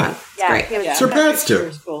Stewart, come on. It's Yeah, great. he was Sir Pat Stewart.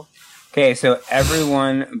 It's cool. Okay, so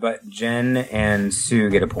everyone but Jen and Sue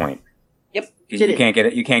get a point. Yep. 'Cause Did you it. can't get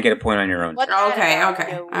it. You can't get a point on your own. What the Okay, hell?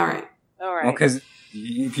 okay. No. All right. All right. Well, because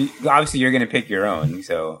obviously you're going to pick your own.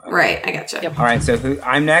 So Right, I gotcha. Yep. All right. So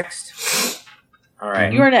I'm next. All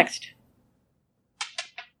right. You are next.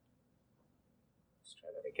 Let's try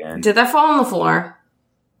that again. Did that fall on the floor?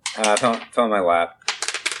 Fell in my lap.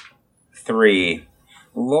 3.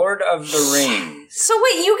 Lord of the Rings. So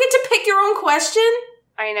wait, you get to pick your own question?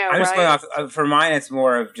 I know, I'm just going right? off. For mine, it's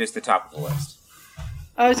more of just the top of the list.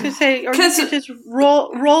 I was going to say, or you 'Cause- could just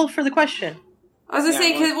roll for the question. I was gonna Yeah,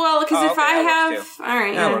 say, because oh, if okay, I that have, works too. all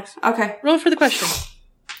right, That yeah, works. okay, Roll for the question.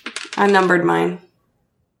 I numbered mine.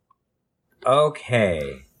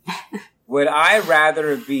 Okay. Would I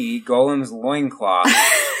rather be Golem's loincloth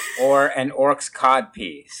or an orc's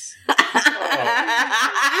codpiece?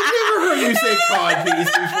 I've never heard you say codpiece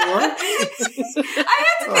before. I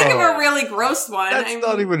have to think of a really gross one. That's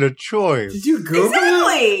not even a choice. Did you Google it?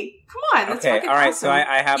 Exactly. Come on. That's Okay, fucking all right, awesome. so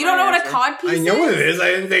I have You don't my know what a answer. codpiece is? I know what it is.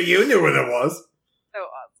 I didn't think you knew what it was. So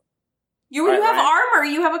awesome. You All right, have Ryan. armor.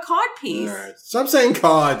 You have a codpiece. All right. Stop saying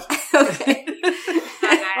cod. Okay.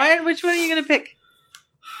 Ryan, which one are you going to pick?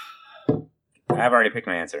 I've already picked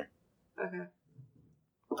my answer. Okay.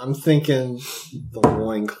 I'm thinking the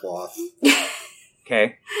loincloth.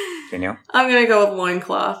 Okay. Danielle? I'm going to go with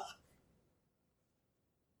loincloth.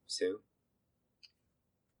 Sue?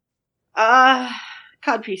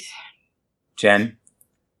 Codpiece. Jen?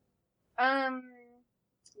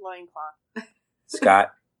 Loincloth.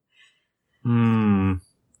 Scott?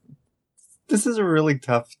 This is a really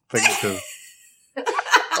tough thing to...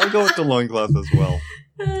 I'll go with the loincloth as well.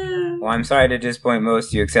 Well, I'm sorry to disappoint most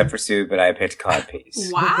of you except for Sue, but I picked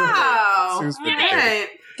codpiece. Wow. Sue's been Alright.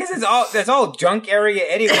 Because that's all junk area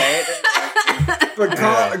anyway. But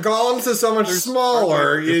Golems is so much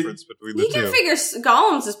smaller. Difference between the You can two. figure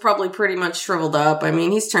Golems is probably pretty much shriveled up. I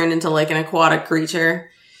mean, he's turned into like an aquatic creature.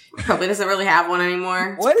 Probably doesn't really have one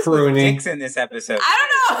anymore. What is with Pruning. dicks in this episode? I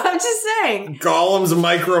don't know. I'm just saying. Golem's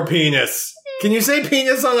micro penis. Can you say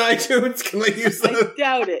penis on iTunes? Can I use I that?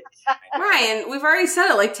 doubt it. Ryan, we've already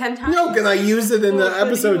said it like 10 times. No, can I use it in the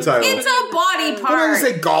episode title? It's a body What did I part.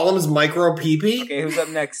 say? Golem's micro pee-pee? Okay, who's up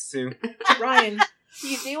next, Sue? Ryan.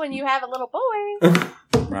 You do when you have a little boy.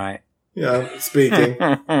 Right. Yeah, speaking.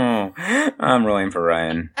 I'm rolling for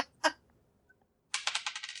Ryan.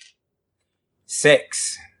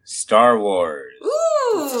 6. Star Wars.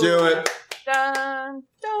 Ooh. Let's do it. Dun,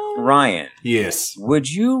 dun. Ryan, Yes. would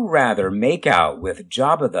you rather make out with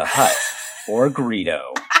Jabba the Hutt or Greedo?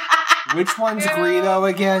 Which one's Greedo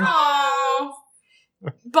again? Oh.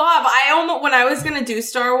 Bob, when I was gonna do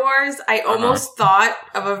Star Wars, I almost thought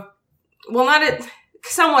of not a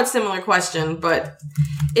somewhat similar question, but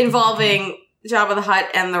involving Jabba the Hutt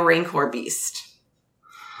and the Rancor Beast.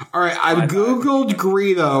 All right, I've Googled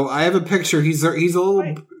Greedo. I have a picture. He's a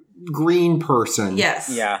little green person. Yes.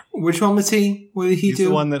 Yeah. Which one was he? What did he He's do?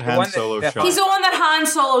 the one that The Han one that- Solo that- shot. He's the one that Han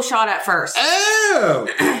Solo shot at first. Oh!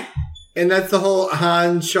 And that's the whole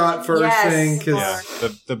Han shot first Yes. thing. 'Cause Yeah,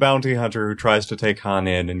 the bounty hunter who tries to take Han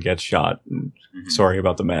in and gets shot. Sorry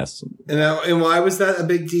about the mess. And why was that a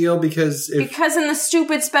big deal? Because Because in the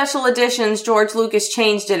stupid special editions, George Lucas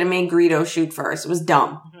changed it and made Greedo shoot first. It was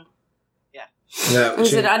dumb. that It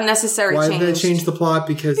was an changed- unnecessary why change. did they change the plot?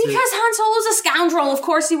 Because Han Solo's a scoundrel. Of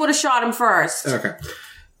course he would have shot him first. okay,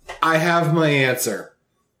 I have my answer.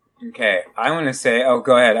 Okay, I want to say. Oh,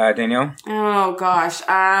 go ahead, Danielle. Oh, gosh.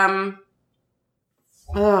 I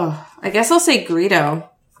guess I'll say Greedo.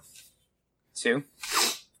 Sue,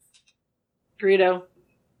 Greedo.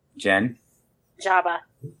 Jen, Jabba.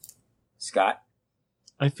 Scott.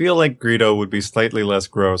 I feel like Greedo would be slightly less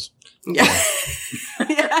gross. Yeah.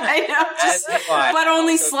 Yeah, I know. That's why. But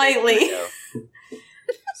only Also say slightly. Greedo.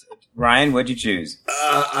 Ryan, what'd you choose?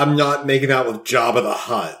 I'm not making out with Jabba the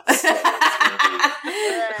Hutt.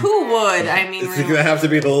 Who would? I mean, It's really. gonna have to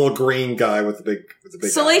be the little green guy with the big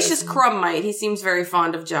Salacious eyes. Crumb might. He seems very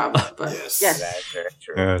fond of Jabba, but Yes. That's very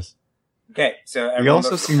true. Yes. Okay, so He everyone also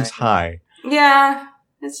votes for seems Ryan. high. yeah,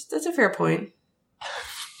 that's a fair point.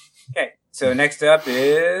 Okay, so next up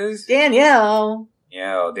is Danielle.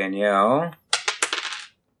 Danielle.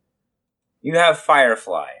 You have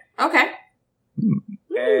Firefly. Okay.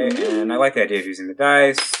 Okay, and I like the idea of using the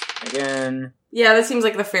dice again. Yeah, that seems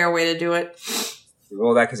like the fair way to do it. We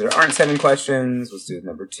roll that because there aren't 7 questions. Let's do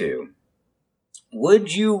number 2.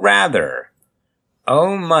 Would you rather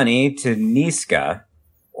owe money to Niska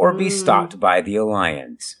or be stalked by the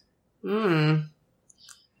Alliance? Hmm.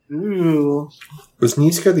 Ooh. Was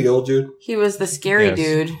Niska the old dude? He was the scary Yes.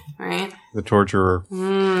 dude, right? The torturer.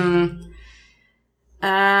 Hmm.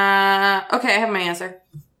 Okay, I have my answer.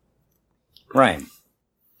 Ryan.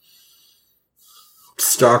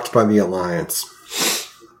 Stalked by the Alliance.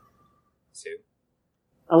 Sue.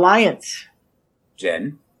 Alliance.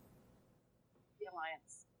 Jen. The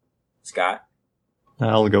Alliance. Scott.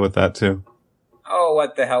 I'll go with that too. Oh,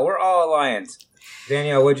 what the hell? We're all Alliance.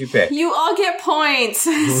 Danielle, what'd you pick? You all get points.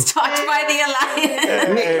 Stalked by the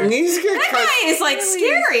Alliance. Niska That guy is like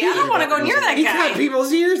scary. I don't want to go near that He cut guy.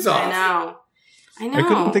 people's ears off. I know. I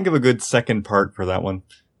couldn't think of a good second part for that one.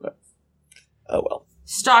 But, oh well.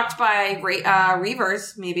 Stalked by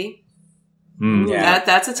Reavers, maybe. Yeah.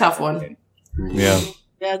 That's a tough one. Yeah.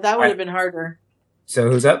 Yeah, that would have been harder. So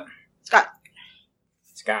who's up? Scott.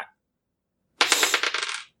 Scott.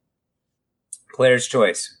 Player's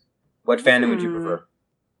choice. What fandom would you prefer?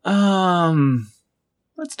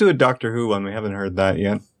 Let's do a Doctor Who one. We haven't heard that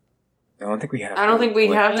yet. I don't think we have. I don't think we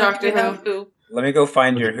have Doctor We have Who. Let me go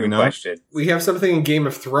find your Who know? question. We have something in Game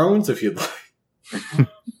of Thrones if you'd like. Don't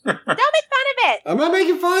make fun of it. I'm not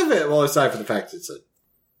making fun of it. Well, aside from the fact it's a...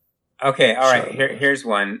 Okay, all right. Sure. Here's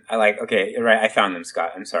one. I like. Okay, you're right. I found them,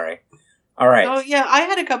 Scott. I'm sorry. All right. Oh, yeah, I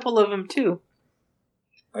had a couple of them, too.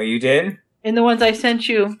 Oh, you did? In the ones I sent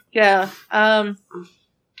you. Yeah.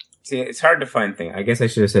 See, it's hard to find things. I guess I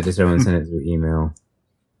should have said to someone send it through email.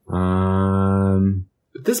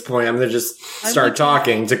 At this point, I'm going to just start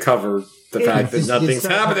talking to cover the fact that nothing's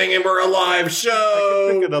happening and we're a live I show.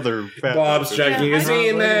 can think another fan Bob's fiction. checking his I don't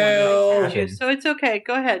email. Okay. So it's okay.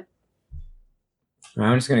 Go ahead.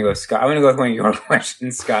 I'm just gonna go, Scott. I'm gonna go with one of your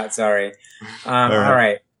questions, Scott. Sorry. All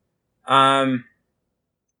right.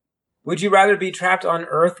 Would you rather be trapped on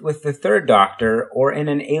Earth with the Third Doctor or in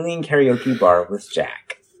an alien karaoke bar with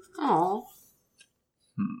Jack? Oh.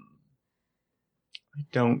 I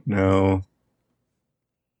don't know.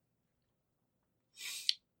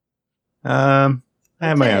 I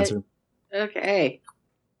have my Okay. answer. Okay.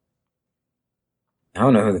 I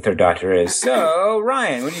don't know who the Third Doctor is. So,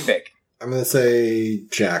 Ryan, what do you pick? I'm going to say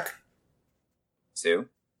Jack. Sue,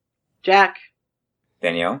 Jack.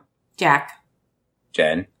 Danielle, Jack.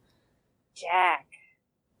 Jen, Jack.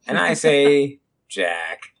 and I say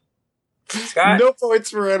Jack. Scott. No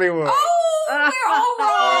points for anyone. Oh, we're all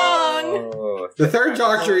wrong. Oh, The Third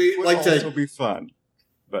Doctor, Would like also to... be fun,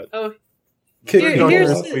 but Oh, Could, Here- Doctor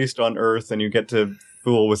here's is the- based on Earth, and you get to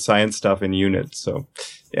fool with science stuff in units. So,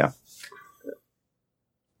 yeah.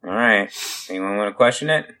 all right. Anyone want to question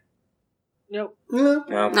it? nope. No.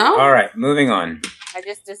 No? All right. Moving on. I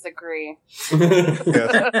just disagree.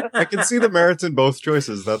 Yes. I can see the merits in both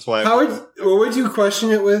choices. That's why. What would you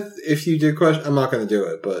question it with if you did question? I'm not going to do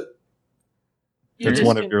it, but You're It's just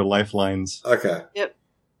one of gonna- your lifelines. okay.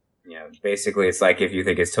 Yeah, basically, it's like if you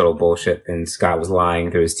think it's total bullshit and Scott was lying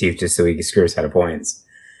through his teeth just so he could screw us out of points,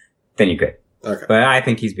 then you could. Okay. But I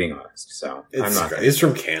think he's being honest, so I'm It's, not. it's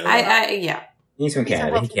from Canada. Yeah. He's from He's a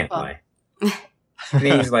Canada. He Ruffle can't Puff. lie. And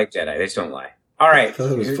he's like Jedi. They just don't lie. All right. I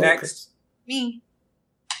thought it was Who's Vulcan. next? Me.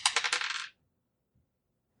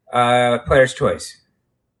 Player's choice.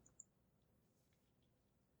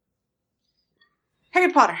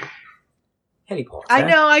 Harry Potter. Harry Potter. I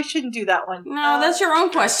know I shouldn't do that one. No, that's your own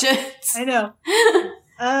question. I know.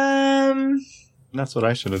 That's what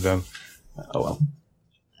I should have done. Oh well.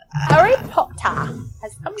 Harry Potter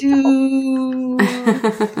has come to home.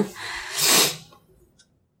 Do.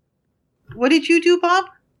 What did you do, Bob?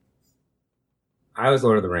 I was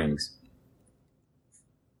Lord of the Rings.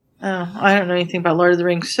 Oh, I don't know anything about Lord of the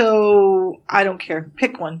Rings, so I don't care.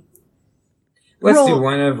 Pick one. Let's Roll. do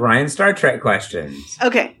one of Ryan's Star Trek questions.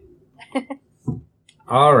 Okay.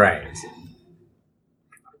 All right.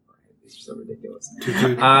 These are so ridiculous.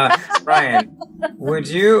 Ryan, would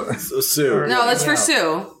you... So Sue. No, that's for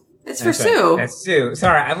Sue. It's for Okay, Sue. That's Sue.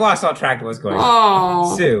 Sorry, I've lost all track of what's going on.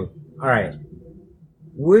 Oh. Sue, all right.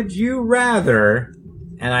 Would you rather,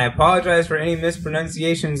 and I apologize for any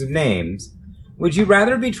mispronunciations of names, would you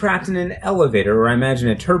rather be trapped in an elevator, or I imagine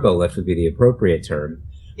a turbo lift would be the appropriate term,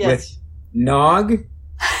 Yes. with Nog,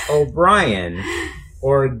 O'Brien,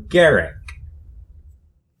 or Garrick?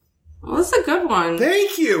 Well, that's a good one.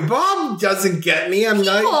 Thank you. Bob doesn't get me. I'm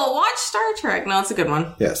People not. watch Star Trek. No, it's a good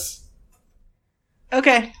one. Yes.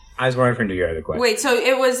 Okay. I was wondering for your other question. Wait, so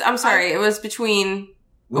it was, I'm sorry, it was between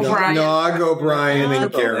O'Brien. Nog, O'Brien, and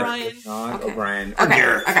Nog, Garrett. O'Brien. Nog, Okay. O'Brien, Okay,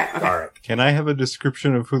 Garrick. okay, okay. Garrick. Can I have a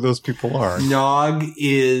description of who those people are? Nog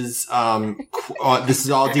is this is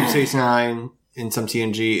all Deep Space Nine in some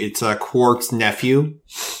TNG. It's Quark's nephew.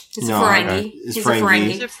 It's No, a Ferengi. it's He's Ferengi.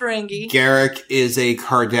 He's a Ferengi. Garrick is a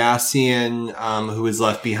Cardassian who is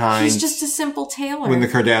left behind He's just a simple tailor. when the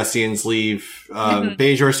Cardassians leave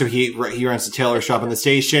Bajor. So he runs the tailor shop on the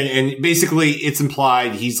station, and basically it's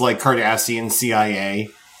implied he's like Cardassian CIA.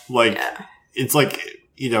 Like it's like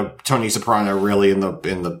Tony Soprano really in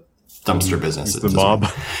the dumpster business. He's the Bob.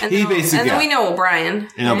 and he then, basically- and then yeah. we know O'Brien.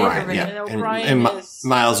 And right? O'Brien, Everybody- yeah, And O'Brien and is-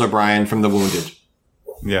 Miles O'Brien from The Wounded.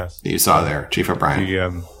 Yes. That you saw there, Chief O'Brien.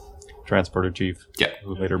 The transporter chief. Yeah.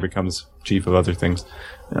 Who later becomes chief of other things.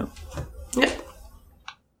 Yeah. Yeah.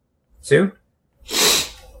 Sue? Do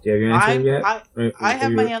you have your answer yet? I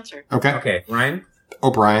have my answer. Okay. Okay, Ryan,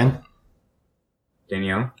 O'Brien.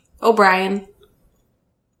 Danielle, O'Brien.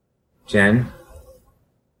 Jen,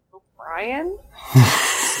 Brian?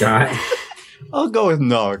 Scott. I'll go with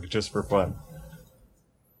Nog just for fun.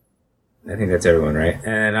 I think that's everyone, right?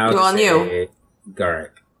 And I'll Well, just and say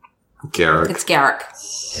Garrick. Garrick. It's Garrick.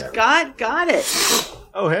 Scott got it.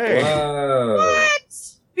 Oh, hey. Whoa.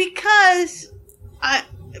 because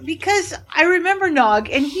I remember Nog,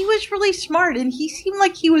 and he was really smart, and he seemed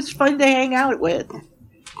like he was fun to hang out with.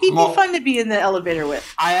 He'd be fun to be in the elevator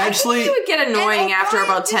with. I think he would get annoying after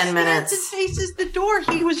about 10 minutes. And faces the door.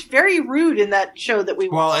 He was very rude in that show that we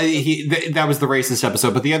watched. Well, that was the racist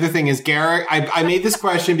episode. But the other thing is, Garrick, I made this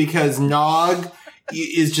question because Nog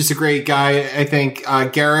is just a great guy. I think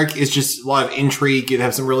Garrick is just a lot of intrigue. You'd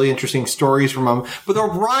have some really interesting stories from him. But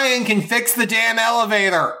O'Brien can fix the damn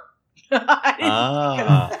elevator.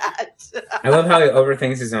 I love how he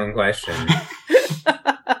overthinks his own question.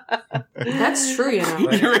 That's true, you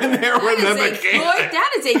know. You're in there with them again.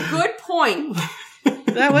 That is a good point.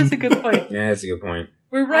 That was a good point. Yeah, that's a good point.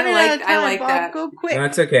 We're running out of time. I like Bob, that. go quick. No,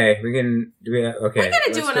 it's okay. We can do it. Okay. We're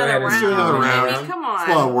gonna do another round. Let's do another round. I mean, come on. It's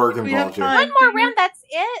a lot of work involved here. One more round, that's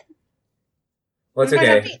it? Well, it's we okay.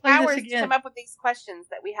 have 8 hours to come up with these questions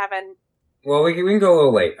that we haven't... Well, we can go a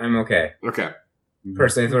little late. I'm okay. Okay.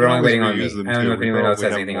 Personally, if we're only waiting on me. I don't know if anyone else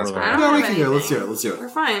has anything else. No, we can do it. Let's do it. We're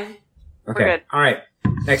fine. Okay. We're good. All right.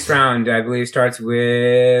 Next round, I believe, starts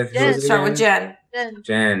with... Start with Jen.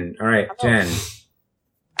 Jen. All right, Jen.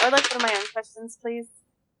 I would like one of my own questions, please.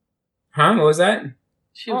 Huh? What was that?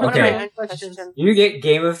 One of my own questions. You get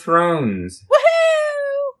Game of Thrones.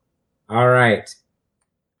 Woohoo! All right.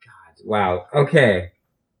 God. Wow. Okay.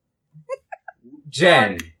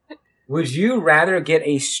 Jen, would you rather get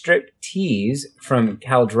a strip tease from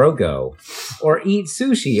Khal Drogo or eat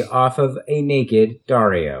sushi off of a naked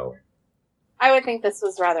Dario? I would think this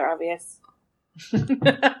was rather obvious.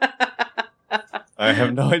 I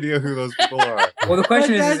have no idea who those people are. Well, the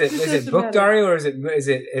question is it book Dario or is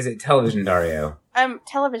it television Dario?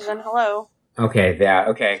 Television, hello. Okay, yeah,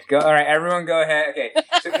 okay. Go, all right, everyone go ahead. Okay,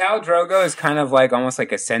 so Khal Drogo is kind of like almost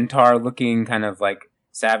like a centaur-looking kind of like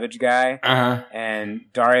savage guy. Uh-huh. And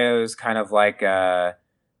Dario's kind of like a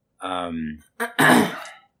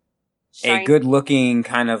good-looking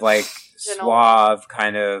kind of like suave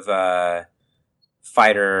kind of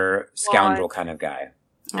fighter scoundrel kind of guy.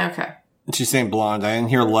 Okay. She's saying blonde. I didn't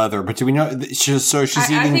hear leather, but do we know? So she's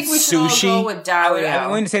eating I think we should sushi. all go with Dario. I'm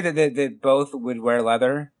going to say that both would wear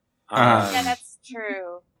leather. Yeah, that's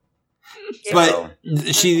true. But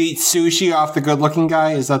she eats sushi off the good-looking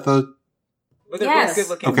guy. Is that the? Well, they're both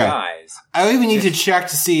good-looking guys. I don't even need to check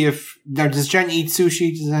to see if does Jen eat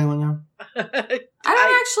sushi. Does anyone know? I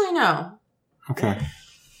don't actually know. Okay.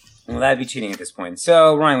 Well, that'd be cheating at this point.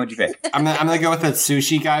 So, Ryan, what'd you pick? I'm gonna go with that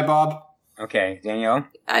sushi guy, Bob. Okay, Danielle.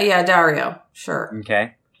 Yeah, Dario. Sure.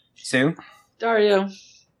 Okay, Sue. Dario.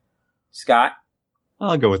 Scott.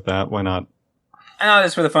 I'll go with that. Why not? And I'll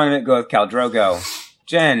just for the fun of it go with Khal Drogo.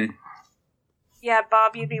 Jen. Yeah,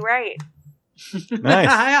 Bob, you'd be right. Nice.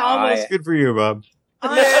 I almost. Good for you, Bob.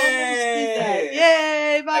 Yay!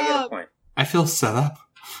 Yay, Bob! I get a point. I feel set up.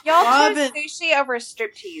 Y'all chose sushi over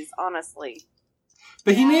striptease, honestly.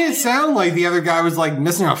 But he made it sound like the other guy was like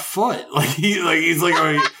missing a foot. He's like.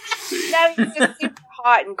 No, he's just super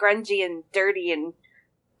hot and grungy and dirty and.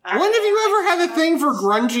 When have you ever had a thing for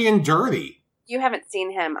grungy and dirty? You haven't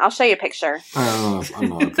seen him. I'll show you a picture. Oh,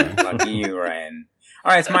 I'm okay. Lucky you, Ryan.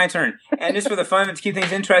 All right, it's my turn. And just for the fun of it, to keep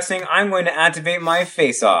things interesting, I'm going to activate my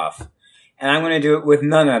face-off. And I'm going to do it with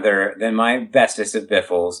none other than my bestest of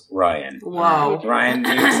biffles, Ryan. Wow. Ryan,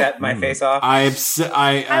 do you accept my face-off? I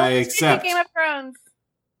accept. Game of Thrones.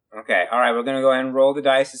 Okay, all right, we're going to go ahead and roll the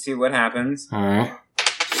dice to see what happens. All right.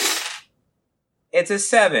 It's a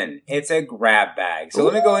 7. It's a grab bag. So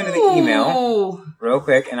let me go into the email real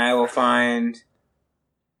quick, and I will find...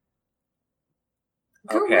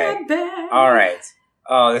 Okay. Grab bag. All right.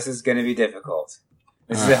 Oh, this is going to be difficult.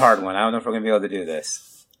 This is a hard one. I don't know if we're going to be able to do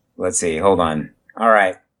this. Let's see. Hold on. All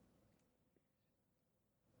right.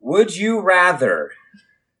 Would you rather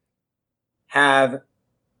have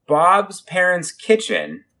Bob's parents'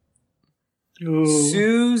 kitchen,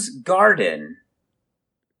 Sue's garden,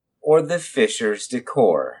 or the Fisher's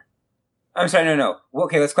decor? I'm sorry, no.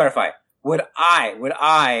 Okay, let's clarify. Would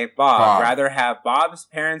I, Bob, rather have Bob's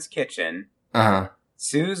parents' kitchen,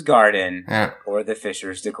 Sue's garden, or the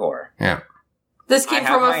Fisher's decor? Yeah. This came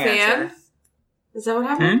from a fan? Answer. Is that what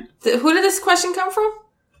happened? Who did this question come from?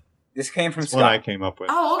 This came from That's Scott. what I came up with.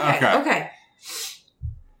 Oh, okay.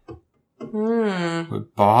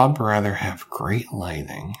 Would Bob rather have great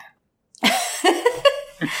lighting?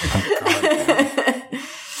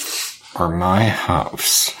 Or my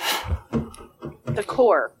house?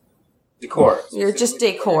 Decor. You're just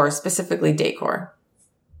decor, specifically decor.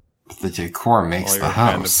 The decor makes All the your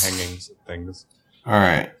house. random hangings and things. All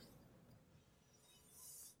right.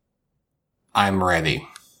 I'm ready.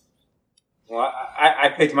 Well, I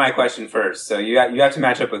picked my question first, so you have to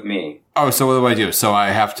match up with me. Oh, so what do? So I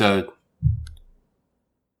have to...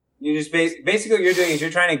 You just basically what you're doing is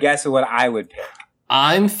you're trying to guess what I would pick.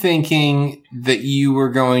 I'm thinking that you were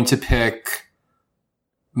going to pick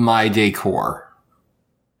My Decor.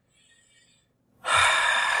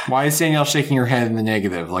 Why is Danielle shaking her head in the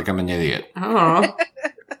negative like I'm an idiot? Oh.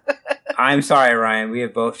 I'm sorry, Ryan. We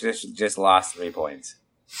have both just lost 3 points.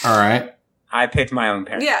 All right. I picked my own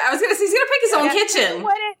parents. Yeah, I was gonna say he's gonna pick his own kitchen. I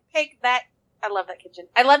wouldn't pick that. I love that kitchen.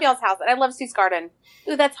 I love y'all's house, and I love Sue's garden.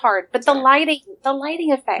 Ooh, that's hard. But the lighting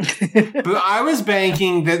effect. But I was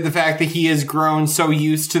banking that the fact that he has grown so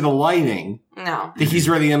used to the lighting No. that he's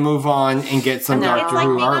ready to move on and get some No. Doctor It's like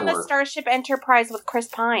Who being on the artwork. Starship Enterprise with Chris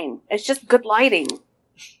Pine. It's just good lighting.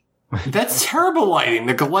 That's terrible lighting.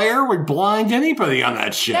 The glare would blind anybody on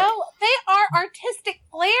that ship. No, they are artistic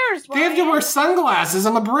flares, They have to wear sunglasses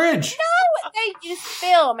on the bridge. No, they use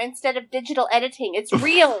film instead of digital editing. It's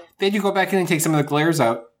real. They had to go back in and take some of the glares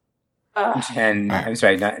out. Jen, I'm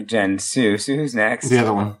sorry, not Jen. Sue. Sue, who's next? The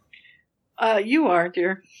other one. You are,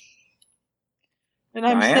 dear. And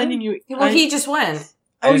I'm Ryan? sending you. Well, he just went.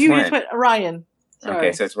 I You went. just went. Ryan. Sorry.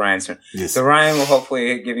 Okay, so it's Ryan's turn. Yes. So Ryan will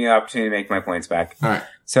hopefully give me an opportunity to make my points back. All right.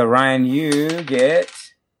 So Ryan, you get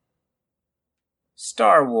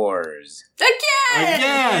Star Wars.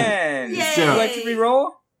 Again! Would Let's you do like it. to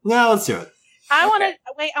re-roll? No, let's do it. I want to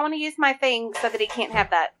wait. I want to use my thing so that he can't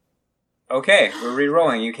have that. Okay, we're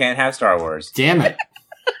re-rolling. You can't have Star Wars. Damn it.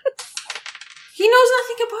 He knows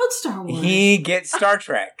nothing about Star Wars. He gets Star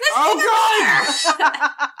Trek. Oh,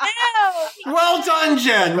 No. Well done,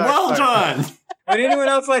 Jen. Well done. Would anyone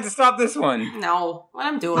else like to stop this one? No, what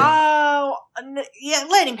I'm doing. Oh, yeah.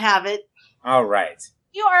 Let him have it. All right.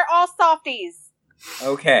 You are all softies.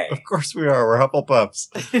 Okay. Of course we are. We're Hufflepuffs.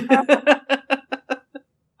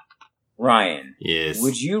 Ryan. Yes.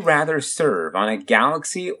 Would you rather serve on a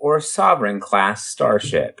Galaxy or Sovereign class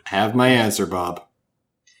starship? Have my answer, Bob.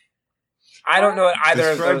 I don't know what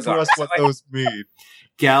either Describe of those to are. us what those mean.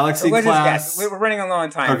 Galaxy Let's class. just guess. We're running a long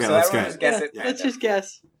time, Okay, so let's everyone go. just guess it. Let's just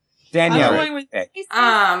guess. Danielle. I'm going with pick.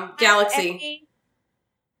 Galaxy.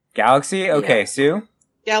 Galaxy? Okay, Yeah. Sue?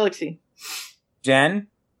 Galaxy. Jen?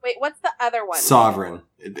 Wait, what's the other one? Sovereign.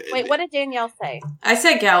 Wait, what did Danielle say? I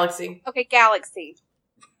said Galaxy. Okay, Galaxy.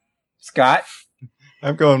 Scott?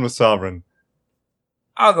 I'm going with Sovereign.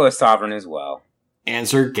 I'll go with Sovereign as well.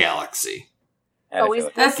 Answer Galaxy. Always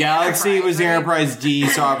That's Galaxy was the right? Enterprise D,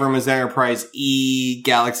 Sovereign was Enterprise E,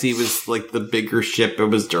 Galaxy was like the bigger ship. It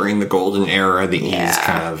was during the golden era. The E is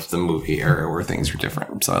kind of the movie era where things were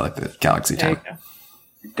different. So I like the Galaxy There you time.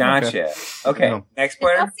 go. Gotcha. Okay, No. next Did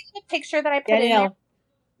y'all player. see the picture that I put in there? Danielle.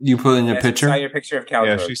 You put in a Yes, picture? I saw your picture of Cal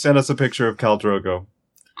Yeah, Drogo. she sent us a picture of Khal Drogo.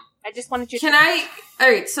 I just wanted you Can to... I?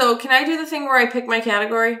 Alright, so can I do the thing where I pick my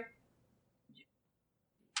category?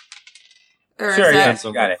 Or Sure, is yes, that,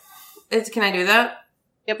 you got it. Can I do that?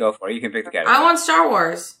 Go for it. You can pick the category. I want Star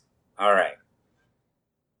Wars. All right.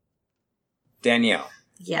 Danielle.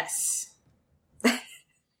 Yes.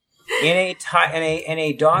 In a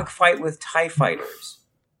dogfight with TIE fighters,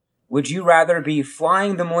 would you rather be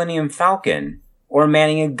flying the Millennium Falcon or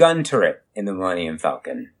manning a gun turret in the Millennium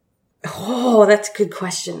Falcon? Oh, that's a good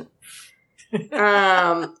question.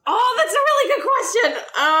 Oh, that's a really good question.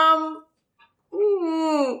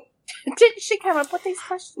 Didn't she come up with these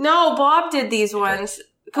questions? No, Bob did these ones.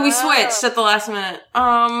 Can we switched at the last minute?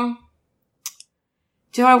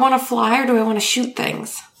 Do I want to fly or do I want to shoot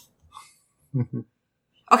things? Okay,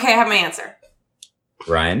 I have my answer.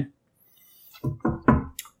 Ryan?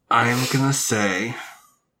 I'm gonna say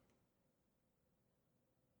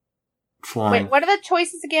flying. Wait, what are the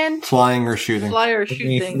choices again? Flying or shooting? Fly or shoot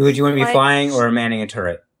things. Would you want to be Fly- flying or manning a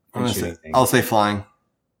turret? I'm and gonna shooting say, things? I'll say flying.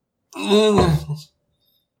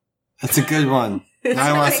 That's a good one.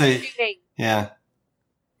 Now I want to say, yeah.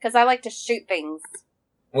 Because I like to shoot things.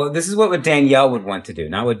 Well, this is what Danielle would want to do,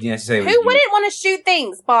 not what necessarily Who wouldn't want to shoot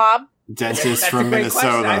things, Bob? Dentists That's from a great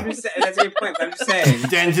question. Minnesota. That's a good point. But I'm just saying.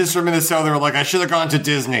 Dentists from Minnesota are like, I should have gone to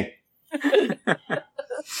Disney.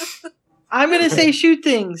 I'm going to say shoot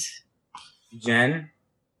things. Jen?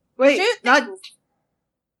 Wait, Shoot not. things.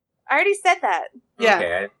 I already said that. Yeah. Okay.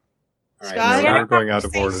 All right. Scott? We No, had we're a going out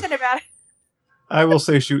of order. conversation about it. I will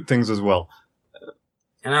say shoot things as well.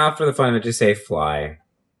 And I'll, for the fun of it, just say fly.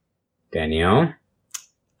 Danielle?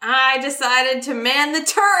 I decided to man the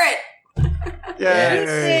turret.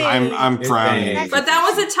 Yay! I'm Good proud. thing. But that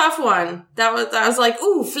was a tough one. I was like,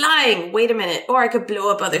 ooh, flying. Wait a minute. Or I could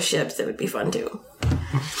blow up other ships. That would be fun too.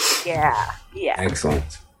 Yeah. Yeah.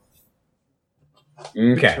 Excellent.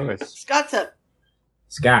 Good Okay. choice. Scott's up.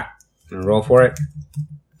 Scott, gonna roll for it?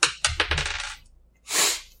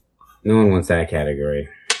 No one wants that category.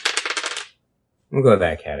 We'll go with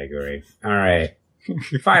that category. All right.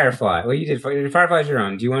 Firefly. Well, you did. Firefly's your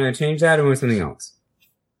own. Do you want to change that or want something else?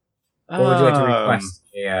 Or would you like to request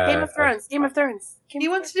Game of Thrones. Game of Thrones. He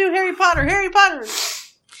wants to do Harry Potter. Harry Potter.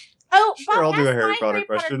 Oh, Sure, Bob, I'll do a ask Harry my Potter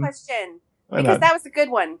question. Why Because not? that was a good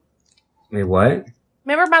one. Wait, what?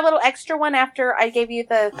 Remember my little extra one after I gave you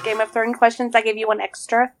the Game of Thrones questions? I gave you one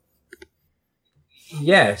extra.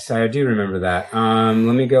 Yes, I do remember that. Let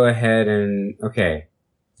me go ahead and... Okay.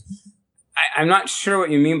 I'm not sure what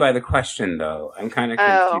you mean by the question, though. I'm kind of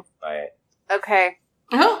confused by it. Okay.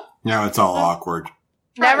 Oh. Now it's all awkward.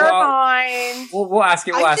 Never Well, mind. We'll ask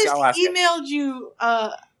it. I'll ask it. emailed you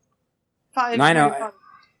 5 I know. Harry Potter-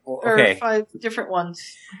 Well, or okay. 5 different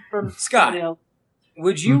ones from Scott. somebody else.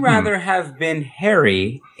 Would you rather have been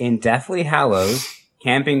Harry in Deathly Hallows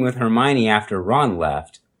camping with Hermione after Ron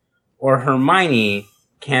left, or Hermione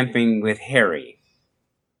camping with Harry?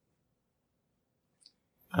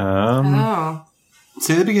 Oh.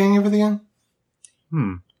 Say the beginning of it again.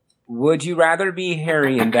 Would you rather be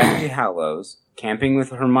Harry in Deathly Hallows camping with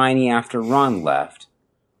Hermione after Ron left,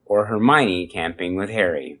 or Hermione camping with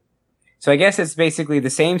Harry? So I guess it's basically the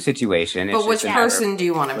same situation. It's But which just a matter of- person do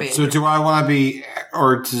you want to be? So do I want to be,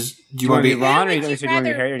 or do you want to be Ron, or Who do would you you want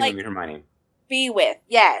to be rather, Harry, or do you want like- to be Hermione? Be with.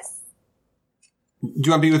 Yes. Do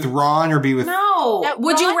you want to be with Ron or be with? No. That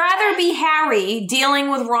Would you Ron- rather be Harry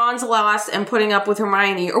dealing with Ron's loss and putting up with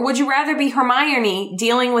Hermione, or would you rather be Hermione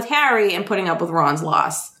dealing with Harry and putting up with Ron's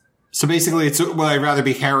loss? So basically, it's would I rather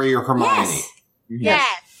be Harry or Hermione? Yes.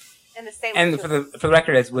 Yes. In the same. And for the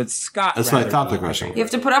record, it's would Scott. That's what I rather thought be the question Harry? You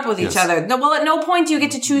have to put up with each Yes. other. No, well, at no point do you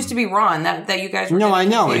get to choose to be Ron. That you guys were No, I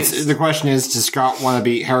getting know. confused. It's the question is: does Scott want to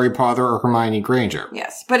be Harry Potter or Hermione Granger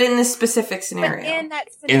Yes, but in this specific But scenario. in that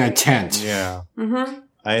in scenario. a tent? Yeah. Mm-hmm.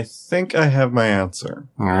 I think I have my answer.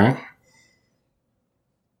 All right.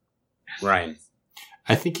 Ryan,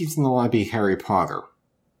 I think he's going to want to be Harry Potter.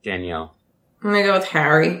 Danielle, I'm gonna go with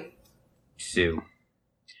Harry. Sue,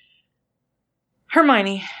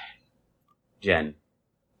 Hermione. Jen.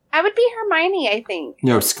 I would be Hermione, I think.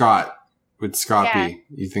 No, Scott. Would Scott Yeah. be?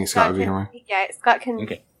 You think Scott would be can- Hermione? Yeah, Scott can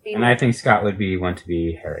Okay. be. And I think Scott would want to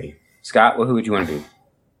be Harry. Scott, well, who would you want to be?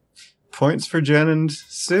 Points for Jen and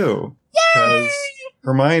Sue. Because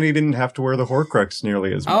Hermione didn't have to wear the Horcrux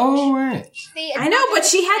nearly as much. Oh, right. See, it's I know, not but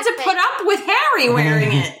she had to put up with Harry wearing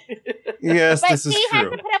it. Yes, But this is he had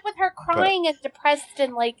true. to put up with her crying and depressed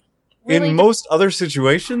and like. Really In most other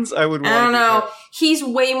situations, I would want I don't to be know. Harry. He's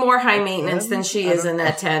way more high maintenance than she is in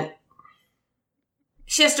that tent.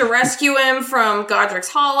 She has to rescue him from Godric's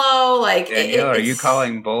Hollow. Like, Danielle, are you it's-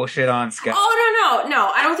 calling bullshit on Scott? Oh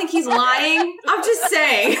no! I don't think he's lying. I'm just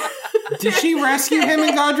saying. Did she rescue him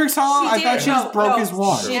in Godric's Hollow? She I thought did. she just broke his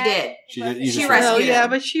water. She did. She did. You She just rescued Well, him. yeah,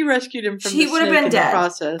 but she rescued him from He the would have snake been in the dead.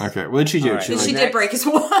 process. Okay, what did she do? All right. She, And she like, did break his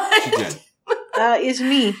watch. she did. Is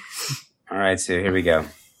me. All right, so here we go.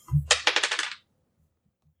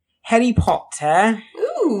 Harry Potter.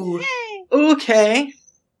 Ooh. Okay.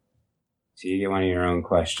 So you get one of your own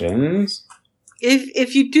questions.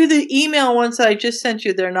 If you do the email ones that I just sent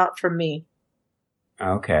you, they're not from me.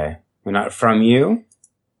 Okay. They're not from you?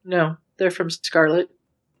 No, they're from Scarlett.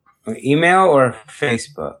 Email or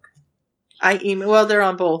Facebook? Well, they're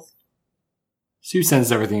on both. Sue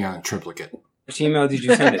sends everything out in triplicate. Which email did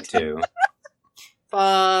you send it to?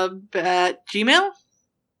 Bob at Gmail?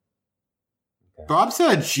 Bob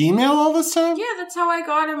said Gmail all this time? Yeah, that's how I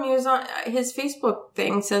got him. He was on his Facebook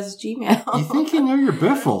thing says Gmail. You think you know your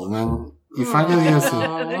biffle, and then you find out he has to...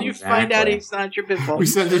 And then you find out he's not your biffle. We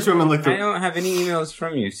sent it to him and like I don't have any emails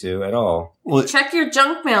from you, Sue, at all. Well, Check your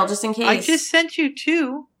junk mail just in case. I just sent you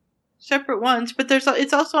 2 separate ones, but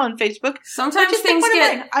it's also on Facebook. Sometimes Just pick things one of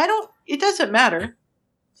get mine. it doesn't matter.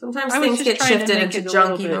 sometimes I was things just get trying to shifted make into it a junk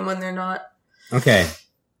little even bit. when they're not. Okay.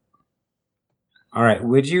 All right.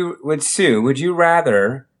 Would you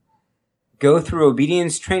rather go through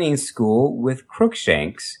obedience training school with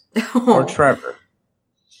Crookshanks or Trevor?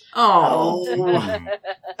 Oh.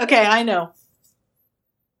 Okay, I know.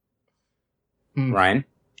 Ryan?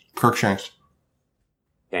 Crookshanks.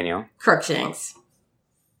 Daniel? Crookshanks.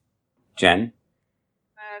 Jen?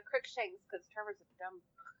 Crookshanks, because Trevor's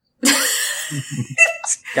a dumb.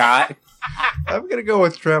 Scott? I'm going to go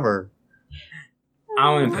with Trevor.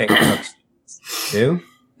 I'm going to pick Crookshanks. Sue?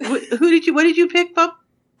 What did you pick, Bob?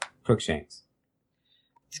 Crookshanks.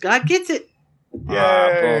 Scott gets it.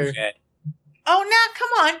 Bullshit. Oh, now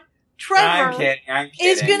come on. I'm Trevor kidding.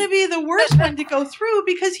 is going to be the worst one to go through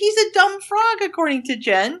because he's a dumb frog, according to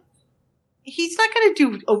Jen. He's not going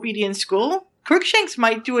to do obedience school. Crookshanks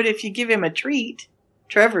might do it if you give him a treat.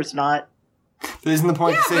 Trevor's not. But isn't the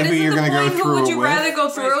point to say who you're going to go through Who would it you with? rather go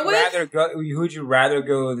through it with? Who'd you rather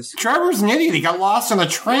go to the school? Trevor's an idiot. He got lost on a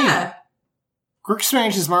train. Yeah.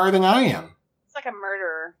 Crookshanks is smarter than I am. It's like a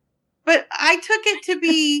murderer. But I took it to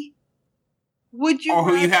be, would you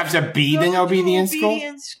who you have to beat in obedience school?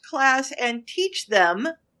 Obedience class and teach them.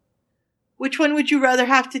 Which one would you rather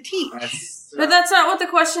have to teach? But that's not what the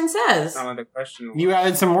question says. That's not what the question was. You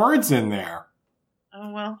added some words in there.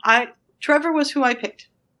 Oh, well, Trevor was who I picked.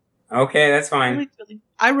 Okay, that's fine.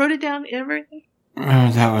 I wrote it down, everything.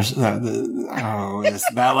 That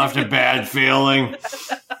left a bad feeling.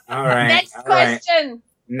 All right. Next question. Right.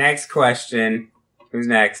 Next question. Who's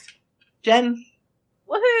next? Jen.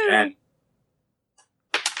 Woohoo! Jen.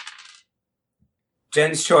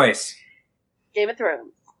 Jen's choice. Game of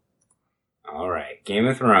Thrones. All right. Game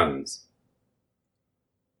of Thrones.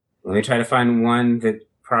 Let me try to find one that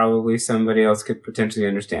probably somebody else could potentially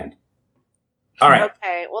understand. All right.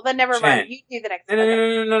 Okay. Well, then never mind. You do the next one.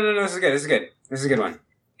 No. This is good. This is a good one.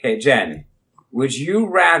 Okay, Jen. Would you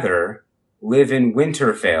rather live in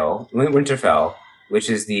Winterfell, which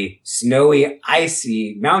is the snowy,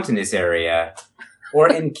 icy, mountainous area, or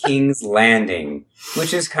in King's Landing,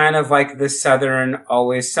 which is kind of like the southern,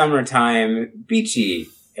 always summertime, beachy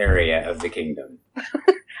area of the kingdom?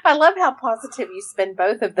 I love how positive you spin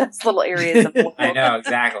both of those little areas of life. I know,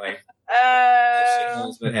 exactly.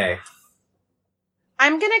 But hey.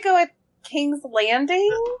 I'm going to go with King's Landing.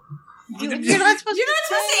 You're not supposed to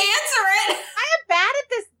answer it. I am bad at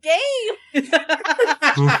this game.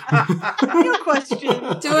 Your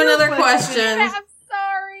question. Do another question. I'm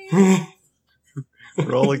sorry.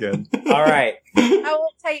 Roll again. All right. I will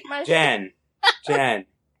take my Jen.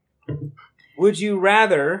 Would you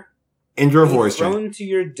rather Intro be voice, Jen. thrown to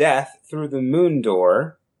your death through the moon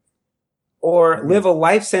door, or live a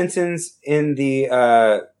life sentence in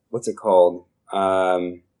the what's it called?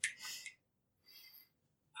 I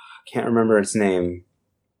can't remember its name.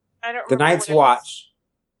 I don't The remember Night's what it Watch,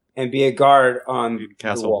 and be a guard on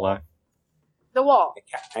Castle the wall. Black. is. The wall.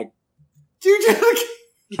 You did.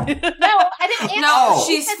 No, I didn't answer. No,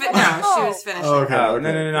 She she said was finishing. Okay. Oh, no.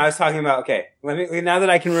 I was talking about. Okay, let me. Now that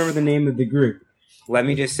I can remember the name of the group, let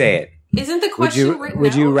me just say it. Isn't the question written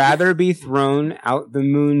Would you out? rather be thrown out the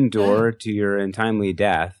moon door to your untimely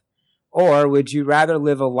death, or would you rather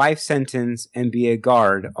live a life sentence and be a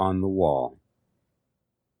guard on the wall?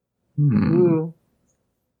 Ooh.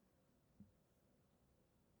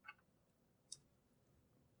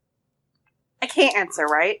 I can't answer,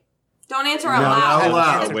 right? Don't answer out No, loud. out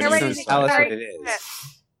loud. Which Everybody is- just- tell us sorry. what it is.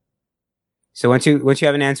 So once you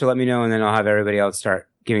have an answer, let me know, and then I'll have everybody else start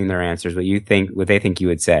giving their answers. What they think you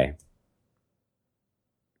would say.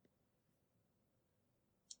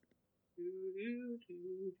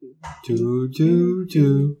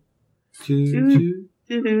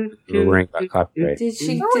 We're worrying about copyright. Did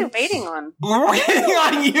she? Who are we waiting on? We're waiting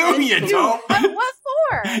on you, you dope. What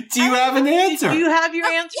for? Do you have an answer? Do you have your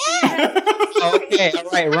answer? Okay, all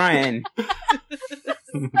right, Ryan.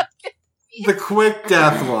 The quick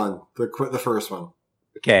death one. The first one.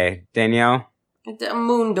 Okay, Danielle. The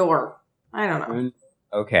moon door. I don't know.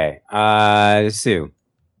 Okay, Sue,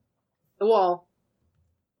 The wall.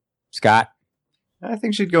 Scott, I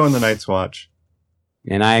think she'd go in the Night's Watch.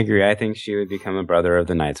 and I agree. I think she would become a brother of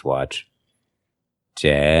the Night's Watch.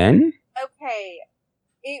 Jen. Okay.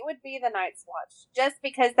 It would be the Night's Watch. Just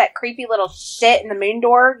because that creepy little shit in the moon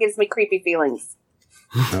door gives me creepy feelings.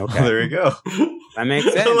 Okay, There you go. that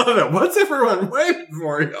makes sense. I love it. What's everyone waiting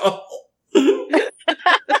for, y'all?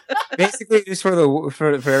 Basically, just for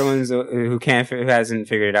everyone who hasn't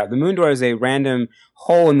figured it out, the moon door is a random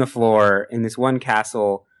hole in the floor in this one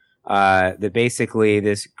castle. That basically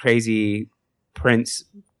this crazy prince,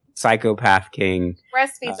 psychopath king,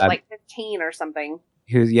 Breastfeeds are like 15 or something.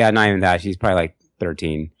 who's not even that. She's probably like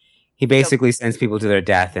 13. He basically sends people to their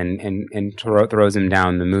death and throws them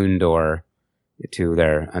down the moon door to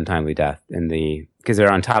their untimely death because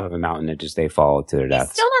they're on top of a mountain. They fall to their He's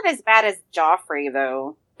death. still not as bad as Joffrey,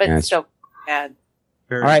 though. But Yeah, still bad.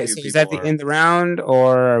 Very All right, few so is that the people end of the round,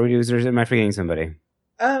 or am I forgetting somebody?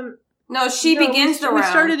 No, she No, begins the round. We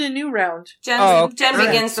started a new round. Jen, Oh, okay. Jen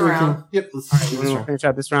begins the round. Yep. All right, we'll finish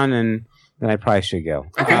out this round, and then I probably should go.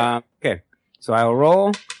 Okay. Okay. So I will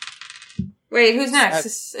roll. Wait, who's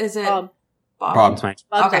next? Is it Bob? It's my-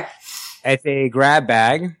 Okay. It's a grab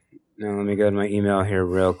bag. Now let me go to my email here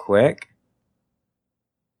real quick.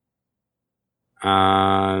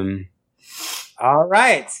 All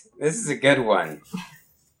right. This is a good one.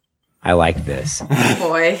 I like this.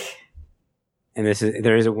 Boy. And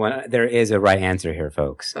there is a right answer here,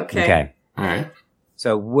 folks. Okay. All right.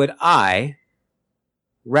 So would I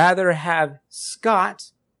rather have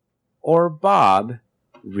Scott or Bob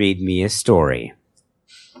read me a story?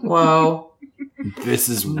 Whoa. This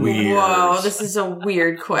is weird. Whoa, this is a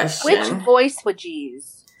weird question. Which voice would you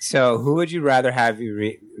use? So, who would you rather have you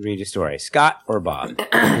read a story, Scott or Bob?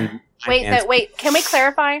 Wait. Can we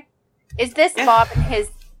clarify? Is this Bob in his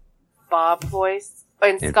Bob voice,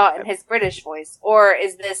 and Scott in his British voice, or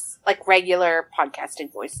is this like regular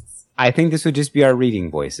podcasting voices? I think this would just be our reading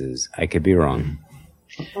voices. I could be wrong.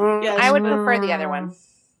 Yes. I would prefer the other one.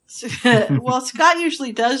 Well, Scott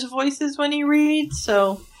usually does voices when he reads,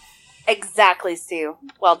 so. Exactly, Sue.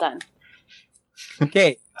 Well done.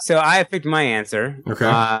 Okay, so I have picked my answer.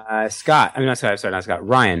 Okay. Scott. I'm not sorry, not Scott.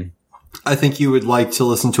 Ryan. I think you would like to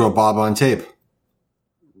listen to a Bob on tape.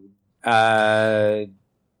 Danielle.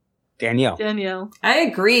 I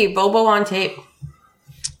agree. Bobo on tape.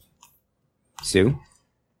 Sue.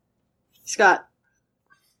 Scott.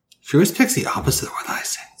 She always picks the opposite of what I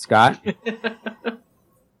say. Scott.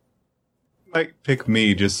 Might pick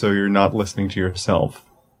me just so you're not listening to yourself.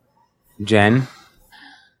 Jen.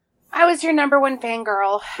 I was your number one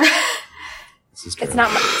fangirl. This is true. It's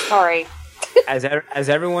not my... Sorry. As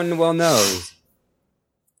everyone well knows,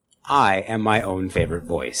 I am my own favorite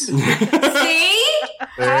voice. See?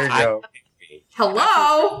 There you go.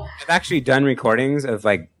 Hello? I've actually done recordings of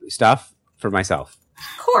like stuff for myself.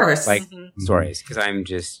 Of course. Like stories. Because I'm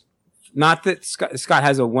just... Not that Scott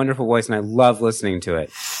has a wonderful voice and I love listening to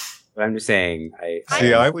it. But I'm just saying...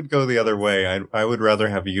 I would go the other way. I would rather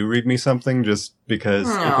have you read me something just because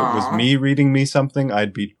if it was me reading me something,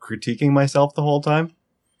 I'd be critiquing myself the whole time.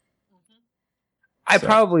 I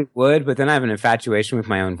probably would, but then I have an infatuation with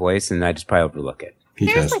my own voice and I just probably overlook it.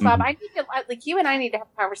 Seriously, Bob, I need to... Like, you and I need to have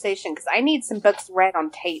a conversation because I need some books read on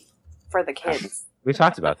tape for the kids. We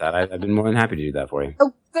talked about that. I've been more than happy to do that for you.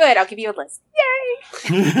 Oh, good. I'll give you a list. Yay!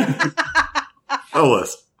 A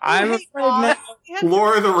list. I'm afraid now.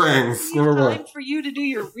 Lord of the Rings. Number one. Time for you to do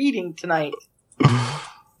your reading tonight.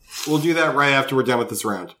 We'll do that right after we're done with this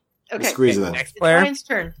round. Okay. We'll squeeze it in. Next It's player. Ryan's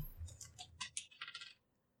turn.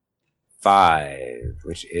 5,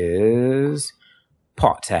 which is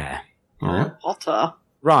Potter. All right. Potter.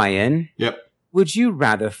 Ryan. Yep. Would you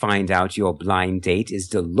rather find out your blind date is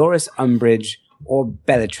Dolores Umbridge or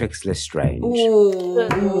Bellatrix Lestrange? Ooh.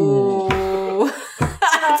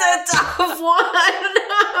 That's a tough one.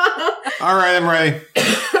 All right, I'm ready.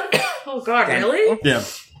 Oh, God, really? Yeah.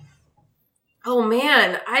 Oh,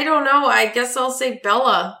 man. I don't know. I guess I'll say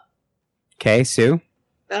Bella. Okay, Sue.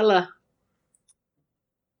 Bella.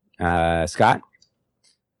 Scott.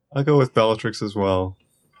 I'll go with Bellatrix as well.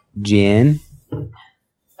 Jen.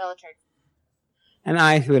 Bellatrix. And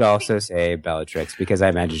I would also say Bellatrix because I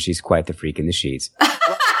imagine she's quite the freak in the sheets.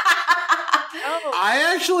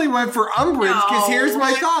 I actually went for Umbridge because here's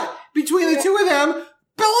my thought. Between the two of them,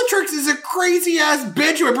 Bellatrix is a crazy ass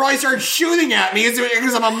bitch who would probably start shooting at me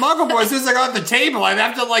because I'm a muggle boy. As soon as I got off the table, I'd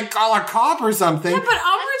have to like call a cop or something. Yeah, but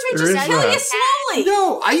Umbridge would just kill you slowly.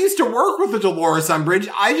 No, I used to work with the Dolores Umbridge.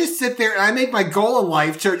 I just sit there and I make my goal in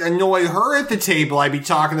life to annoy her at the table. I'd be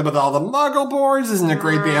talking about all the muggle boards. Isn't it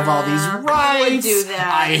great they have all these rights? I would do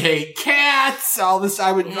that. I hate cats. All this.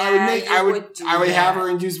 I would have her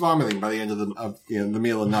induce vomiting by the end of the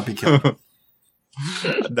meal and not be killed.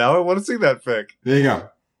 Now I want to see that fic. There you go.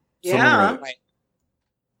 Yeah.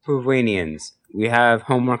 Puvanians, we have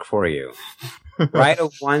homework for you. Write a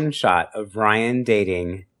one shot of Ryan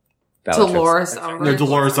dating Bellatrix. Dolores Umbridge. No,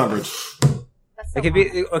 Dolores Umbridge. It could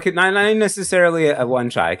be not necessarily a one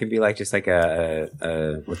shot. It could be like just like a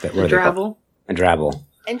Drabble. A drabble.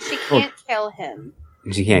 And she can't kill him.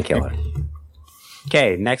 And she can't kill her.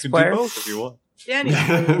 Okay, next You player. do both if you want. Daniel.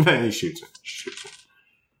 Then he shoots her.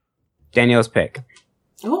 Danielle's pick.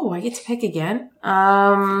 Oh, I get to pick again. So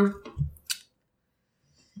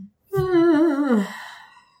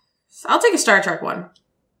I'll take a Star Trek one.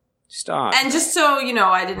 Stop. And just so you know,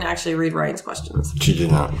 I didn't actually read Ryan's questions. She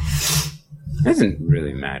did not. Doesn't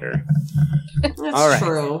really matter. That's All right.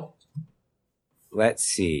 true. Let's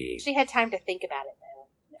see. She had time to think about it,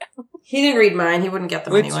 though. He didn't read mine. He wouldn't get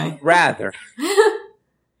them Would anyway.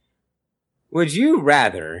 you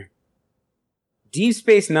rather Deep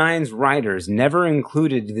Space Nine's writers never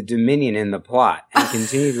included the Dominion in the plot and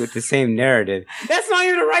continued with the same narrative? That's not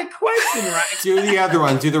even the right question, right? Do the other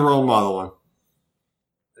one. Do the role model one.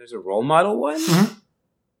 There's a role model one? Mm-hmm.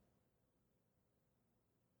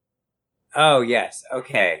 Oh, yes.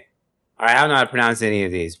 Okay. All right, I don't know how to pronounce any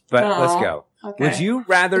of these, but let's go. Okay. Would you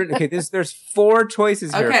rather... Okay, there's 4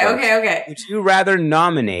 choices here. Okay. Would you rather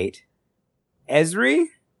nominate Esri?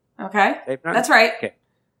 Okay. That's right. Okay.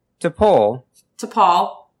 T'Pol. To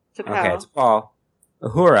Paul. Okay, T'Pol.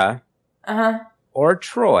 Uhura. Uh-huh. Or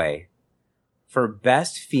Troy for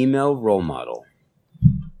best female role model.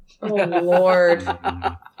 Oh, Lord.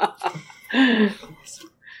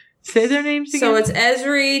 Say their names again. So it's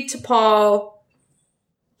Ezri, T'Pol,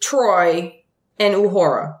 Troy, and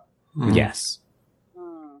Uhura. Yes.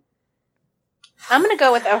 I'm gonna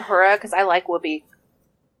go with Uhura because I like Whoopi.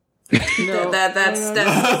 no. That's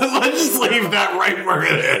Let's just leave that right where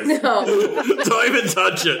it is. no. Don't even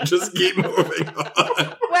touch it. Just keep moving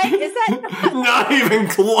on. Wait, is that Not even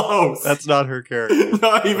close. That's not her character.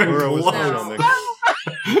 Not even Uhura was close. charming.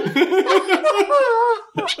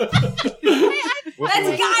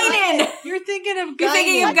 That's Guinan. You're thinking of You're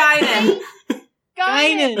thinking of Guinan. Guinan.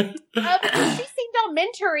 Guinan. she seemed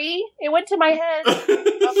elementary. It went to my head.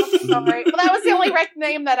 Oh, I'm sorry. Well, that was the only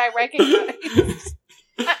name that I recognized.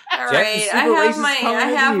 All Jack, right, super I have racist my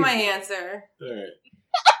comment. answer.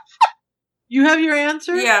 You have your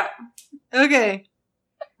answer? Yeah. Okay.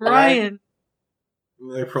 Ryan.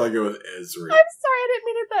 They probably go with Ezri. I'm sorry, I didn't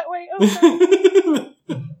mean it that way.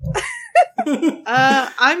 Oh,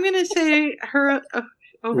 I'm gonna say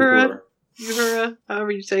Uhura,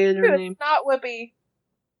 however you say her name. it's not Whoopi.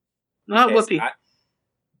 Not Yes,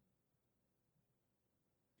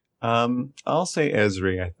 Whoopi. I'll say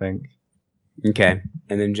Ezri, I think. Okay.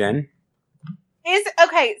 And then Jen?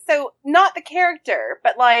 Okay, so not the character,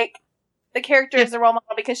 but like the character is a role model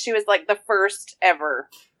because she was like the first ever.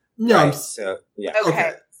 No, Right, so, yeah. Okay,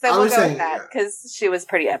 Okay. so I we'll was go saying, with that because she was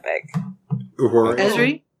pretty epic. Uhura.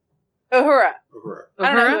 Ezri? Uhura. Uhura. I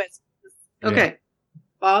don't know who Uhura? it is. Okay.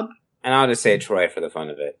 Bob? And I'll just say Troy for the fun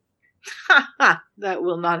of it. That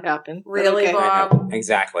will not happen. But Really, okay. I know. Bob?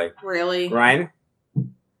 Exactly. Really? Ryan?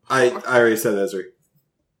 I already said Ezri.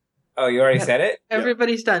 Oh, you already Yeah. said it?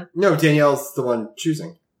 Everybody's done. No, Danielle's the one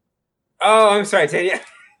choosing. Oh, I'm sorry, Tanya.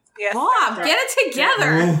 Yes. Bob, get it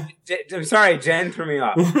together. I'm sorry, Jen threw me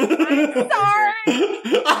off. Sorry.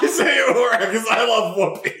 I say Uhura because I love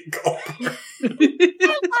Whoopi Goldberg.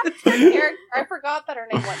 I forgot that her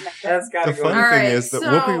name wasn't there. That's gotta The go. funny All thing right, is that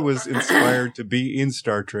so- Whoopi was inspired to be in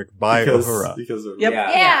Star Trek by Uhura. Because of Yep.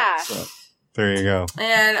 Yeah. Yeah. So, there you go.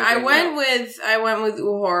 And I went with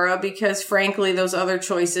Uhura because frankly those other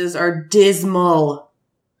choices are dismal.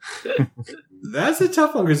 That's a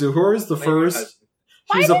tough one because Uhura's the first.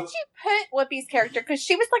 Why She's did a- you put Whoopi's character? Because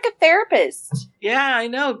she was like a therapist. Yeah, I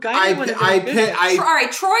know. Guy I All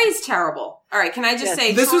right, Troy's terrible. All right, can I just Yes.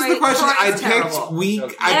 say This was the question. Troy's I picked terrible. weak.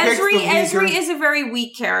 Okay. I picked the Ezri weaker. is a very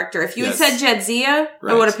weak character. If you Yes. had said Jadzia, I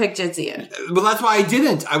Right. would have picked Jadzia. Well, that's why I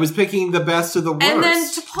didn't. I was picking the best of the worst. And then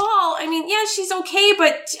T'Pol, I mean, yeah, she's okay,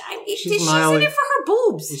 but she's in mildly- it for her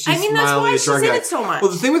boobs. she's I mean, that's mildly why a she's drug in addict. it so much.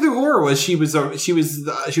 Well, the thing with Uhura was she was a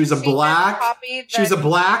black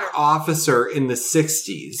officer in the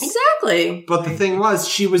 60s. Exactly. But the thing was,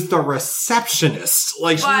 she was the receptionist.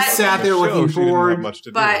 Like she But- sat there Show, looking she didn't have bored. much to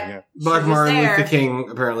do. But- Yeah. Buck was Martin there. Luther King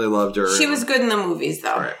apparently loved her. She was good in the movies,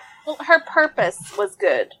 though. Right. Well, her purpose was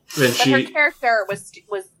good, Then but her she, character was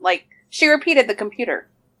like she repeated the computer.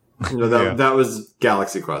 Yeah. that was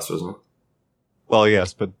Galaxy Quest, wasn't Well,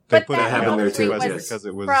 yes, but they But put that it happened there too, Quest yes. because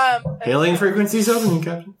it was. From it? Hailing frequencies opening,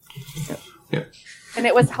 Captain. and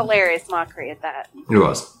it was hilarious mockery at that. It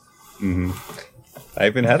was. Mhm. I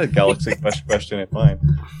even had a Galaxy Quest question at mine.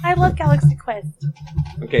 I love Galaxy Quest.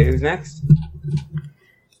 Okay, who's next?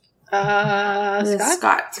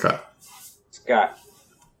 Scott? Scott. Scott.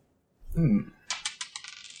 Lord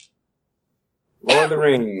of the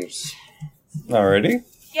Rings. Alrighty.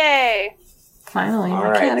 Yay! Finally, All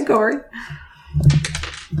my right. category.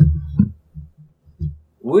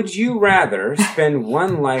 Would you rather spend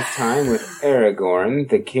one lifetime with Aragorn,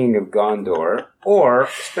 the King of Gondor, or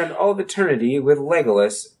spend all of eternity with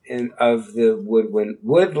Legolas of the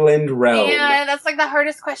Woodland Realm? Yeah, that's like the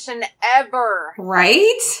hardest question ever.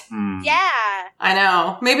 Right? Yeah. I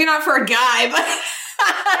know. Maybe not for a guy, but.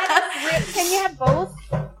 Can you have both?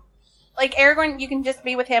 Like Aragorn, you can just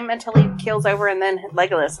be with him until he kills over, and then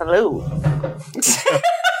Legolas. Hello.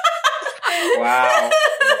 Wow.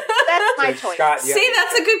 That's my So, choice. Scott, you See,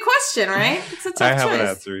 that's a good question, right? It's a tough I have choice. an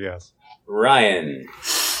answer, yes. Ryan.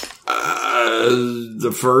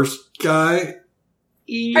 The first guy. Are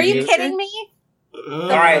you kidding me? All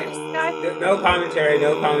right. No commentary,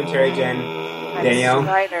 Jen. Danielle.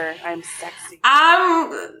 Strider, I'm sexy.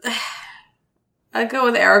 I'd go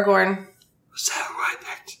with Aragorn. Was that who I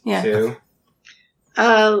picked? Yeah.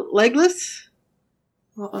 2. Legless?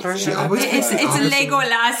 She always It's picks the opposite.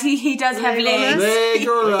 Legolas. He does have legs.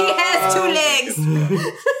 Legolas. He has 2 legs. I'm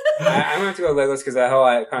going to have to go Legolas because that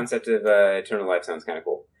whole concept of eternal life sounds kind of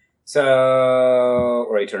cool. So,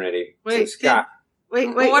 or eternity. Wait, so, Scott.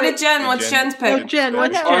 Wait. What did Jen? What's Jen's No, pick? Jen,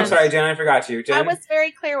 what's no. Oh, I'm Jen? sorry, Jen. I forgot you. Jen. I was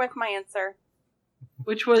very clear with my answer.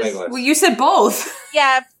 Which was... Legolas. Well, you said both.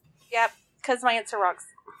 Yeah, yep, because my answer rocks.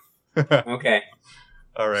 Okay.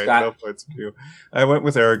 All right, Scott. no points for you. I went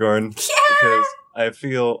with Aragorn because I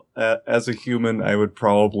feel, as a human, I would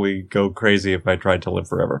probably go crazy if I tried to live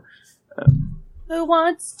forever. Who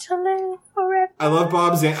wants to live forever? I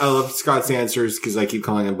love Scott's answers because I keep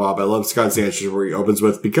calling him Bob. I love Scott's answers where he opens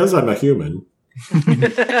with, because I'm a human. And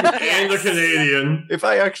a Canadian. If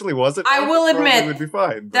I actually wasn't, I will admit, it would be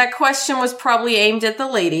fine. that question was probably aimed at the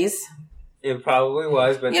ladies. It probably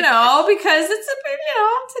was, but Because it's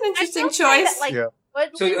it's an interesting choice. Yeah.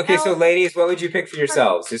 So ladies, what would you pick for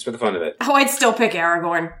yourselves, just for the fun of it? Oh, I'd still pick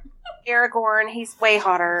Aragorn. Aragorn, he's way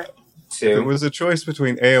hotter. If it was a choice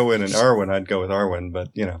between Eowyn and Arwen, I'd go with Arwen, but,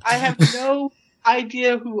 I have no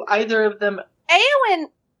idea who either of them. Eowyn,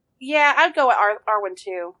 yeah, I'd go with Arwen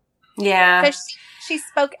too. Yeah. Because she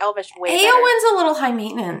spoke Elvish way better. Eowyn's a little high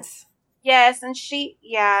maintenance. Yes, and she's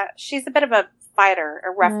a bit of a fighter,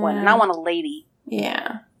 a rough one, and I want a lady.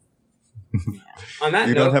 Yeah. On that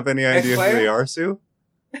You note, don't have any idea who they are, Sue?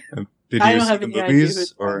 Did you see the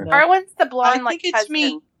movies? Or Arwen's the blonde, I think it's cousin.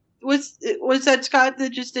 me. Was that Scott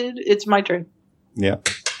that just did? It's my turn. Yeah.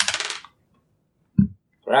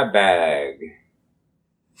 Grab bag.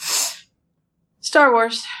 Star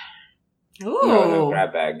Wars. Ooh. No,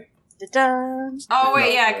 grab bag. Da-dun. Oh,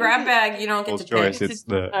 wait, yeah, grab bag. You don't get Full to choice. pick. It's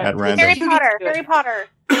at random. Harry Potter.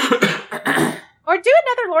 Or do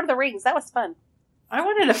another Lord of the Rings. That was fun. I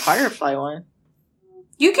wanted a Firefly one.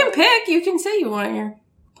 You can pick. You can say you want your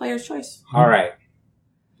player's choice. All right.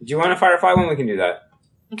 Do you want a Firefly one? We can do that.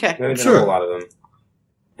 Okay. We haven't done a whole lot of them.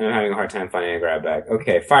 And I'm having a hard time finding a grab bag.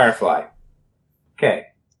 Okay, Firefly. Okay.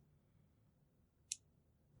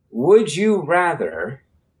 Would you rather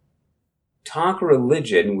talk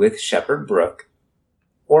religion with Shepherd Brooke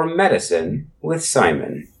or medicine with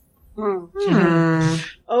Simon?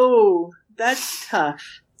 Oh, that's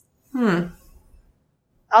tough.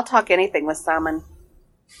 I'll talk anything with Simon.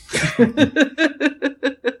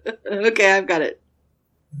 Okay, I've got it.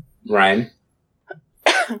 Ryan?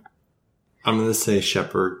 I'm going to say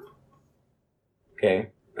Shepherd. Okay.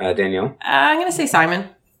 Danielle? I'm going to say Simon.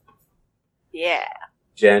 Yeah.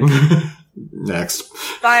 Jen? Next.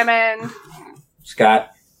 Simon.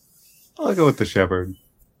 Scott? I'll go with the Shepherd.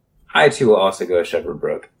 I too will also go Shepherd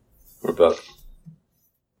Brooke. Or Book.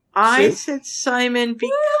 I Sue? said Simon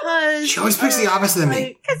because She always picks the opposite of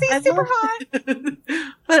me. Because he's super hot.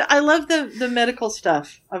 But I love the medical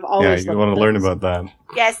stuff. I've always Yeah, you loved want to learn about that.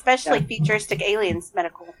 Yeah, especially futuristic aliens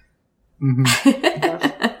medical.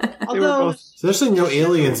 Although There's actually no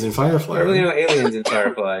aliens in Firefly. There are really no aliens in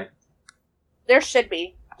Firefly. There should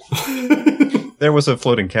be. There was a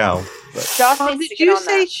floating cow. But Josh Bob, needs did to get you on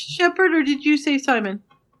say that. Shepherd or did you say Simon?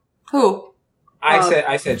 Who?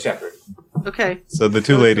 I said Shepherd. Okay, so the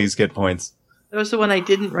two ladies get points. that was the one I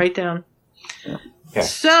didn't write down. Okay.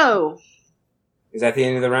 So Is that the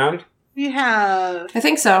end of the round? we have I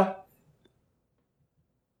think so.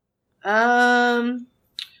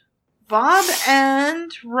 Bob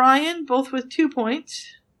and Ryan both with 2 points.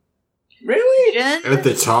 Really? Jen, At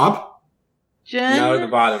the top? No, the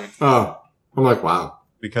bottom. Oh. I'm like, wow.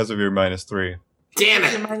 Because of your -3. Damn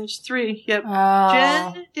You're -3. Yep. Oh.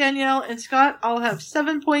 Jen, Danielle, and Scott all have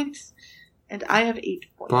 7 points, and I have 8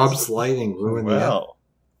 points. Bob's lighting ruined the Well.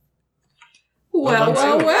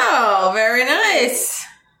 Well. Very nice.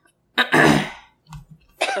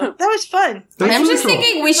 That was fun. That's I'm just really cool.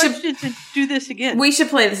 thinking we should to do this again. we should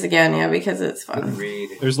play this again, yeah, because it's fun. Read.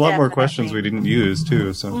 There's a lot more Definitely. questions we didn't use,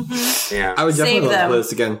 too, so. Mm-hmm. Yeah. I would Save definitely love to them. play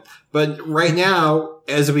this again. But right now,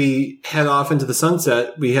 as we head off into the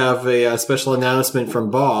sunset, we have a special announcement from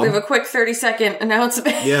Bob. We have a quick 30-second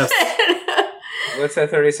announcement. Yes. What's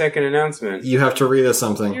that 30-second announcement? You have to read us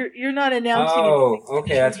something. You're not announcing Oh, anything.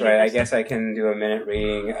 okay, that's right. I guess I can do a minute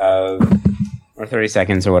reading of, or 30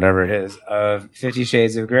 seconds or whatever it is, of 50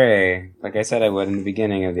 Shades of Grey. Like I said I would in the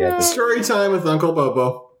beginning of the episode. Story time with Uncle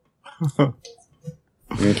Bobo.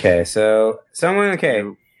 Okay, so someone,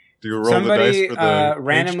 Do you roll somebody the dice for the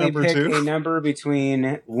randomly page number pick 2? a number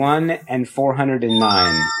between 1 and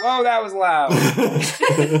 409. Whoa, that was loud.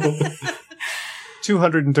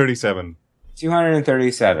 237.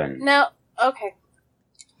 237. No. Okay.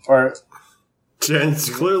 Or, Jen's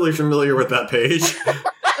clearly familiar with that page.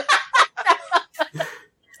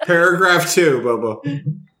 Paragraph 2, Bobo.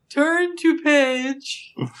 Turn to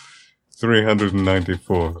page.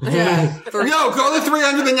 394. Yeah. No, go to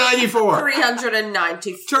 394.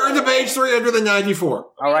 394. Turn to page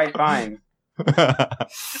 394. all right, fine.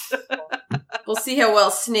 We'll see how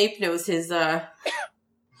well Snape knows his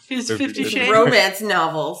His 50 50 Shades. Shades. romance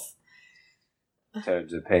novels. So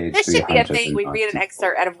to page This should be a thing. We read an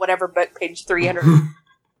excerpt out of whatever book, page 300.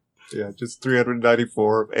 Yeah, just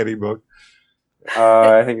 394 of any book.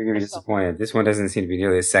 I think you're going to be disappointed. This one doesn't seem to be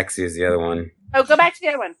nearly as sexy as the other one. Oh, go back to the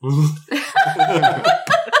other one.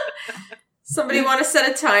 Somebody want to set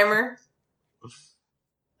a timer?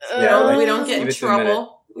 Yeah, We don't get in give it a minute.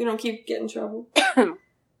 trouble. We don't keep getting in trouble.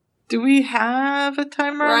 Do we have a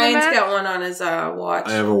timer? on the Ryan's Mac? got one on his watch.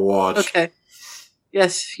 I have a watch. Okay.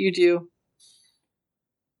 Yes, you do.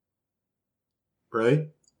 Ready?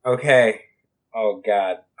 Okay. Oh,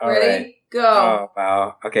 God. All right. Ready? Go. Oh,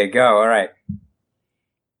 wow. Okay, go. All right.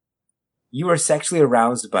 You are sexually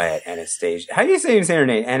aroused by it, Anastasia. How do you say her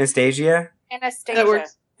name? Anastasia? Anastasia. That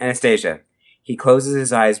works. Anastasia. He closes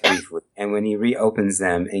his eyes briefly, and when he reopens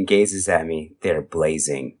them and gazes at me, they are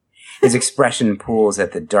blazing. His expression pulls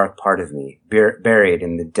at the dark part of me, buried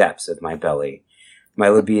in the depths of my belly. My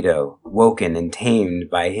libido, woken and tamed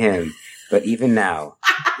by him, but even now,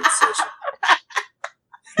 insatiable.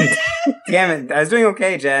 Damn it, I was doing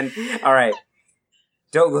okay, Jen. All right.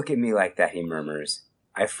 Don't look at me like that, he murmurs.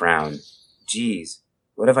 I frown. Geez,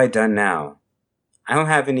 what have I done now? I don't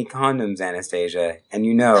have any condoms, Anastasia, and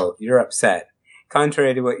you know, you're upset.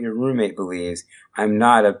 Contrary to what your roommate believes, I'm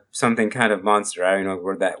not something kind of monster. I don't know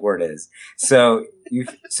what that word is. So you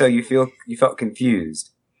felt confused.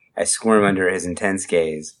 I squirm under his intense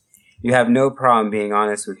gaze. You have no problem being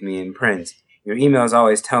honest with me in print. Your emails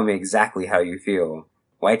always tell me exactly how you feel.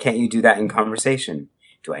 Why can't you do that in conversation?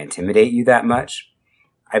 Do I intimidate you that much?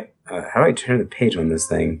 How do I turn the page on this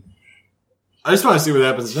thing? I just want to see what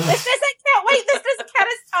happens This next. doesn't count. Wait, this doesn't count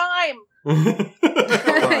as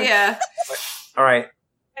time. Yeah. All right.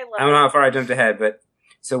 I love I don't know how far I jumped ahead, but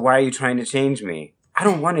so why are you trying to change me? I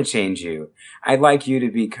don't want to change you. I'd like you to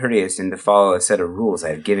be courteous and to follow a set of rules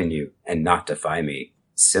I've given you and not defy me.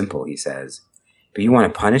 Simple, he says. But you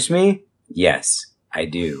want to punish me? Yes, I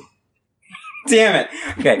do. Damn it.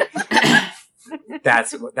 Okay.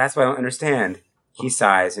 That's what I don't understand. He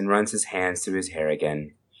sighs and runs his hands through his hair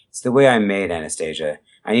again. It's the way I'm made, Anastasia.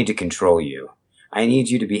 I need to control you. I need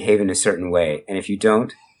you to behave in a certain way, and if you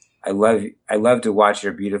don't, I love to watch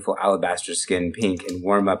your beautiful alabaster skin pink and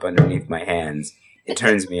warm up underneath my hands. It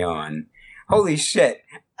turns me on. Holy shit.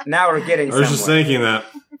 Now we're getting I was somewhere. just thinking that.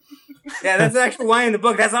 Yeah, that's an actual line in the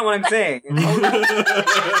book. That's not what I'm saying.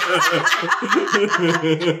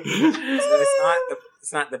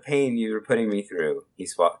 It's not the pain you're putting me through.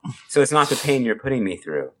 So it's not the pain you're putting me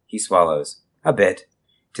through. He swallows. A bit.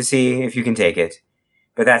 To see if you can take it.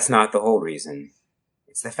 But that's not the whole reason.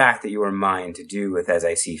 It's the fact that you are mine to do with as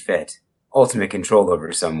I see fit. Ultimate control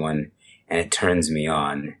over someone. And it turns me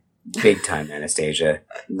on. Big time, Anastasia.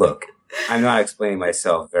 Look, I'm not explaining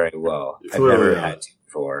myself very well. I've never had to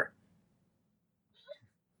before.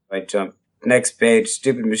 I jump. Next page,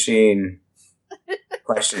 stupid machine.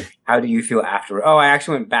 Question. How do you feel after? Oh, I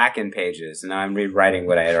actually went back in pages, and now I'm rewriting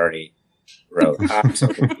what I had already wrote. I'm so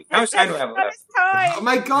confused. How much time do I have left? Oh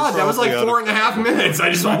my god, that was like 4.5 minutes. I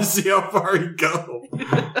just want to see how far you go.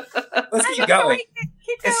 Let's keep going.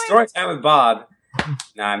 It's story time with Bob.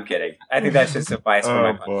 No, I'm kidding. I think that should suffice for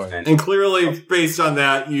my punishment. And clearly, based on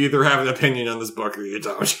that, you either have an opinion on this book or you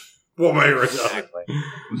don't. One way or another. Exactly.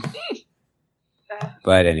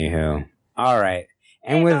 But anywho, all right.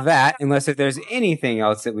 And with that, unless if there's anything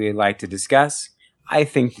else that we'd like to discuss, I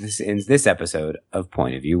think this ends this episode of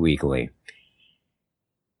Point of View Weekly.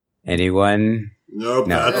 Anyone? Nope.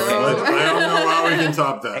 No. I don't know how we can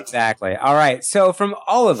top that. Exactly. All right. So from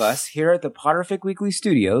all of us here at the Potterfic Weekly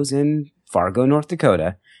Studios in Fargo, North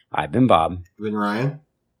Dakota, I've been Bob. I've been Ryan.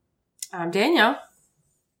 I'm Danielle.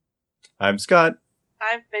 I'm Scott.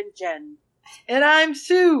 I've been Jen. And I'm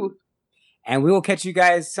Sue. And we will catch you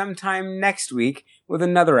guys sometime next week with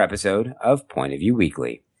another episode of Point of View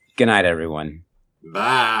Weekly. Good night, everyone.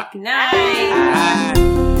 Bye. Good night.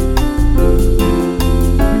 Bye.